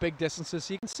make up big distances.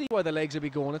 So you can see why the legs will be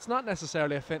going. It's not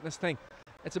necessarily a fitness thing.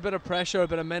 It's a bit of pressure, a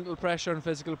bit of mental pressure and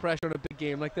physical pressure in a big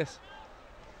game like this.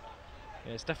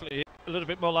 Yeah, it's definitely a little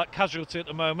bit more like casualty at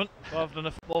the moment rather than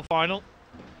a football final.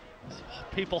 There's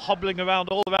people hobbling around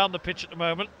all around the pitch at the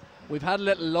moment. We've had a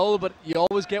little lull, but you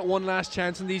always get one last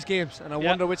chance in these games, and I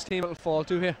wonder which team it'll fall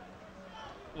to here.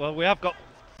 Well, we have got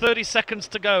 30 seconds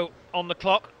to go on the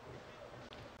clock.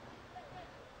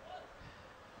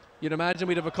 You'd imagine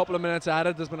we'd have a couple of minutes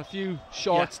added. There's been a few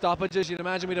short stoppages. You'd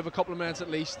imagine we'd have a couple of minutes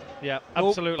at least. Yeah,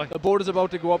 absolutely. The board is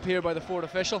about to go up here by the fourth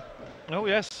official. Oh,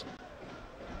 yes.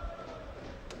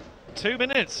 2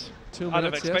 minutes. 2 minutes, I'd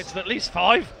have expected at least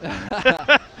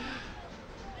 5.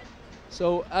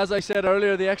 So, as I said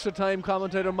earlier, the extra time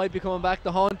commentator might be coming back.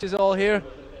 The haunt is all here.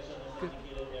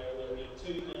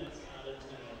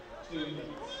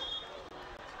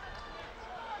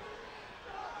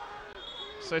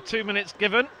 So 2 minutes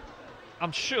given.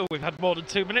 I'm sure we've had more than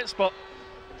 2 minutes, but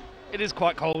it is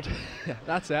quite cold. Yeah,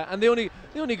 that's it. And the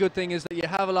only good thing is that you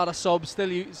have a lot of subs still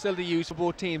to use for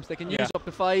both teams. They can use up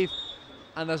to 5,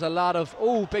 and there's a lot of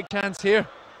big chance here.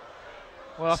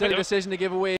 Well, silly decision to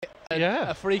give away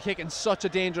a free kick in such a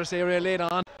dangerous area late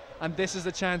on, and this is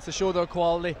the chance to show their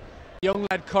quality. Young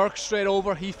lad Kirk straight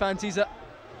over, he fancies it,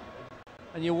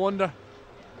 and you wonder,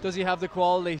 does he have the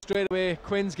quality? Straight away,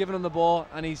 Quinn's giving him the ball,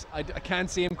 and I can't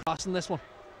see him crossing this one.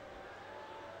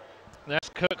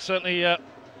 Yes, Kirk certainly.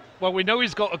 Well, we know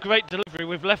he's got a great delivery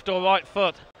with left or right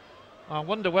foot. I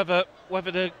wonder whether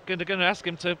they're going to ask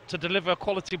him to deliver a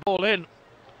quality ball in,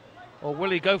 or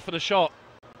will he go for the shot?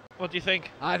 What do you think?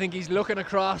 I think he's looking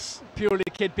across purely to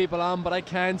kid people on, but I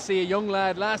can see a young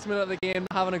lad last minute of the game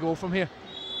having a go from here.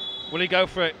 Will he go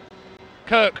for it?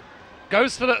 Kirk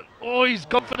goes for the. Oh, he's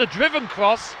gone for the driven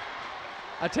cross.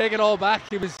 I take it all back.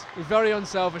 He was very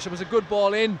unselfish. It was a good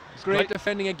ball in. Great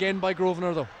defending again by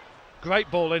Grosvenor, though. Great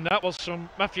ball in. That was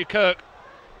from Matthew Kirk.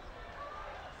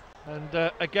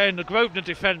 And again, the Grosvenor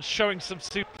defence showing some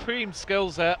supreme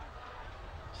skills there.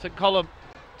 St. Columb,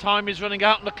 time is running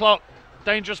out on the clock.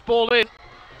 Dangerous ball in.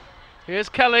 Here's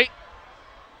Kelly.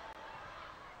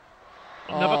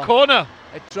 Another corner.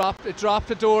 It dropped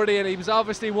to Doherty, and he was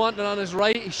obviously wanting it on his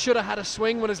right. He should have had a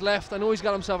swing with his left. I know he's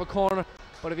got himself a corner,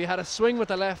 but if he had a swing with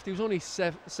the left, he was only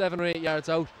 7 or 8 yards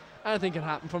out. Anything can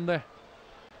happen from there.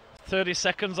 30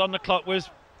 seconds on the clock with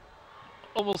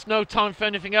almost no time for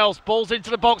anything else. Ball's into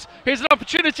the box. Here's an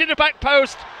opportunity in the back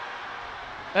post.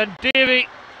 And Deary.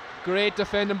 Great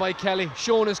defending by Kelly,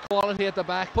 showing his quality at the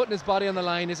back, putting his body on the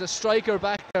line. He's a striker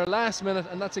back there last minute,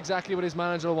 and that's exactly what his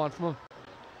manager will want from him.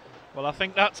 Well, I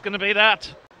think that's going to be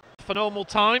that for normal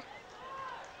time.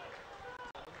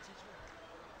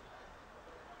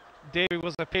 Deary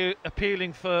was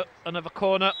appealing for another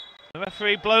corner. The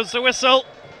referee blows the whistle.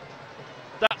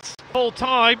 That's full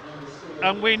time,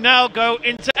 and we now go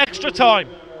into extra time.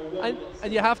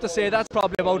 And you have to say that's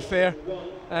probably about fair.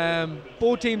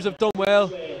 Both teams have done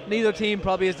well. Neither team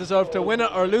probably has deserved to win it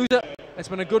or lose it. It's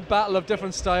been a good battle of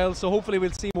different styles, so hopefully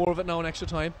we'll see more of it now in extra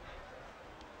time.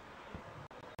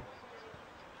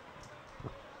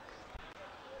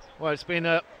 Well, it's been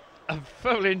a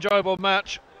thoroughly enjoyable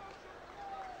match,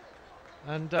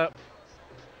 and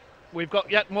we've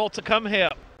got yet more to come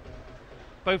here.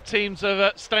 Both teams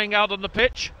are staying out on the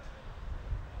pitch.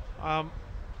 I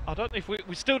don't know if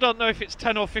we still don't know if it's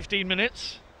 10 or 15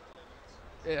 minutes.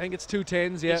 I think it's 2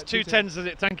 10s, yeah. It's 2 10s, is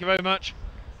it? Thank you very much.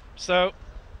 So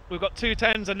we've got 2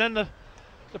 10s, and then the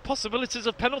possibilities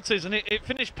of penalties, and it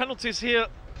finished penalties here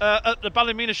at the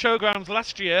Ballymena Showgrounds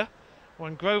last year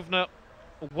when Grosvenor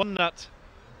won that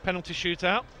penalty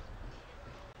shootout.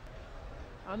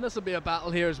 And this will be a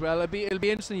battle here as well. It'll be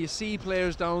interesting. You see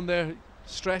players down there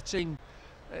stretching.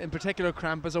 In particular,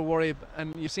 cramp is a worry,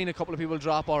 and you've seen a couple of people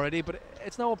drop already, but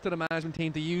it's now up to the management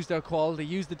team to use their quality,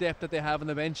 use the depth that they have on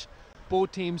the bench.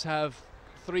 Both teams have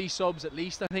 3 subs at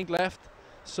least, I think, left,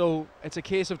 so it's a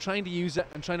case of trying to use it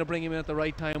and trying to bring him in at the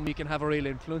right time when you can have a real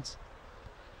influence.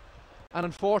 And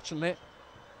unfortunately,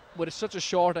 with such a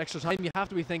short extra time, you have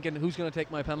to be thinking, who's going to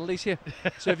take my penalties here?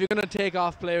 So if you're going to take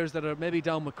off players that are maybe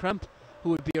down with cramp, who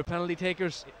would be your penalty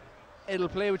takers, it'll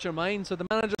play with your mind. So the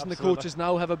managers and the coaches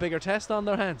now have a bigger test on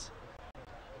their hands.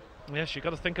 Yes, you've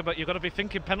got to be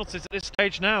thinking penalties at this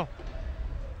stage now.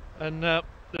 And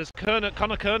there's Connor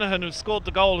Kernahan, who scored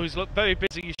the goal, who's looked very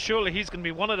busy. Surely he's going to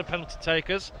be one of the penalty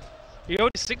takers. He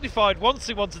only signified once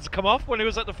he wanted to come off when he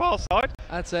was at the far side.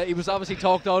 That's it. He was obviously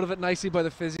talked out of it nicely by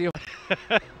the physio.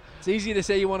 It's easy to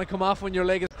say you want to come off when your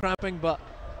leg is cramping, but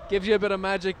gives you a bit of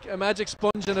a magic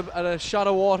sponge and a shot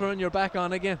of water, and you're back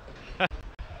on again.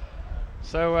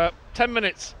 So 10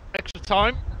 minutes extra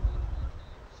time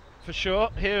for sure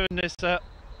here in this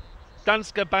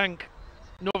Danske Bank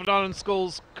Northern Ireland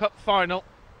Schools Cup final.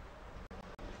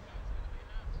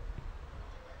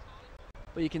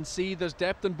 But you can see there's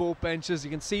depth in both benches.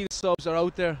 You can see the subs are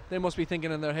out there. They must be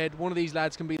thinking in their head, one of these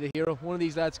lads can be the hero. One of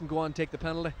these lads can go on and take the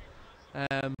penalty.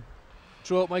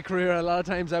 throughout my career, a lot of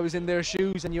times I was in their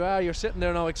shoes, and you're sitting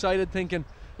there now excited thinking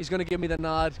he's going to give me the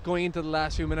nod going into the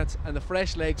last few minutes, and the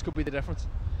fresh legs could be the difference.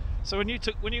 So when you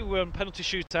penalty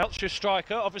shootouts, you're a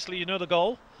striker, obviously you know the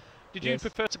goal. Did you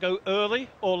prefer to go early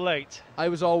or late? I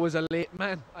was always a late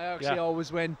man. I actually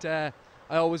always went 4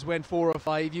 or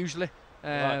 5 usually.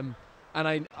 And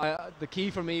the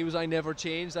key for me was I never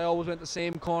changed. I always went the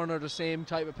same corner, the same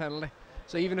type of penalty.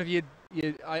 So even if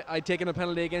I'd taken a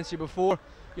penalty against you before,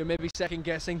 you're maybe second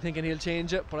guessing, thinking he'll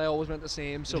change it, but I always went the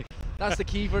same. So that's the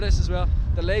key for this as well.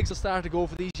 The legs will start to go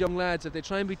for these young lads. If they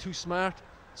try and be too smart,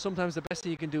 sometimes the best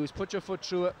thing you can do is put your foot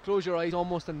through it, close your eyes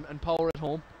almost, and power it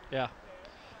home. Yeah.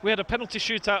 We had a penalty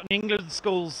shootout in England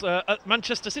schools at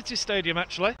Manchester City Stadium,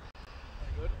 actually.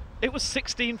 It was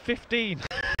 16-15.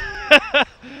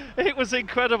 It was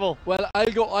incredible. Well,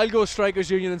 I'll go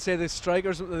strikers union and say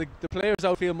the players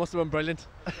outfield must have been brilliant.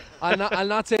 I'll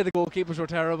not say the goalkeepers were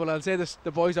terrible. I'll say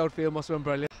the boys outfield must have been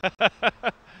brilliant.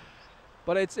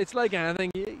 But it's like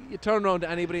anything. You turn around to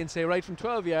anybody and say, right from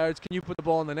 12 yards, can you put the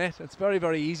ball in the net? It's very,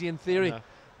 very easy in theory. Yeah.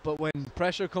 But when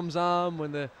pressure comes on,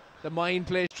 when the mind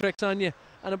plays tricks on you,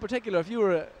 and in particular, if you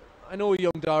were, I know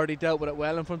young Doherty dealt with it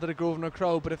well in front of the Grosvenor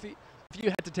crowd, but if you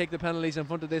had to take the penalties in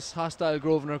front of this hostile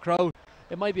Grosvenor crowd,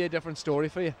 it might be a different story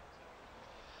for you.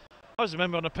 I always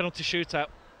remember on a penalty shootout,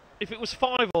 if it was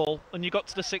 5-all and you got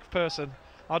to the 6th person,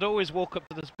 I'd always walk up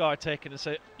to this guy taking it and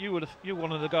say, "You're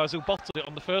one of the guys who bottled it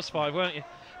on the first 5, weren't you?"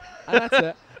 And that's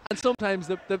it. And sometimes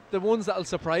the ones that'll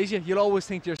surprise you, you'll always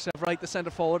think to yourself, right, the centre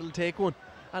forward will take one.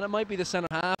 And it might be the centre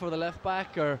half or the left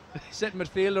back or centre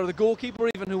midfield or the goalkeeper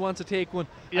even who wants to take one.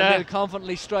 Yeah. And they'll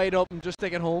confidently stride up and just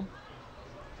take it home.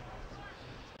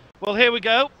 Well, here we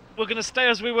go. We're going to stay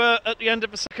as we were at the end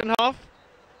of the second half.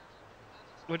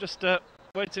 We're just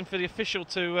waiting for the official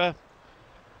to...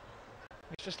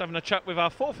 he's just having a chat with our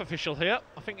 4th official here.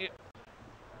 I think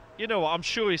you know what I'm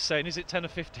sure he's saying. Is it 10 or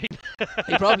 15?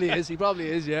 He probably is. He probably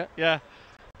is, yeah. Yeah.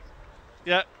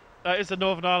 Yeah, that is the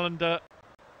Northern Ireland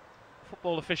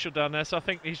football official down there. So I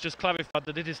think he's just clarified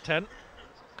that it is 10.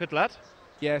 Good lad.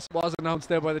 Yes, was announced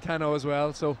there by the 10-0 as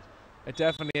well. So it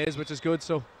definitely is, which is good.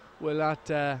 So we'll not...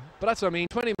 but that's what I mean.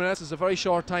 20 minutes is a very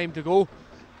short time to go.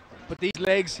 But these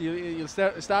legs, you'll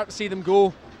start to see them go.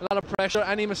 A lot of pressure.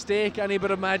 Any mistake, any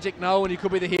bit of magic now, and you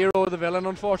could be the hero or the villain,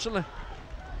 unfortunately.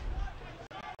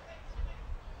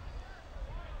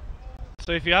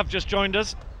 So if you have just joined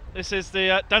us, this is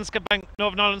the Danske Bank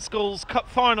Northern Ireland Schools Cup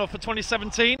Final for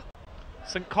 2017.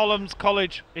 St Columb's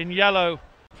College in yellow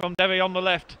from Derry on the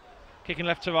left, kicking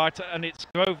left to right, and it's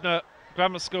Grosvenor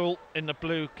Grammar School in the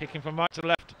blue, kicking from right to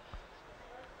left.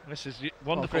 This is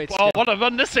wonderful. Oh, what a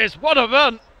run this is! What a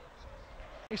run!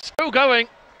 He's still going.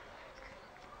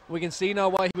 We can see now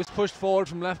why he was pushed forward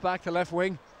from left back to left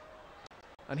wing.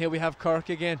 And here we have Kirk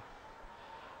again.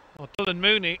 Well, Dylan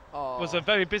Mooney was a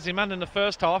very busy man in the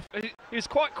first half. He was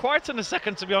quite quiet in the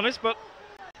second, to be honest, but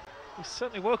he's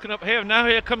certainly woken up here. Now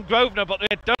here come Grosvenor, but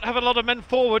they don't have a lot of men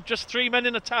forward, just 3 men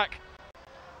in attack.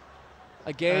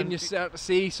 Again, and you start to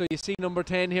see, so you see number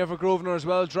 10 here for Grosvenor as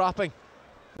well, dropping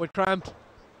with cramp.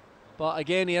 But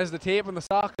again, he has the tape on the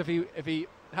socks. If he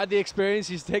had the experience,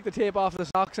 he'd take the tape off the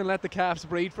socks and let the calves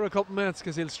breathe for a couple of minutes,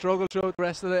 because he'll struggle throughout the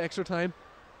rest of the extra time.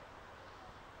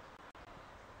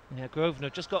 Yeah, Grosvenor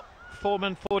just got 4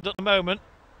 men forward at the moment,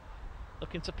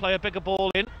 looking to play a bigger ball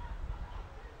in.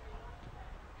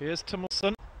 Here's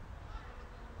Tummelson.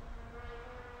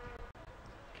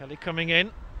 Kelly coming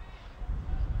in.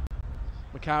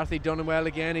 McCarthy done well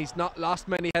again. He's not lost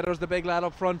many headers, the big lad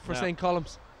up front for St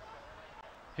Columns.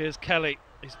 Here's Kelly.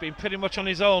 He's been pretty much on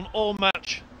his own all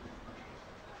match.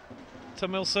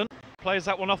 Tummelson plays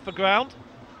that one off the ground.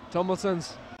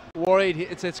 Tumbleson's worried.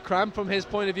 It's cramp from his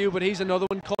point of view, but he's another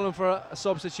one calling for a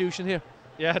substitution here.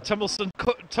 Yeah,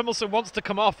 Tummelson wants to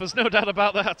come off. There's no doubt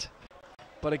about that.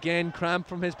 But again, cramp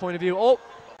from his point of view. Oh,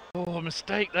 a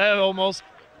mistake there almost.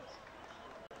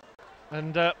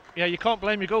 And yeah, you can't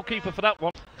blame your goalkeeper for that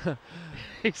one.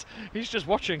 he's just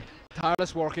watching.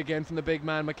 Tireless work again from the big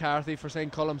man McCarthy for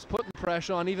St Columns, putting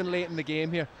pressure on even late in the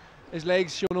game here. His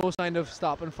legs show no sign of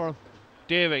stopping for him.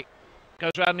 Deary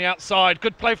goes around the outside.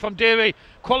 Good play from Deary.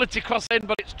 Quality cross in,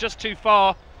 but it's just too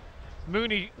far.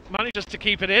 Mooney manages to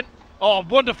keep it in. Oh,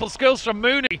 wonderful skills from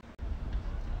Mooney.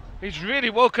 He's really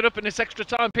woken up in this extra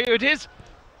time period. Here's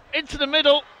into the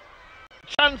middle.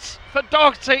 Chance for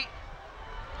Doherty.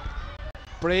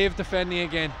 Brave defending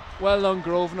again. Well done,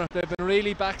 Grosvenor. They've been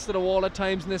really backs to the wall at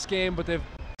times in this game, but they've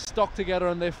stuck together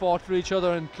and they've fought for each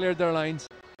other and cleared their lines.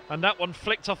 And that one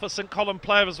flicked off a St Columb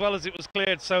player as well as it was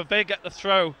cleared, so they get the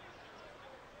throw.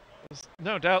 There's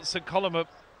no doubt St Columb are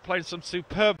playing some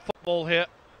superb football here.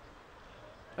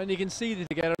 And you can see the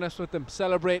togetherness with them,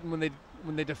 celebrating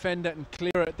when they defend it and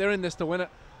clear it. They're in this to win it.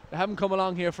 They haven't come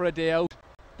along here for a day out.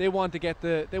 They want to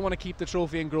keep the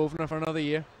trophy in Grosvenor for another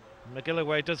year.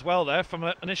 McGilloway does well there from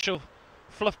an initial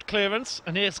fluffed clearance,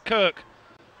 and here's Kirk,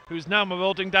 who's now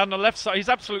marauding down the left side. He's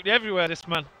absolutely everywhere, this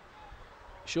man.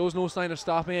 Shows no sign of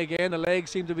stopping again. The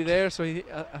legs seem to be there, so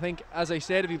I think, as I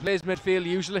said, if he plays midfield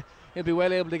usually, he'll be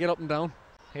well able to get up and down.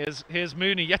 Here's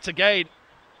Mooney yet again.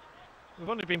 We've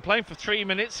only been playing for 3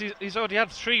 minutes. He's already had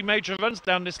 3 major runs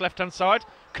down this left-hand side.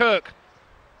 Kirk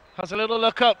has a little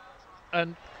look up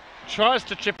and tries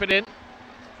to chip it in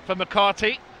for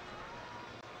McCarthy.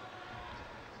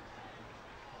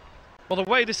 Well, the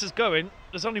way this is going,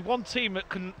 there's only one team that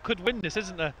could win this,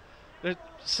 isn't there?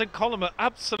 St. Columb are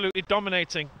absolutely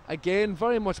dominating. Again,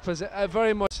 very much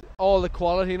all the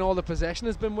quality and all the possession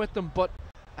has been with them, but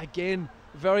again,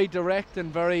 very direct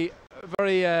and very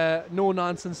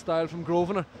no-nonsense style from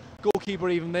Grosvenor. Goalkeeper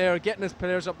even there, getting his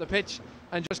players up the pitch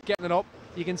and just getting it up.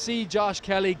 You can see Josh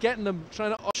Kelly getting them,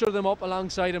 trying to usher them up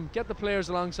alongside him, get the players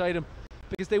alongside him,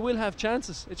 because they will have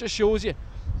chances. It just shows you.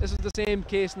 This was the same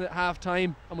case in the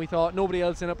half-time, and we thought nobody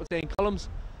else in it but St. Column's,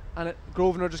 and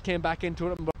Grosvenor just came back into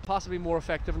it and were possibly more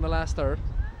effective in the last third.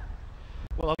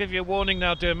 Well, I'll give you a warning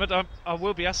now, Dermot. I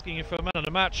will be asking you for a man of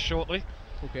the match shortly.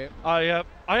 Okay. I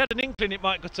had an inkling it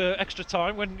might go to extra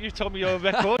time when you told me your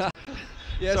record.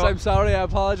 Yes, so I'm sorry. I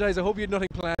apologise. I hope you had nothing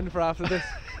planned for after this.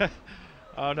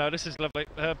 Oh no, this is lovely.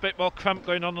 A bit more cramp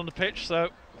going on the pitch, so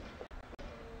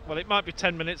well, it might be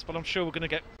 10 minutes, but I'm sure we're going to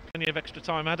get plenty of extra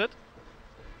time added.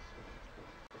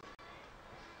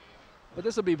 But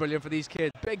this will be brilliant for these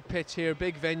kids. Big pitch here,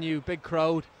 big venue, big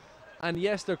crowd, and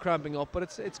yes, they're cramping up, but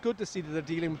it's good to see that they're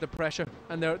dealing with the pressure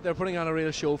and they're putting on a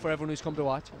real show for everyone who's come to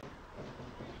watch.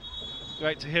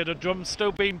 Great to hear the drums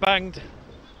still being banged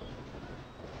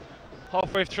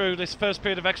halfway through this first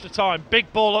period of extra time.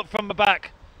 Big ball up from the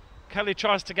back. Kelly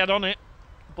tries to get on it.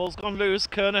 Ball's gone loose.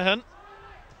 Kernahan.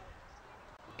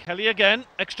 Kelly again.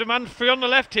 Extra man free on the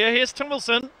left here. Here's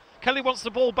Tumilson. Kelly wants the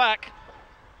ball back.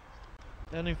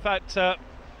 And in fact,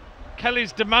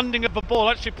 Kelly's demanding of the ball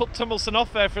actually put Tumilson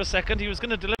off there for a second. He was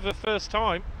going to deliver first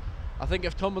time. I think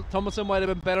if Tumilson might have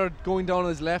been better going down on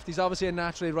his left. He's obviously a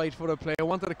naturally right-footed player.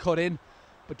 Wanted to cut in,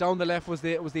 but down the left was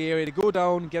the area to go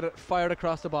down, get it fired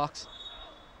across the box.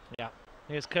 Yeah.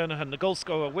 Here's Kernahan, the goal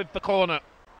scorer, with the corner.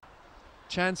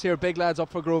 Chance here, big lads up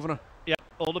for Grosvenor. Yeah,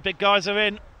 all the big guys are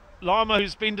in. Lama,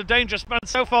 who's been the dangerous man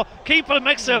so far. Keeper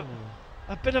makes a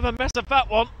bit of a mess of that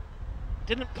one.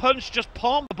 Didn't punch, just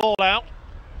palmed the ball out.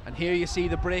 And here you see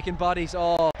the breaking bodies.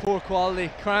 Oh, poor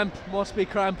quality. Cramp, must be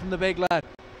cramp from the big lad.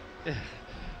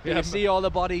 Yeah, you see all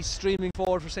the bodies streaming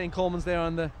forward for St. Column's there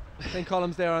on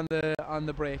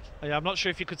the break. Yeah, I'm not sure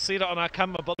if you could see that on our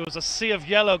camera, but there was a sea of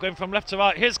yellow going from left to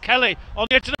right. Here's Kelly on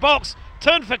the edge of the box.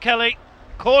 Turn for Kelly.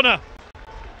 Corner.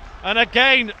 And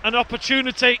again, an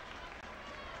opportunity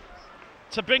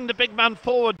to bring the big man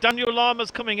forward. Daniel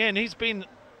Lama's coming in. He's been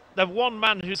the one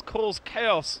man who's caused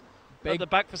chaos at the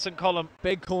back for St. Columb.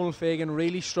 Big Conal Fagan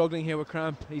really struggling here with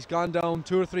cramp. He's gone down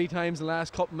 2 or 3 times in the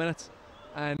last couple of minutes,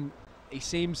 and he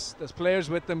seems, there's players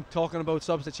with them talking about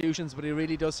substitutions, but he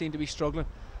really does seem to be struggling.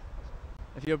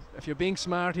 If you're being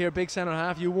smart here, big centre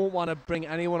half, you won't want to bring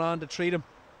anyone on to treat him.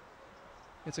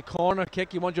 It's a corner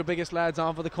kick. You want your biggest lads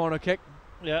on for the corner kick.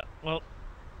 Yeah, well,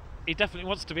 he definitely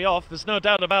wants to be off. There's no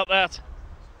doubt about that.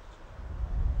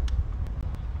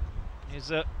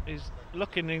 He's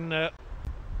looking in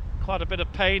quite a bit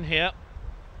of pain here.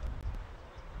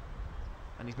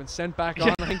 And he's been sent back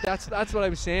on. I think that's what I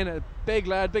was saying. A big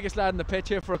lad, biggest lad in the pitch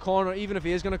here for a corner. Even if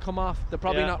he is going to come off, they're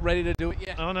probably not ready to do it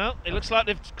yet. Oh no, it looks like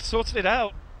they've sorted it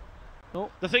out. No.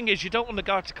 The thing is, you don't want the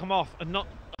guy to come off and not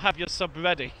have your sub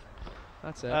ready.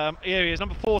 That's it. Here he is.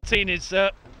 Number 14 has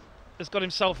got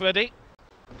himself ready.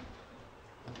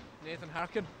 Nathan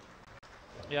Harkin.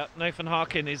 Yeah, Nathan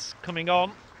Harkin is coming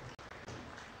on.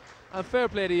 And fair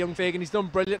play to young Fagan. He's done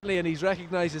brilliantly, and he's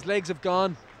recognised his legs have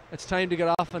gone. It's time to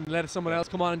get off and let someone else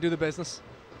come on and do the business.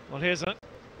 Well, here's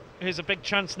a big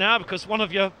chance now, because one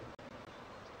of your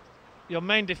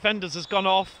main defenders has gone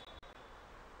off.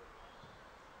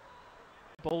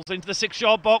 Ball's into the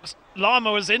 6-yard box.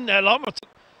 Lama was in there. Lama took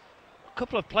a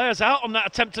couple of players out on that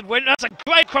attempted win. That's a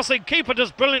great crossing. Keeper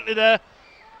does brilliantly there.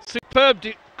 Superb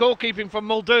goalkeeping from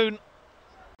Muldoon.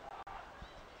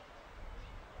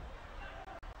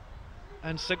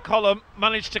 And St. Columb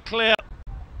managed to clear.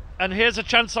 And here's a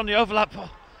chance on the overlap. Oh,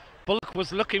 Bullock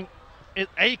was looking at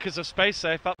acres of space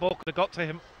there if that ball could have got to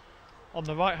him on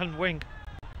the right-hand wing.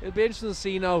 It'll be interesting to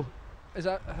see now. I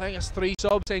think it's 3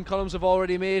 subs St. Column's have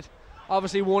already made.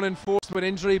 Obviously 1 enforced with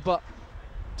injury, but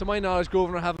to my knowledge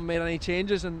Grosvenor haven't made any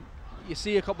changes, and you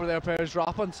see a couple of their players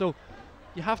dropping, so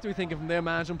you have to be thinking from their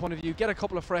management point of view, get a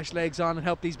couple of fresh legs on and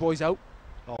help these boys out.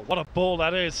 Oh, what a ball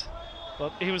that is.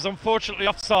 But he was unfortunately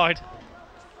offside.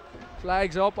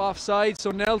 Flags up, offside,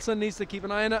 so Nelson needs to keep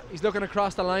an eye on it. He's looking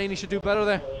across the line, he should do better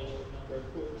there.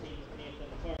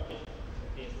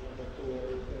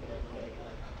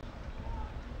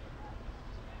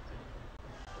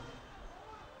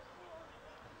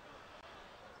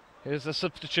 Here's the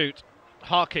substitute,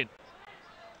 Harkin.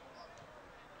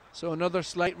 So another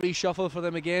slight reshuffle for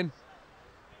them again.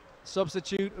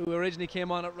 Substitute, who originally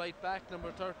came on at right back,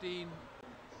 number 13,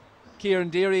 Kieran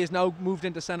Deary, is now moved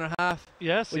into centre half.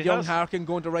 Yes, with he young has. Harkin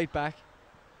going to right back.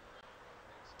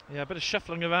 Yeah, a bit of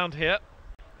shuffling around here.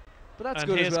 But that's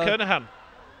and good here's as well. Kernahan.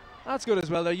 That's good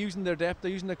as well. They're using their depth,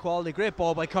 they're using their quality. Great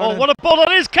ball by Kernahan. Oh, what a ball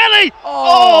that is, Kelly!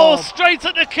 Oh! Oh, straight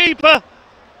at the keeper.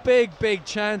 Big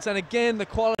chance, and again the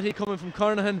quality coming from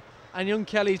Kernahan, and young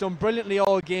Kelly's done brilliantly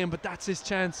all game, but that's his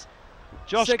chance.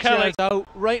 Josh 6 Kelly yards out,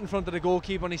 right in front of the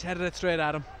goalkeeper, and he's headed it straight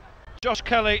at him. Josh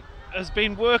Kelly has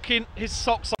been working his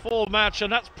socks off all match,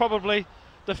 and that's probably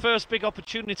the first big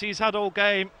opportunity he's had all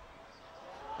game.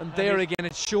 And there again,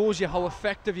 it shows you how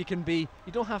effective you can be.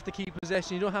 You don't have to keep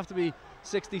possession, you don't have to be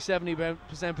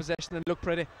 60-70% possession and look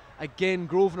pretty. Again,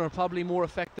 Grosvenor are probably more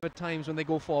effective at times when they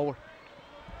go forward.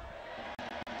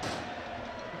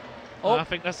 Oh. I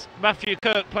think that's Matthew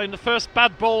Kirk playing the first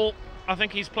bad ball I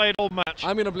think he's played all match.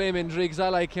 I'm going to blame injury because I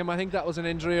like him. I think that was an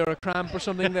injury or a cramp or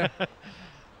something there.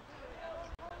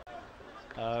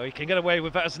 He can get away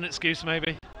with that as an excuse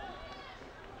maybe.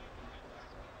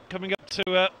 Coming up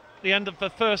to the end of the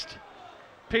first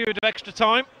period of extra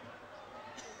time.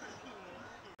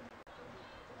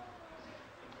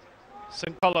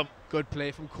 St. Columb. Good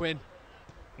play from Quinn.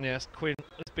 Yes, Quinn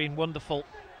has been wonderful.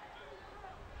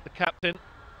 The captain.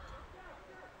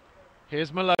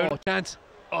 Here's Malone. Oh, chance.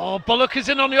 Oh, Bullock is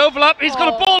in on the overlap. He's got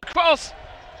a ball across,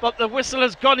 but the whistle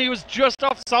has gone. He was just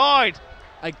offside.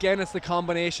 Again, it's the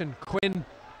combination. Quinn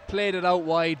played it out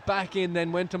wide, back in,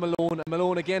 then went to Malone. And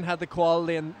Malone again had the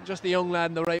quality, and just the young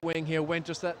lad in the right wing here went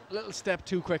just that little step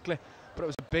too quickly. But it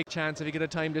was a big chance if he could have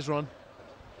timed his run.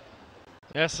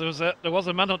 Yes, there was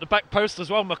a man at the back post as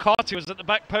well. McCarthy was at the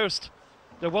back post.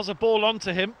 There was a ball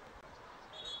onto him.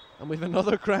 And we've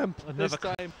another cramp this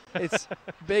time. It's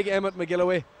big Emmett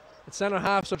McGilloway. At centre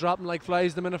half, so dropping like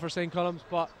flies the minute for St. Column's,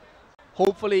 but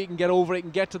hopefully he can get over it, he can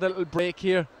get to the little break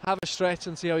here, have a stretch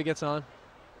and see how he gets on.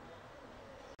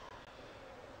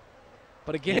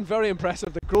 But again, very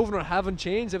impressive. The Grosvenor haven't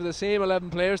changed. They have the same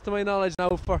 11 players to my knowledge now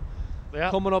for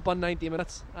coming up on 90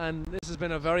 minutes, and this has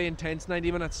been a very intense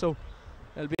 90 minutes, so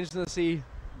it'll be interesting to see.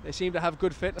 They seem to have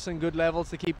good fitness and good levels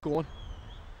to keep going.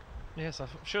 Yes, I'm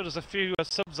sure there's a few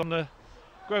subs on the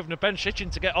Grosvenor bench itching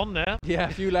to get on there. Yeah,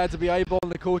 a few lads will be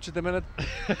eyeballing the coach at the minute,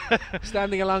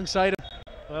 standing alongside him.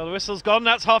 Well, the whistle's gone,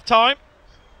 that's half time.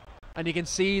 And you can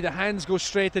see the hands go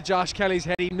straight to Josh Kelly's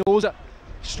head. He knows it.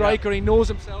 Striker, he knows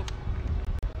himself.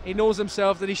 He knows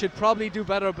himself that he should probably do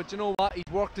better, but you know what?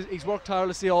 He's worked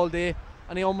tirelessly all day,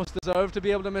 and he almost deserved to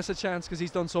be able to miss a chance because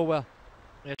he's done so well.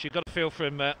 Yes, you've got to feel for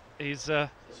him there. He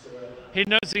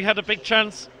knows he had a big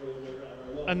chance,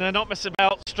 and they're not messing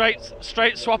about.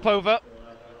 Straight swap over.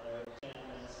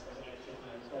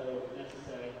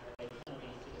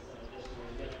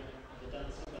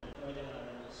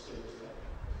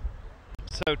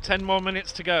 So 10 more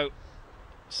minutes to go.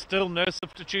 Still no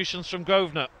substitutions from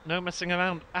Grosvenor. No messing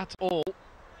around at all.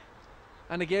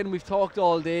 And again, we've talked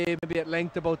all day, maybe at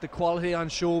length, about the quality on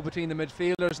show between the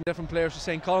midfielders and different players for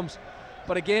St. Column's.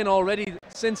 But again, already,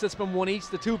 since it's been one each,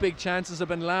 the two big chances have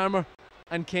been Larmer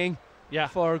and King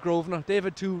for Grosvenor. They've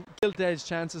had two gilt-edged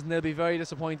chances, and they'll be very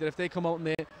disappointed. If they come out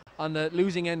on the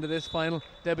losing end of this final,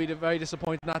 they'll be very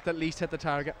disappointed not to at least hit the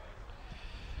target.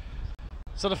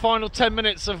 So the final 10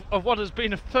 minutes of what has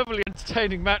been a thoroughly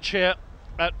entertaining match here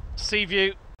at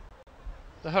Seaview,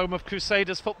 the home of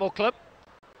Crusaders Football Club,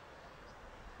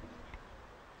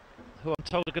 who I'm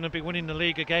told are going to be winning the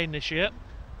league again this year.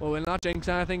 Well, we'll not jinx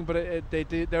anything, but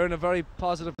they're in a very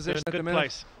positive position at the minute.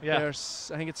 Place. Yeah. I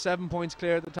think it's 7 points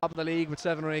clear at the top of the league with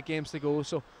 7 or 8 games to go.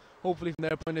 So hopefully from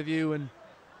their point of view and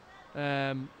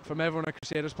from everyone at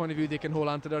Crusaders' point of view, they can hold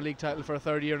on to their league title for a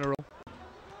 3rd year in a row.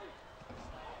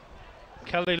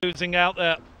 Kelly losing out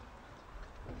there.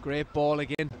 Great ball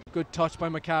again. Good touch by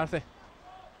McCarthy.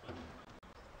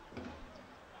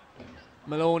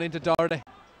 Malone into Doherty.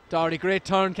 Doherty, great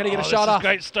turn. Can he get a shot off?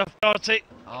 Great stuff, Doherty.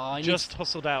 He just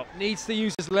hustled out. Needs to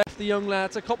use his left, the young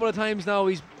lads. A couple of times now,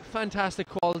 he's fantastic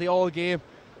quality all game,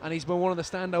 and he's been one of the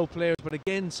standout players. But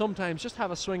again, sometimes just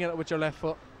have a swing at it with your left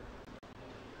foot.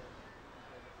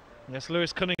 Yes,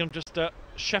 Lewis Cunningham just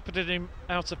shepherded him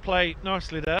out of play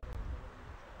nicely there.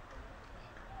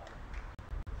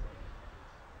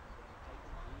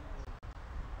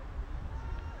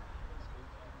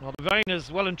 Well, the rain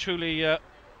is well and truly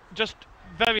just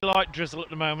very light drizzle at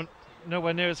the moment.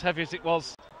 Nowhere near as heavy as it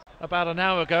was about an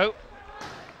hour ago.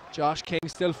 Josh King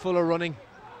still full of running.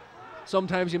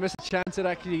 Sometimes you miss a chance, it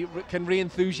actually can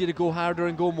re-enthuse you to go harder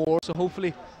and go more. So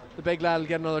hopefully the big lad will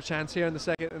get another chance here in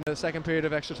the second period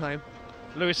of extra time.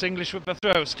 Lewis English with the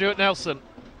throw. Stuart Nelson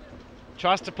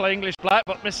tries to play English black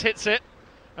but mishits it.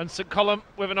 And St Columb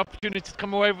with an opportunity to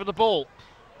come away with the ball.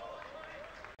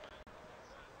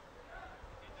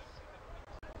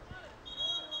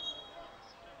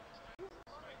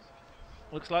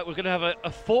 Looks like we're going to have a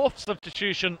fourth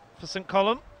substitution for St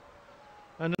Columb.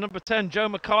 And the number 10, Joe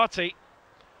McCarthy.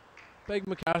 Big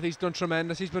McCarthy's done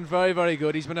tremendous. He's been very, very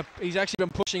good. He's actually been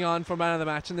pushing on for man of the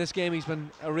match in this game. He's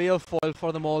been a real foil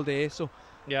for them all day. So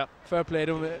yeah, fair play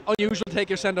to him. Unusual to take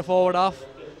your centre forward off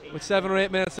with 7 or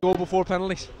 8 minutes to go before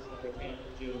penalties.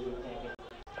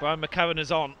 Brian McCarran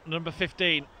is on, number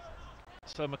 15.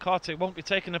 So McCarthy won't be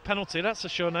taking a penalty, that's for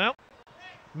sure now.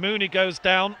 Mooney goes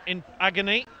down in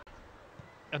agony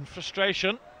and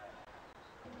frustration.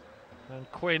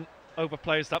 And Quinn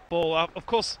overplays that ball. Of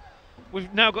course,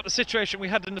 we've now got the situation we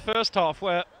had in the first half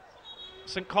where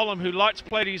St Columb, who like to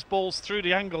play these balls through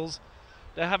the angles,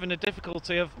 they're having a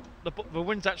difficulty of the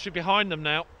wind's actually behind them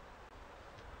now.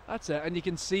 That's it, and you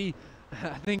can see,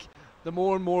 I think, the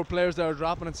more and more players that are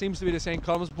dropping, it seems to be the St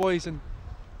Column's boys, and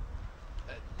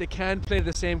they can't play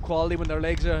the same quality when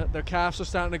their calves are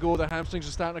starting to go, their hamstrings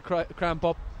are starting to cramp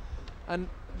up, and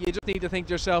you just need to think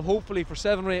to yourself, hopefully for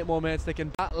 7 or 8 more minutes they can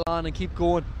battle on and keep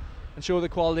going and show the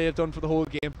quality they've done for the whole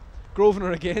game.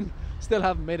 Grosvenor again, still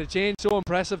haven't made a change. So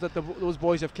impressive that those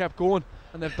boys have kept going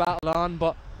and they've battled on,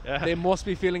 but they must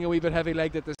be feeling a wee bit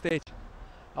heavy-legged at this stage.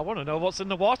 I want to know what's in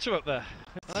the water up there.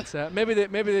 That's it. Maybe they,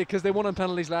 because they won on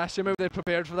penalties last year, maybe they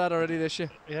prepared for that already this year.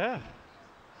 Yeah,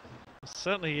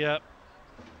 certainly.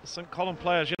 St Column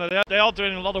players, you know, they are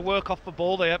doing a lot of work off the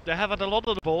ball. They have had a lot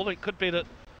of the ball. It could be that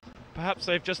perhaps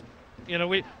they've just, you know,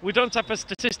 we don't have the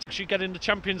statistics you get in the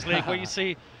Champions League where you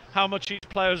see how much each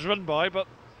player is run by, but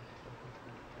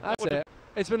that's it.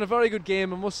 It's been a very good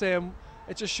game, I must say.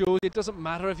 It just shows it doesn't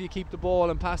matter if you keep the ball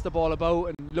and pass the ball about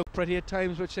and look pretty at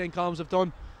times, which St Columns have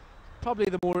done. Probably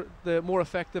the more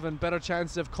effective and better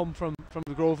chances have come from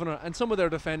the Grosvenor, and some of their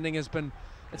defending has been,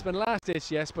 it's been last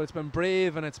ditch, yes, but it's been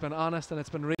brave and it's been honest and it's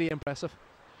been really impressive.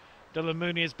 Dylan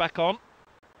Mooney is back on,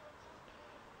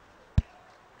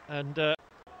 and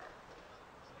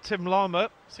Tim Lama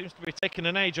seems to be taking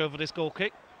an age over this goal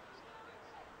kick.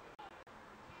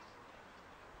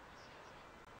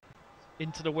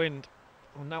 Into the wind,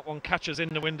 and that one catches in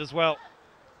the wind as well.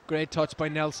 Great touch by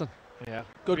Nelson. Yeah,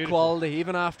 good beautiful. Quality,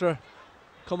 even after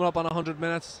coming up on 100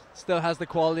 minutes, still has the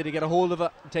quality to get a hold of it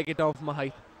and take it down from a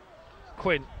height.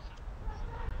 Quinn.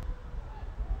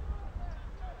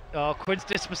 Oh, Quinn's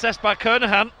dispossessed by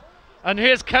Kernahan. And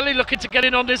here's Kelly looking to get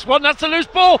in on this one. That's a loose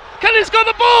ball. Kelly's got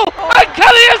the ball, and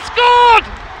Kelly has scored!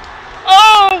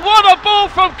 Oh, what a ball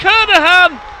from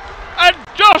Kernahan! And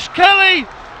Josh Kelly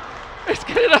is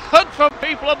getting a hug from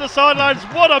people on the sidelines.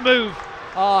 What a move!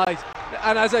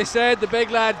 And as I said, the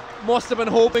big lad must have been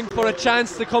hoping for a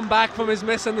chance to come back from his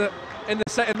miss in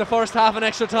the first half and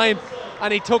extra time,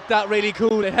 and he took that really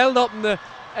cool. It held up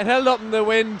in the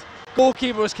wind.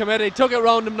 Goalkeeper was committed. He took it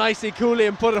round him nicely, coolly,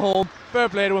 and put it home. Fair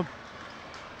play to him.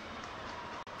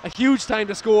 A huge time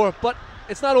to score, but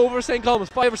it's not over. St Columns,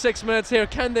 5 or 6 minutes here.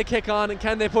 Can they kick on and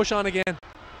can they push on again?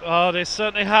 Oh, they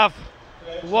certainly have.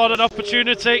 What an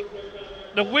opportunity.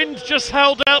 The wind just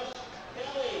held out,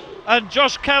 and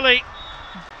Josh Kelly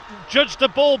judged the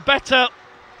ball better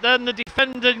than the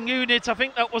defending unit. I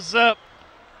think that was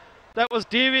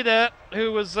Deary there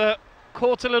who was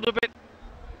caught a little bit,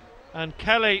 and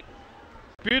Kelly,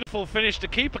 beautiful finish. The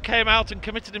keeper came out and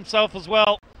committed himself as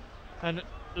well and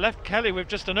left Kelly with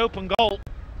just an open goal.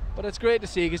 But it's great to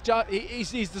see because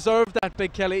he's deserved that,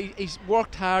 big Kelly. He's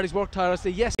worked hard, he's worked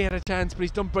tirelessly. Yes, he had a chance, but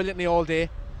he's done brilliantly all day.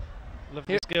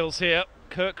 Lovely skills here.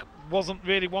 Kirk wasn't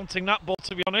really wanting that ball,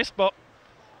 to be honest, but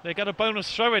they got a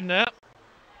bonus throw in there.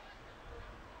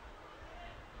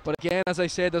 But again, as I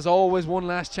said, there's always one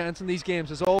last chance in these games.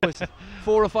 There's always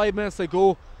 4 or 5 minutes to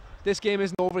go. This game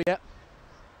isn't over yet.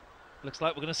 Looks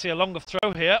like we're going to see a longer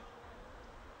throw here.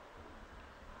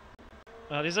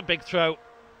 That is a big throw.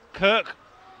 Kirk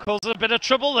causes a bit of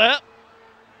trouble there,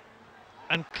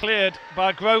 and cleared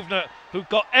by Grosvenor, who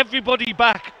got everybody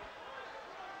back.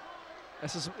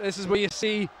 This is where you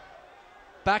see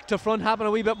back to front happen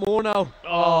a wee bit more now. Oh,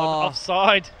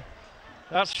 offside.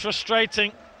 That's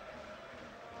frustrating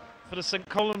for the St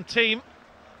Column team.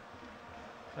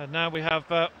 And now we have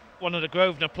one of the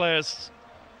Grosvenor players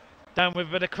down with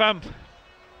a bit of cramp.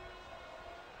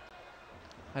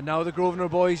 And now the Grosvenor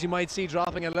boys you might see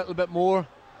dropping a little bit more.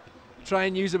 Try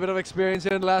and use a bit of experience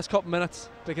in the last couple minutes,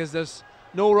 because there's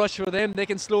no rush for them. They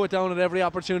can slow it down at every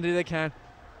opportunity they can.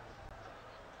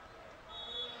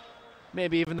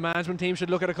 Maybe even the management team should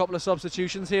look at a couple of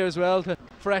substitutions here as well to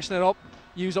freshen it up,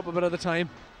 use up a bit of the time.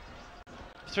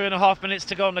 3.5 minutes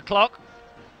to go on the clock.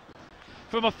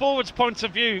 From a forwards point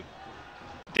of view,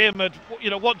 Diarmid, you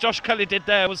know, what Josh Kelly did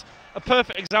there was a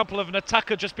perfect example of an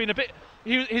attacker just being a bit...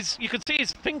 you could see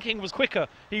his thinking was quicker.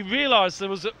 He realised there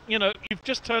was, you've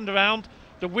just turned around,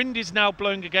 the wind is now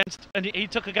blowing against, and he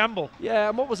took a gamble. Yeah,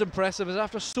 and what was impressive is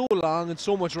after so long and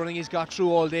so much running he's got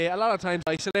through all day, a lot of times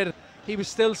isolated, he was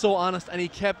still so honest and he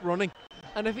kept running.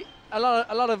 And if a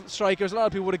lot of strikers, a lot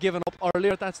of people would have given up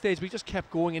earlier at that stage, but he just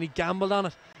kept going and he gambled on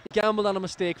it. He gambled on a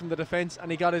mistake from the defence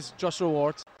and he got his just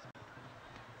rewards.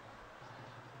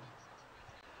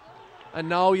 And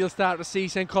now you'll start to see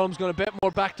St. Columb's going a bit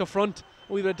more back to front.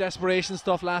 A wee bit of desperation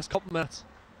stuff last couple of minutes.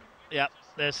 Yeah,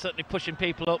 they're certainly pushing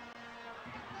people up.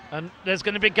 And there's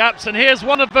going to be gaps, and here's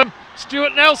one of them.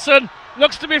 Stuart Nelson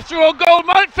looks to be through on goal,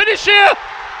 might finish here.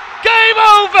 Game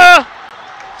over!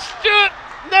 Stuart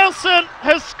Nelson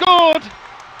has scored.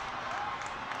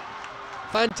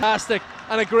 Fantastic,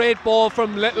 and a great ball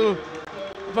from the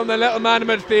little man in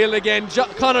midfield again.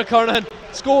 Conor Kernahan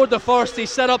scored the first, he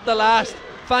set up the last.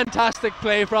 Fantastic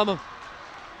play from him.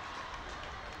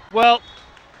 Well,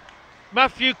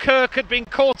 Matthew Kirk had been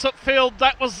caught upfield.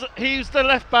 He's the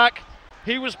left back.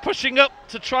 He was pushing up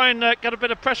to try and get a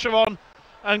bit of pressure on,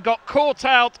 and got caught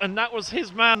out, and that was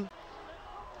his man.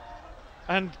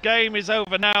 And game is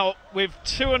over now with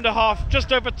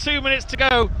just over 2 minutes to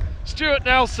go. Stuart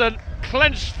Nelson,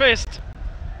 clenched fist.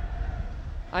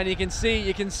 And you can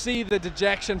see the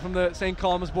dejection from the St.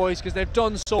 Columb's boys, because they've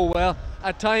done so well.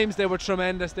 At times they were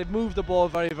tremendous. They've moved the ball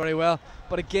very, very well.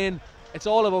 But again, it's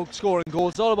all about scoring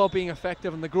goals. It's all about being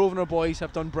effective, and the Grosvenor boys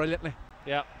have done brilliantly.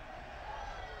 Yeah.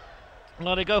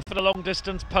 Well, they go for the long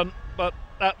distance punt, but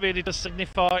that really does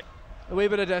signify a wee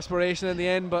bit of desperation in the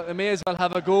end, but they may as well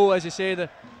have a go. As you say, the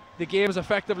game's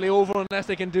effectively over unless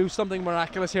they can do something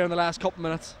miraculous here in the last couple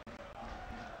minutes.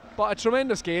 But a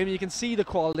tremendous game. You can see the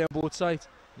quality on both sides.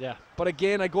 Yeah. But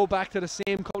again, I go back to the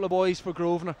same couple of boys for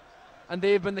Grosvenor, and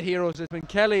they've been the heroes. It's been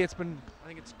Kelly, I think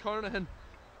it's Kernahan,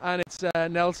 and it's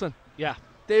Nelson. Yeah.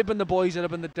 They've been the boys that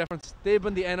have been the difference. They've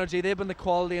been the energy, they've been the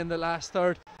quality in the last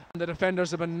third, and the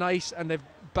defenders have been nice, and they've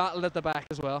battled at the back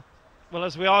as well. Well,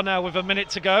 as we are now with a minute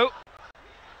to go.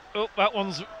 Oh, that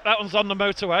one's on the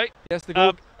motorway. Yes,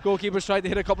 the goalkeeper's tried to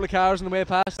hit a couple of cars on the way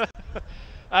past.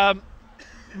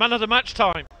 Man of the match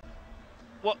time.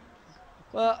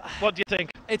 Well, what do you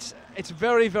think? It's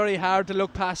very, very hard to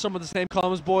look past some of the St.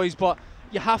 Columb's boys, but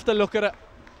you have to look at it.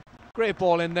 Great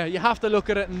ball in there. You have to look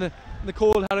at it in the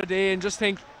cold hard day and just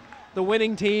think the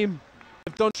winning team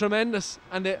have done tremendous,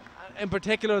 and in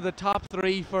particular the top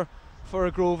three for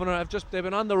Grosvenor they've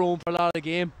been on their own for a lot of the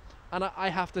game, and I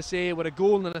have to say, with a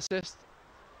goal and an assist,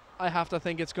 I have to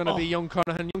think it's going to be young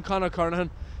Conor Kernahan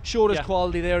showed his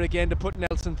quality there again to put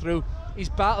Nelson through. He's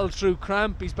battled through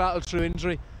cramp, he's battled through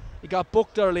injury. He got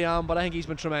booked early on, but I think he's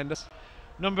been tremendous.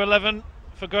 Number 11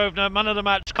 for Grosvenor, man of the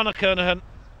match, Conor Kernahan.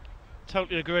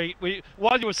 Totally agree.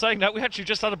 While you were saying that, we actually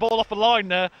just had a ball off the line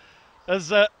there,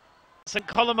 as St.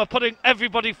 Columb are putting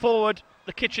everybody forward,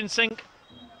 the kitchen sink.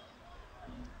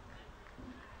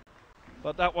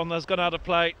 But that one has gone out of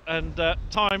play, and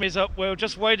time is up. We're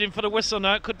just waiting for the whistle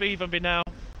now. It could even be now.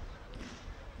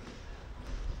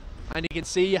 And you can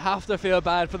see you have to feel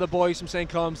bad for the boys from St.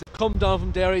 Columb's. They've come down from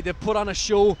Derry, they've put on a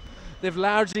show. They've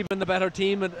largely been the better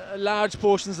team in large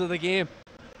portions of the game.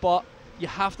 But you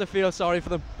have to feel sorry for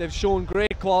them. They've shown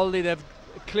great quality. They've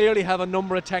clearly have a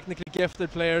number of technically gifted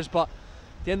players. But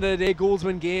at the end of the day, goals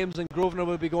win games, and Grosvenor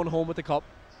will be going home with the cup.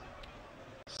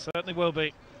 Certainly will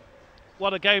be.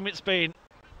 What a game it's been.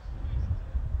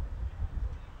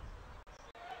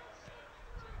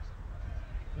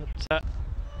 But, I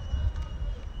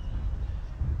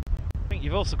think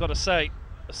you've also got to say,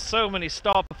 so many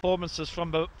star performances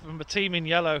from the team in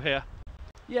yellow here.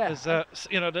 Yeah. The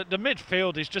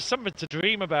midfield is just something to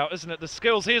dream about, isn't it? The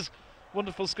skills, here's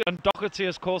wonderful skill, and Doherty,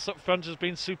 of course, up front has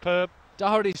been superb.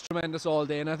 Doherty's tremendous all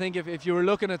day, and I think if you were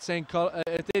looking at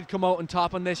if they'd come out on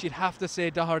top on this, you'd have to say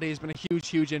Doherty has been a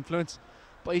huge influence.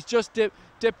 But he's just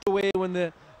dipped away when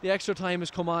the extra time has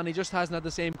come on. He just hasn't had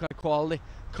the same kind of quality.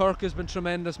 Kirk has been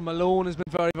tremendous. Malone has been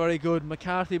very, very good.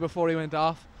 McCarthy before he went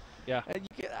off. Yeah.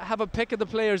 You have a pick of the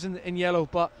players in yellow,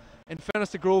 but in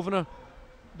fairness to Grosvenor,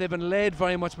 they've been led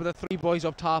very much with the three boys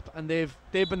up top, and they've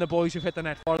been the boys who've hit the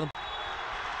net for them.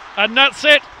 And that's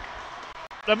it.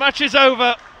 The match is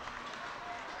over.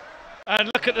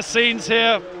 And look at the scenes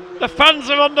here. The fans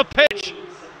are on the pitch.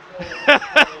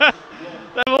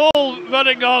 They're all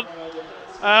running on.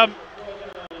 I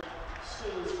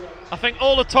think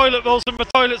all the toilet rolls and the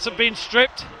toilets have been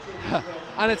stripped.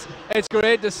 And it's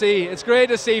great to see. It's great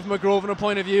to see from a Grosvenor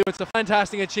point of view. It's a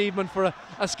fantastic achievement for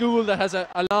a school that has a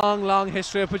long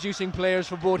history of producing players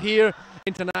for both here,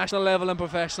 international level and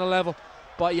professional level.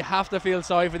 But you have to feel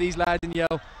sorry for these lads in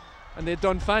yellow, and they've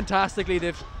done fantastically.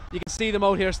 You can see them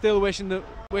out here still wishing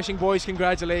boys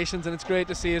congratulations, and it's great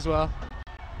to see as well.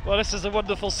 Well, this is a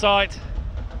wonderful sight.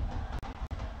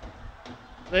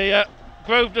 The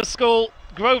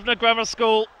Grosvenor Grammar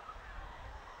School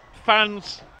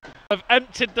fans have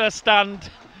emptied their stand.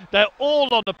 They're all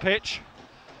on the pitch,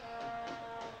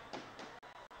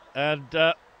 and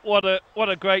what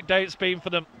a great day it's been for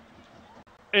them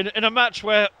in a match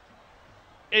where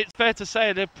it's fair to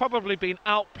say they've probably been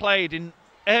outplayed in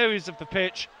areas of the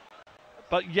pitch,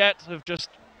 but yet have just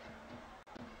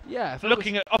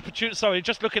looking at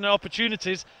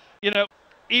opportunities. You know,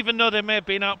 even though they may have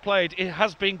been outplayed, it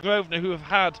has been Grosvenor who have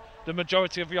had the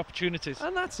majority of the opportunities.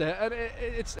 And that's it. And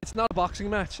it's not a boxing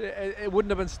match. It wouldn't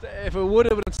have been if it would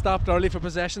have been stopped early for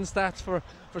possession stats for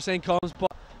St. Columb.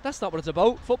 But that's not what it's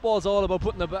about. Football's all about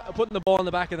putting the ball in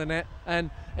the back of the net. And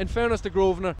in fairness to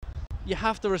Grosvenor, you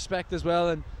have to respect as well.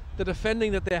 And the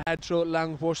defending that they had throughout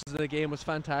long portions of the game was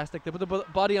fantastic. They put the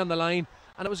body on the line,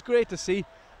 and it was great to see.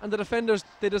 And the defenders,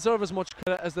 they deserve as much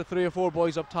credit as the 3 or 4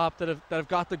 boys up top that have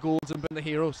got the goals and been the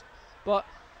heroes. But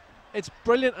it's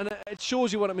brilliant, and it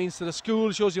shows you what it means to the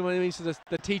school, shows you what it means to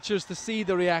the teachers to see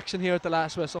the reaction here at the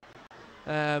last whistle.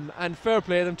 And fair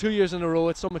play to them, 2 years in a row,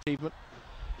 it's some achievement.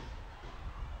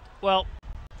 Well,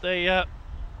 they've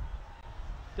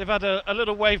had a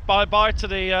little wave bye-bye to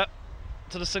the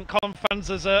St. Columb fans.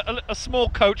 There's a small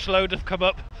coach load have come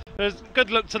up. There's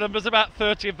good luck to them. There's about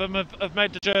 30 of them have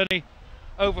made the journey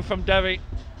over from Derry,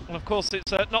 and of course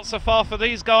it's not so far for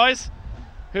these guys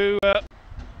who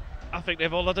I think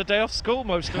they've all had a day off school,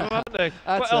 most of them, haven't they?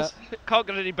 What else? It can't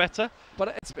get any better.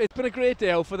 But it's been a great day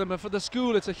out for them, and for the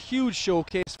school it's a huge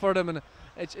showcase for them, and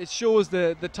it shows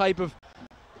the type of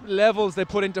levels they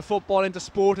put into football, into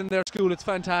sport in their school. It's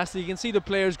fantastic. You can see the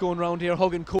players going around here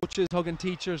hugging coaches, hugging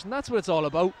teachers, and that's what it's all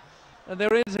about. And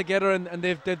they're in together, and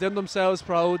they've done themselves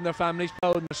proud, and their families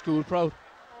proud, and their school proud.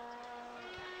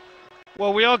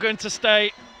 Well, we are going to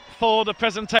stay for the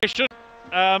presentation.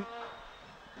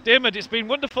 Diarmuid, it's been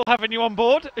wonderful having you on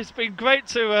board. It's been great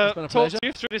to talk to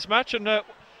you through this match, and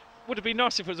would have been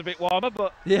nice if it was a bit warmer,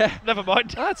 but yeah, never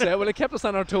mind. That's it. Well, it kept us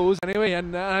on our toes anyway,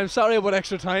 and I'm sorry about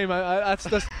extra time. That's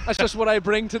just what I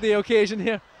bring to the occasion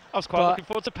here. I was quite looking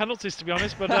forward to penalties, to be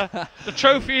honest, but the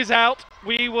trophy is out.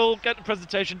 We will get the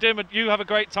presentation. Diarmuid, you have a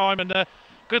great time, and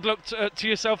good luck to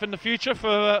yourself in the future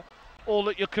for all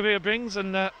that your career brings,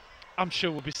 and I'm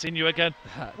sure we'll be seeing you again.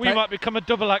 We might become a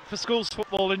double act for schools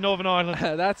football in Northern Ireland.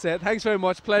 That's it. Thanks very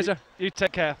much. Pleasure. You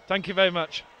take care. Thank you very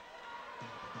much.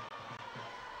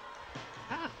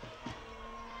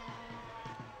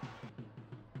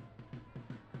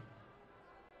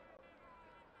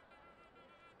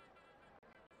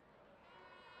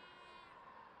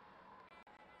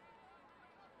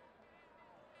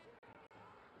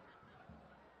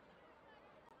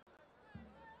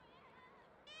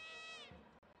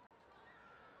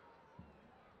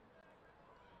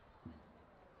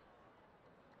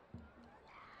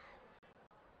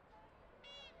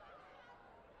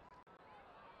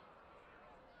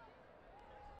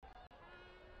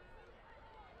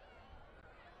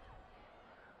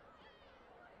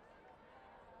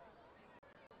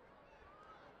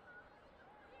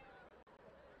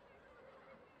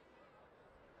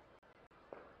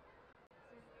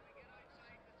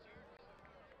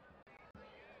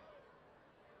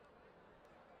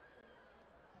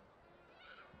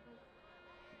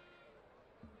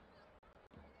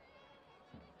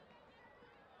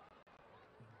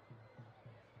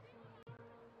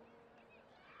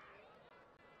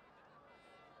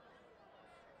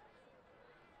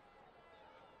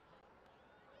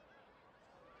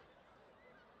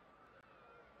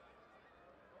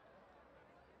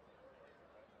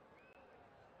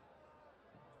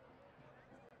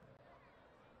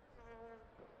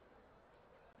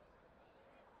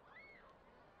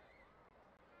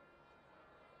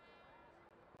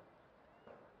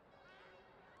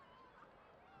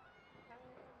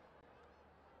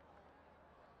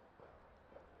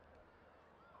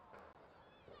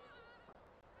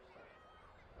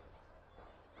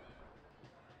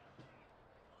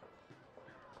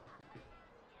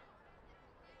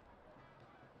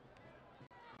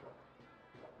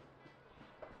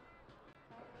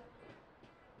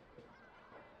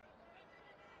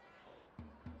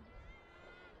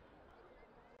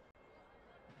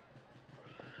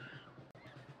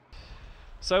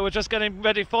 So we're just getting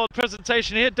ready for the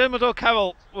presentation here. Dermot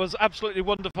O'Carroll was absolutely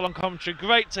wonderful on commentary.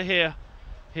 Great to hear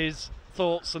his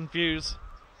thoughts and views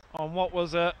on what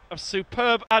was a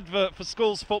superb advert for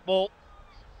schools football.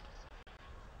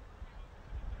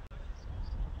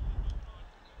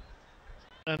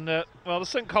 And well, the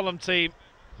St Columb team,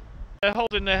 they're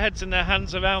holding their heads in their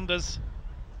hands around us.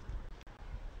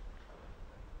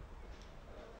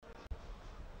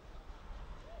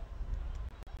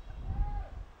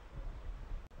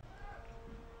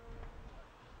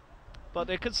 But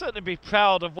they can certainly be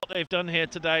proud of what they've done here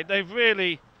today. They've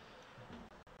really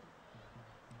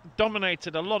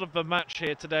dominated a lot of the match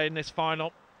here today in this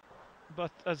final.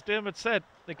 But as Dermot said,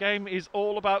 the game is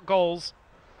all about goals.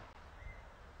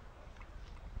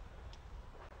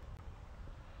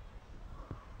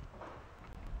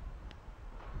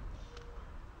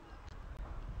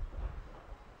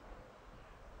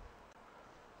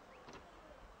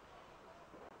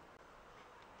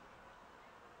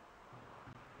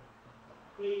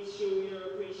 Please show your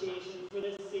appreciation for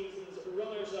this season's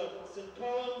runners-up, St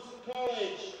Colum's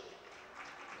College.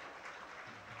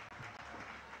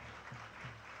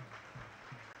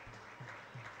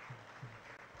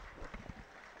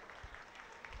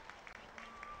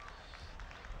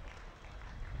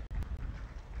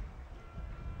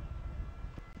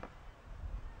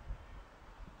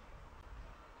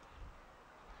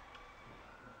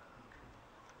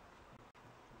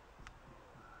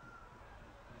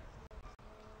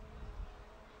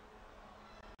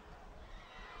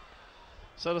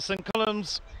 So the St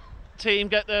Colum's team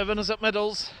get their runners-up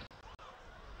medals.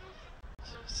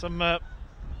 Some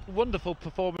wonderful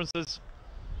performances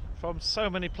from so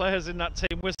many players in that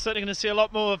team. We're certainly going to see a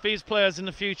lot more of these players in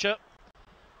the future.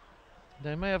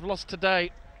 They may have lost today,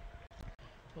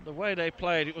 but the way they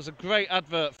played, it was a great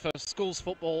advert for schools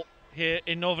football here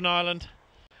in Northern Ireland.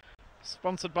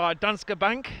 Sponsored by Danske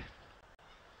Bank.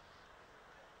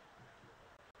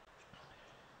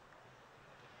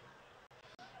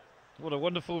 What a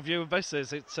wonderful view of this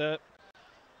is. It's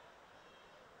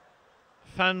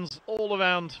fans all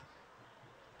around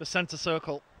the centre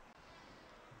circle.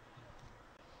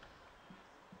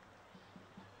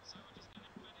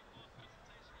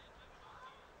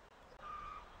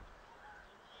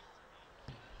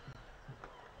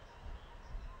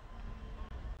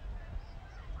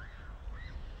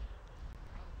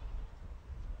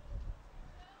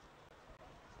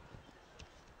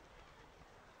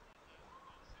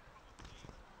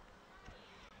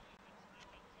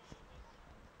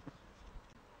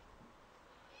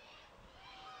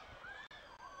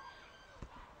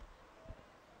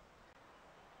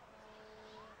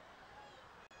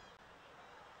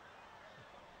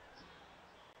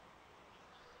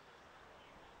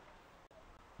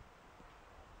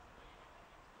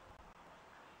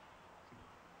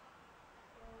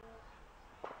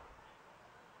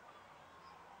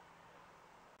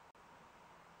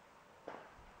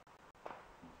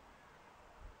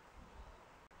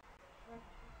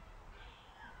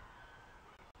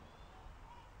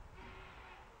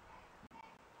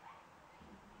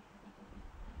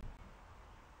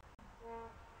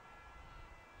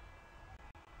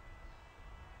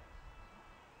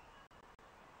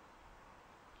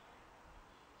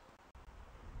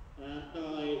 And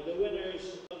now the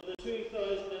winners of the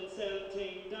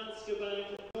 2017 Danske Bank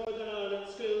Northern Ireland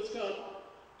Schools Cup,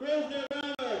 Grosvenor.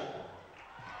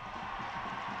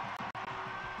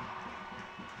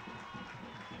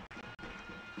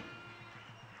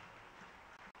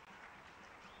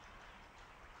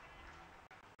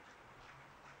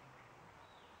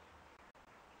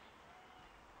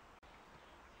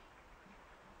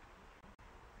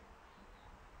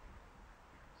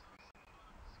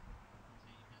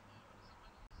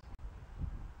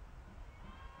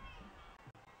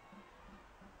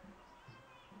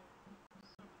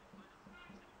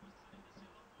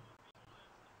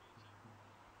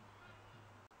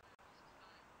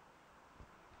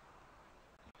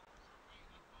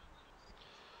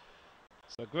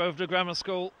 So Grosvenor Grammar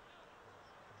School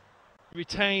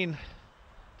retain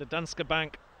the Danske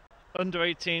Bank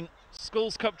Under-18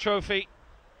 Schools Cup trophy.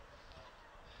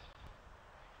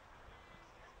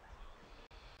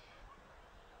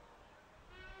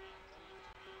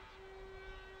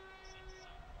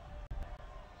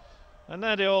 And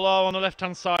there they all are on the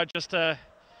left-hand side, just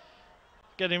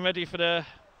getting ready for their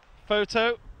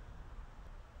photo,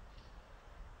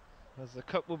 as the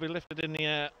cup will be lifted in the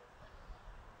air.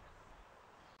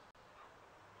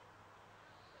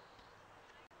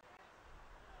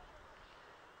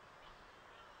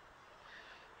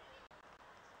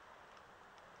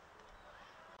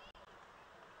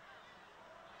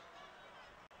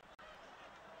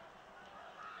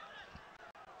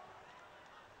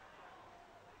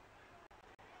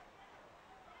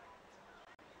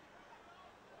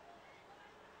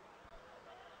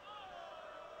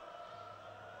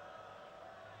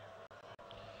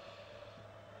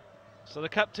 So the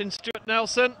captain, Stuart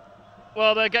Nelson,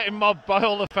 well, they're getting mobbed by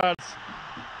all the fans.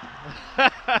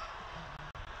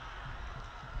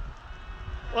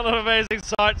 What an amazing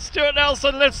sight. Stuart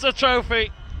Nelson lifts the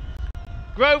trophy.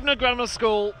 Grosvenor Grammar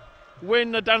School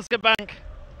win the Danske Bank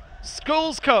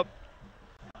Schools Cup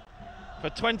for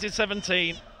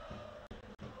 2017.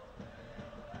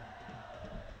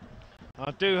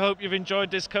 I do hope you've enjoyed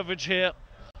this coverage here.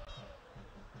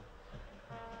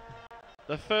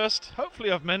 The first, hopefully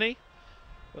of many,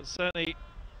 but certainly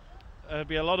there'll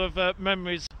be a lot of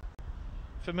memories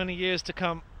for many years to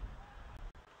come.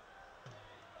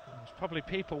 There's probably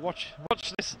people watch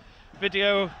this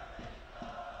video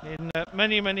in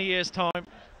many years' time.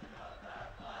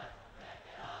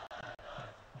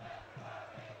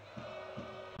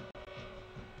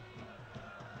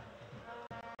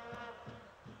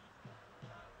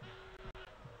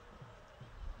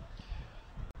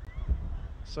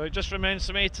 So it just remains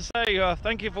for me to say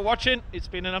thank you for watching. It's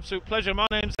been an absolute pleasure. My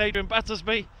name's Adrian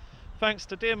Battersby. Thanks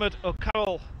to Diarmuid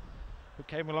O'Carroll, who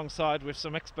came alongside with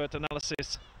some expert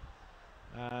analysis.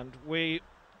 And we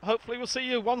hopefully will see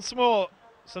you once more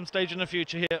some stage in the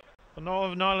future here for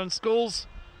Northern Ireland Schools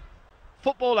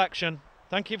football action.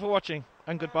 Thank you for watching,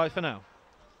 and goodbye for now.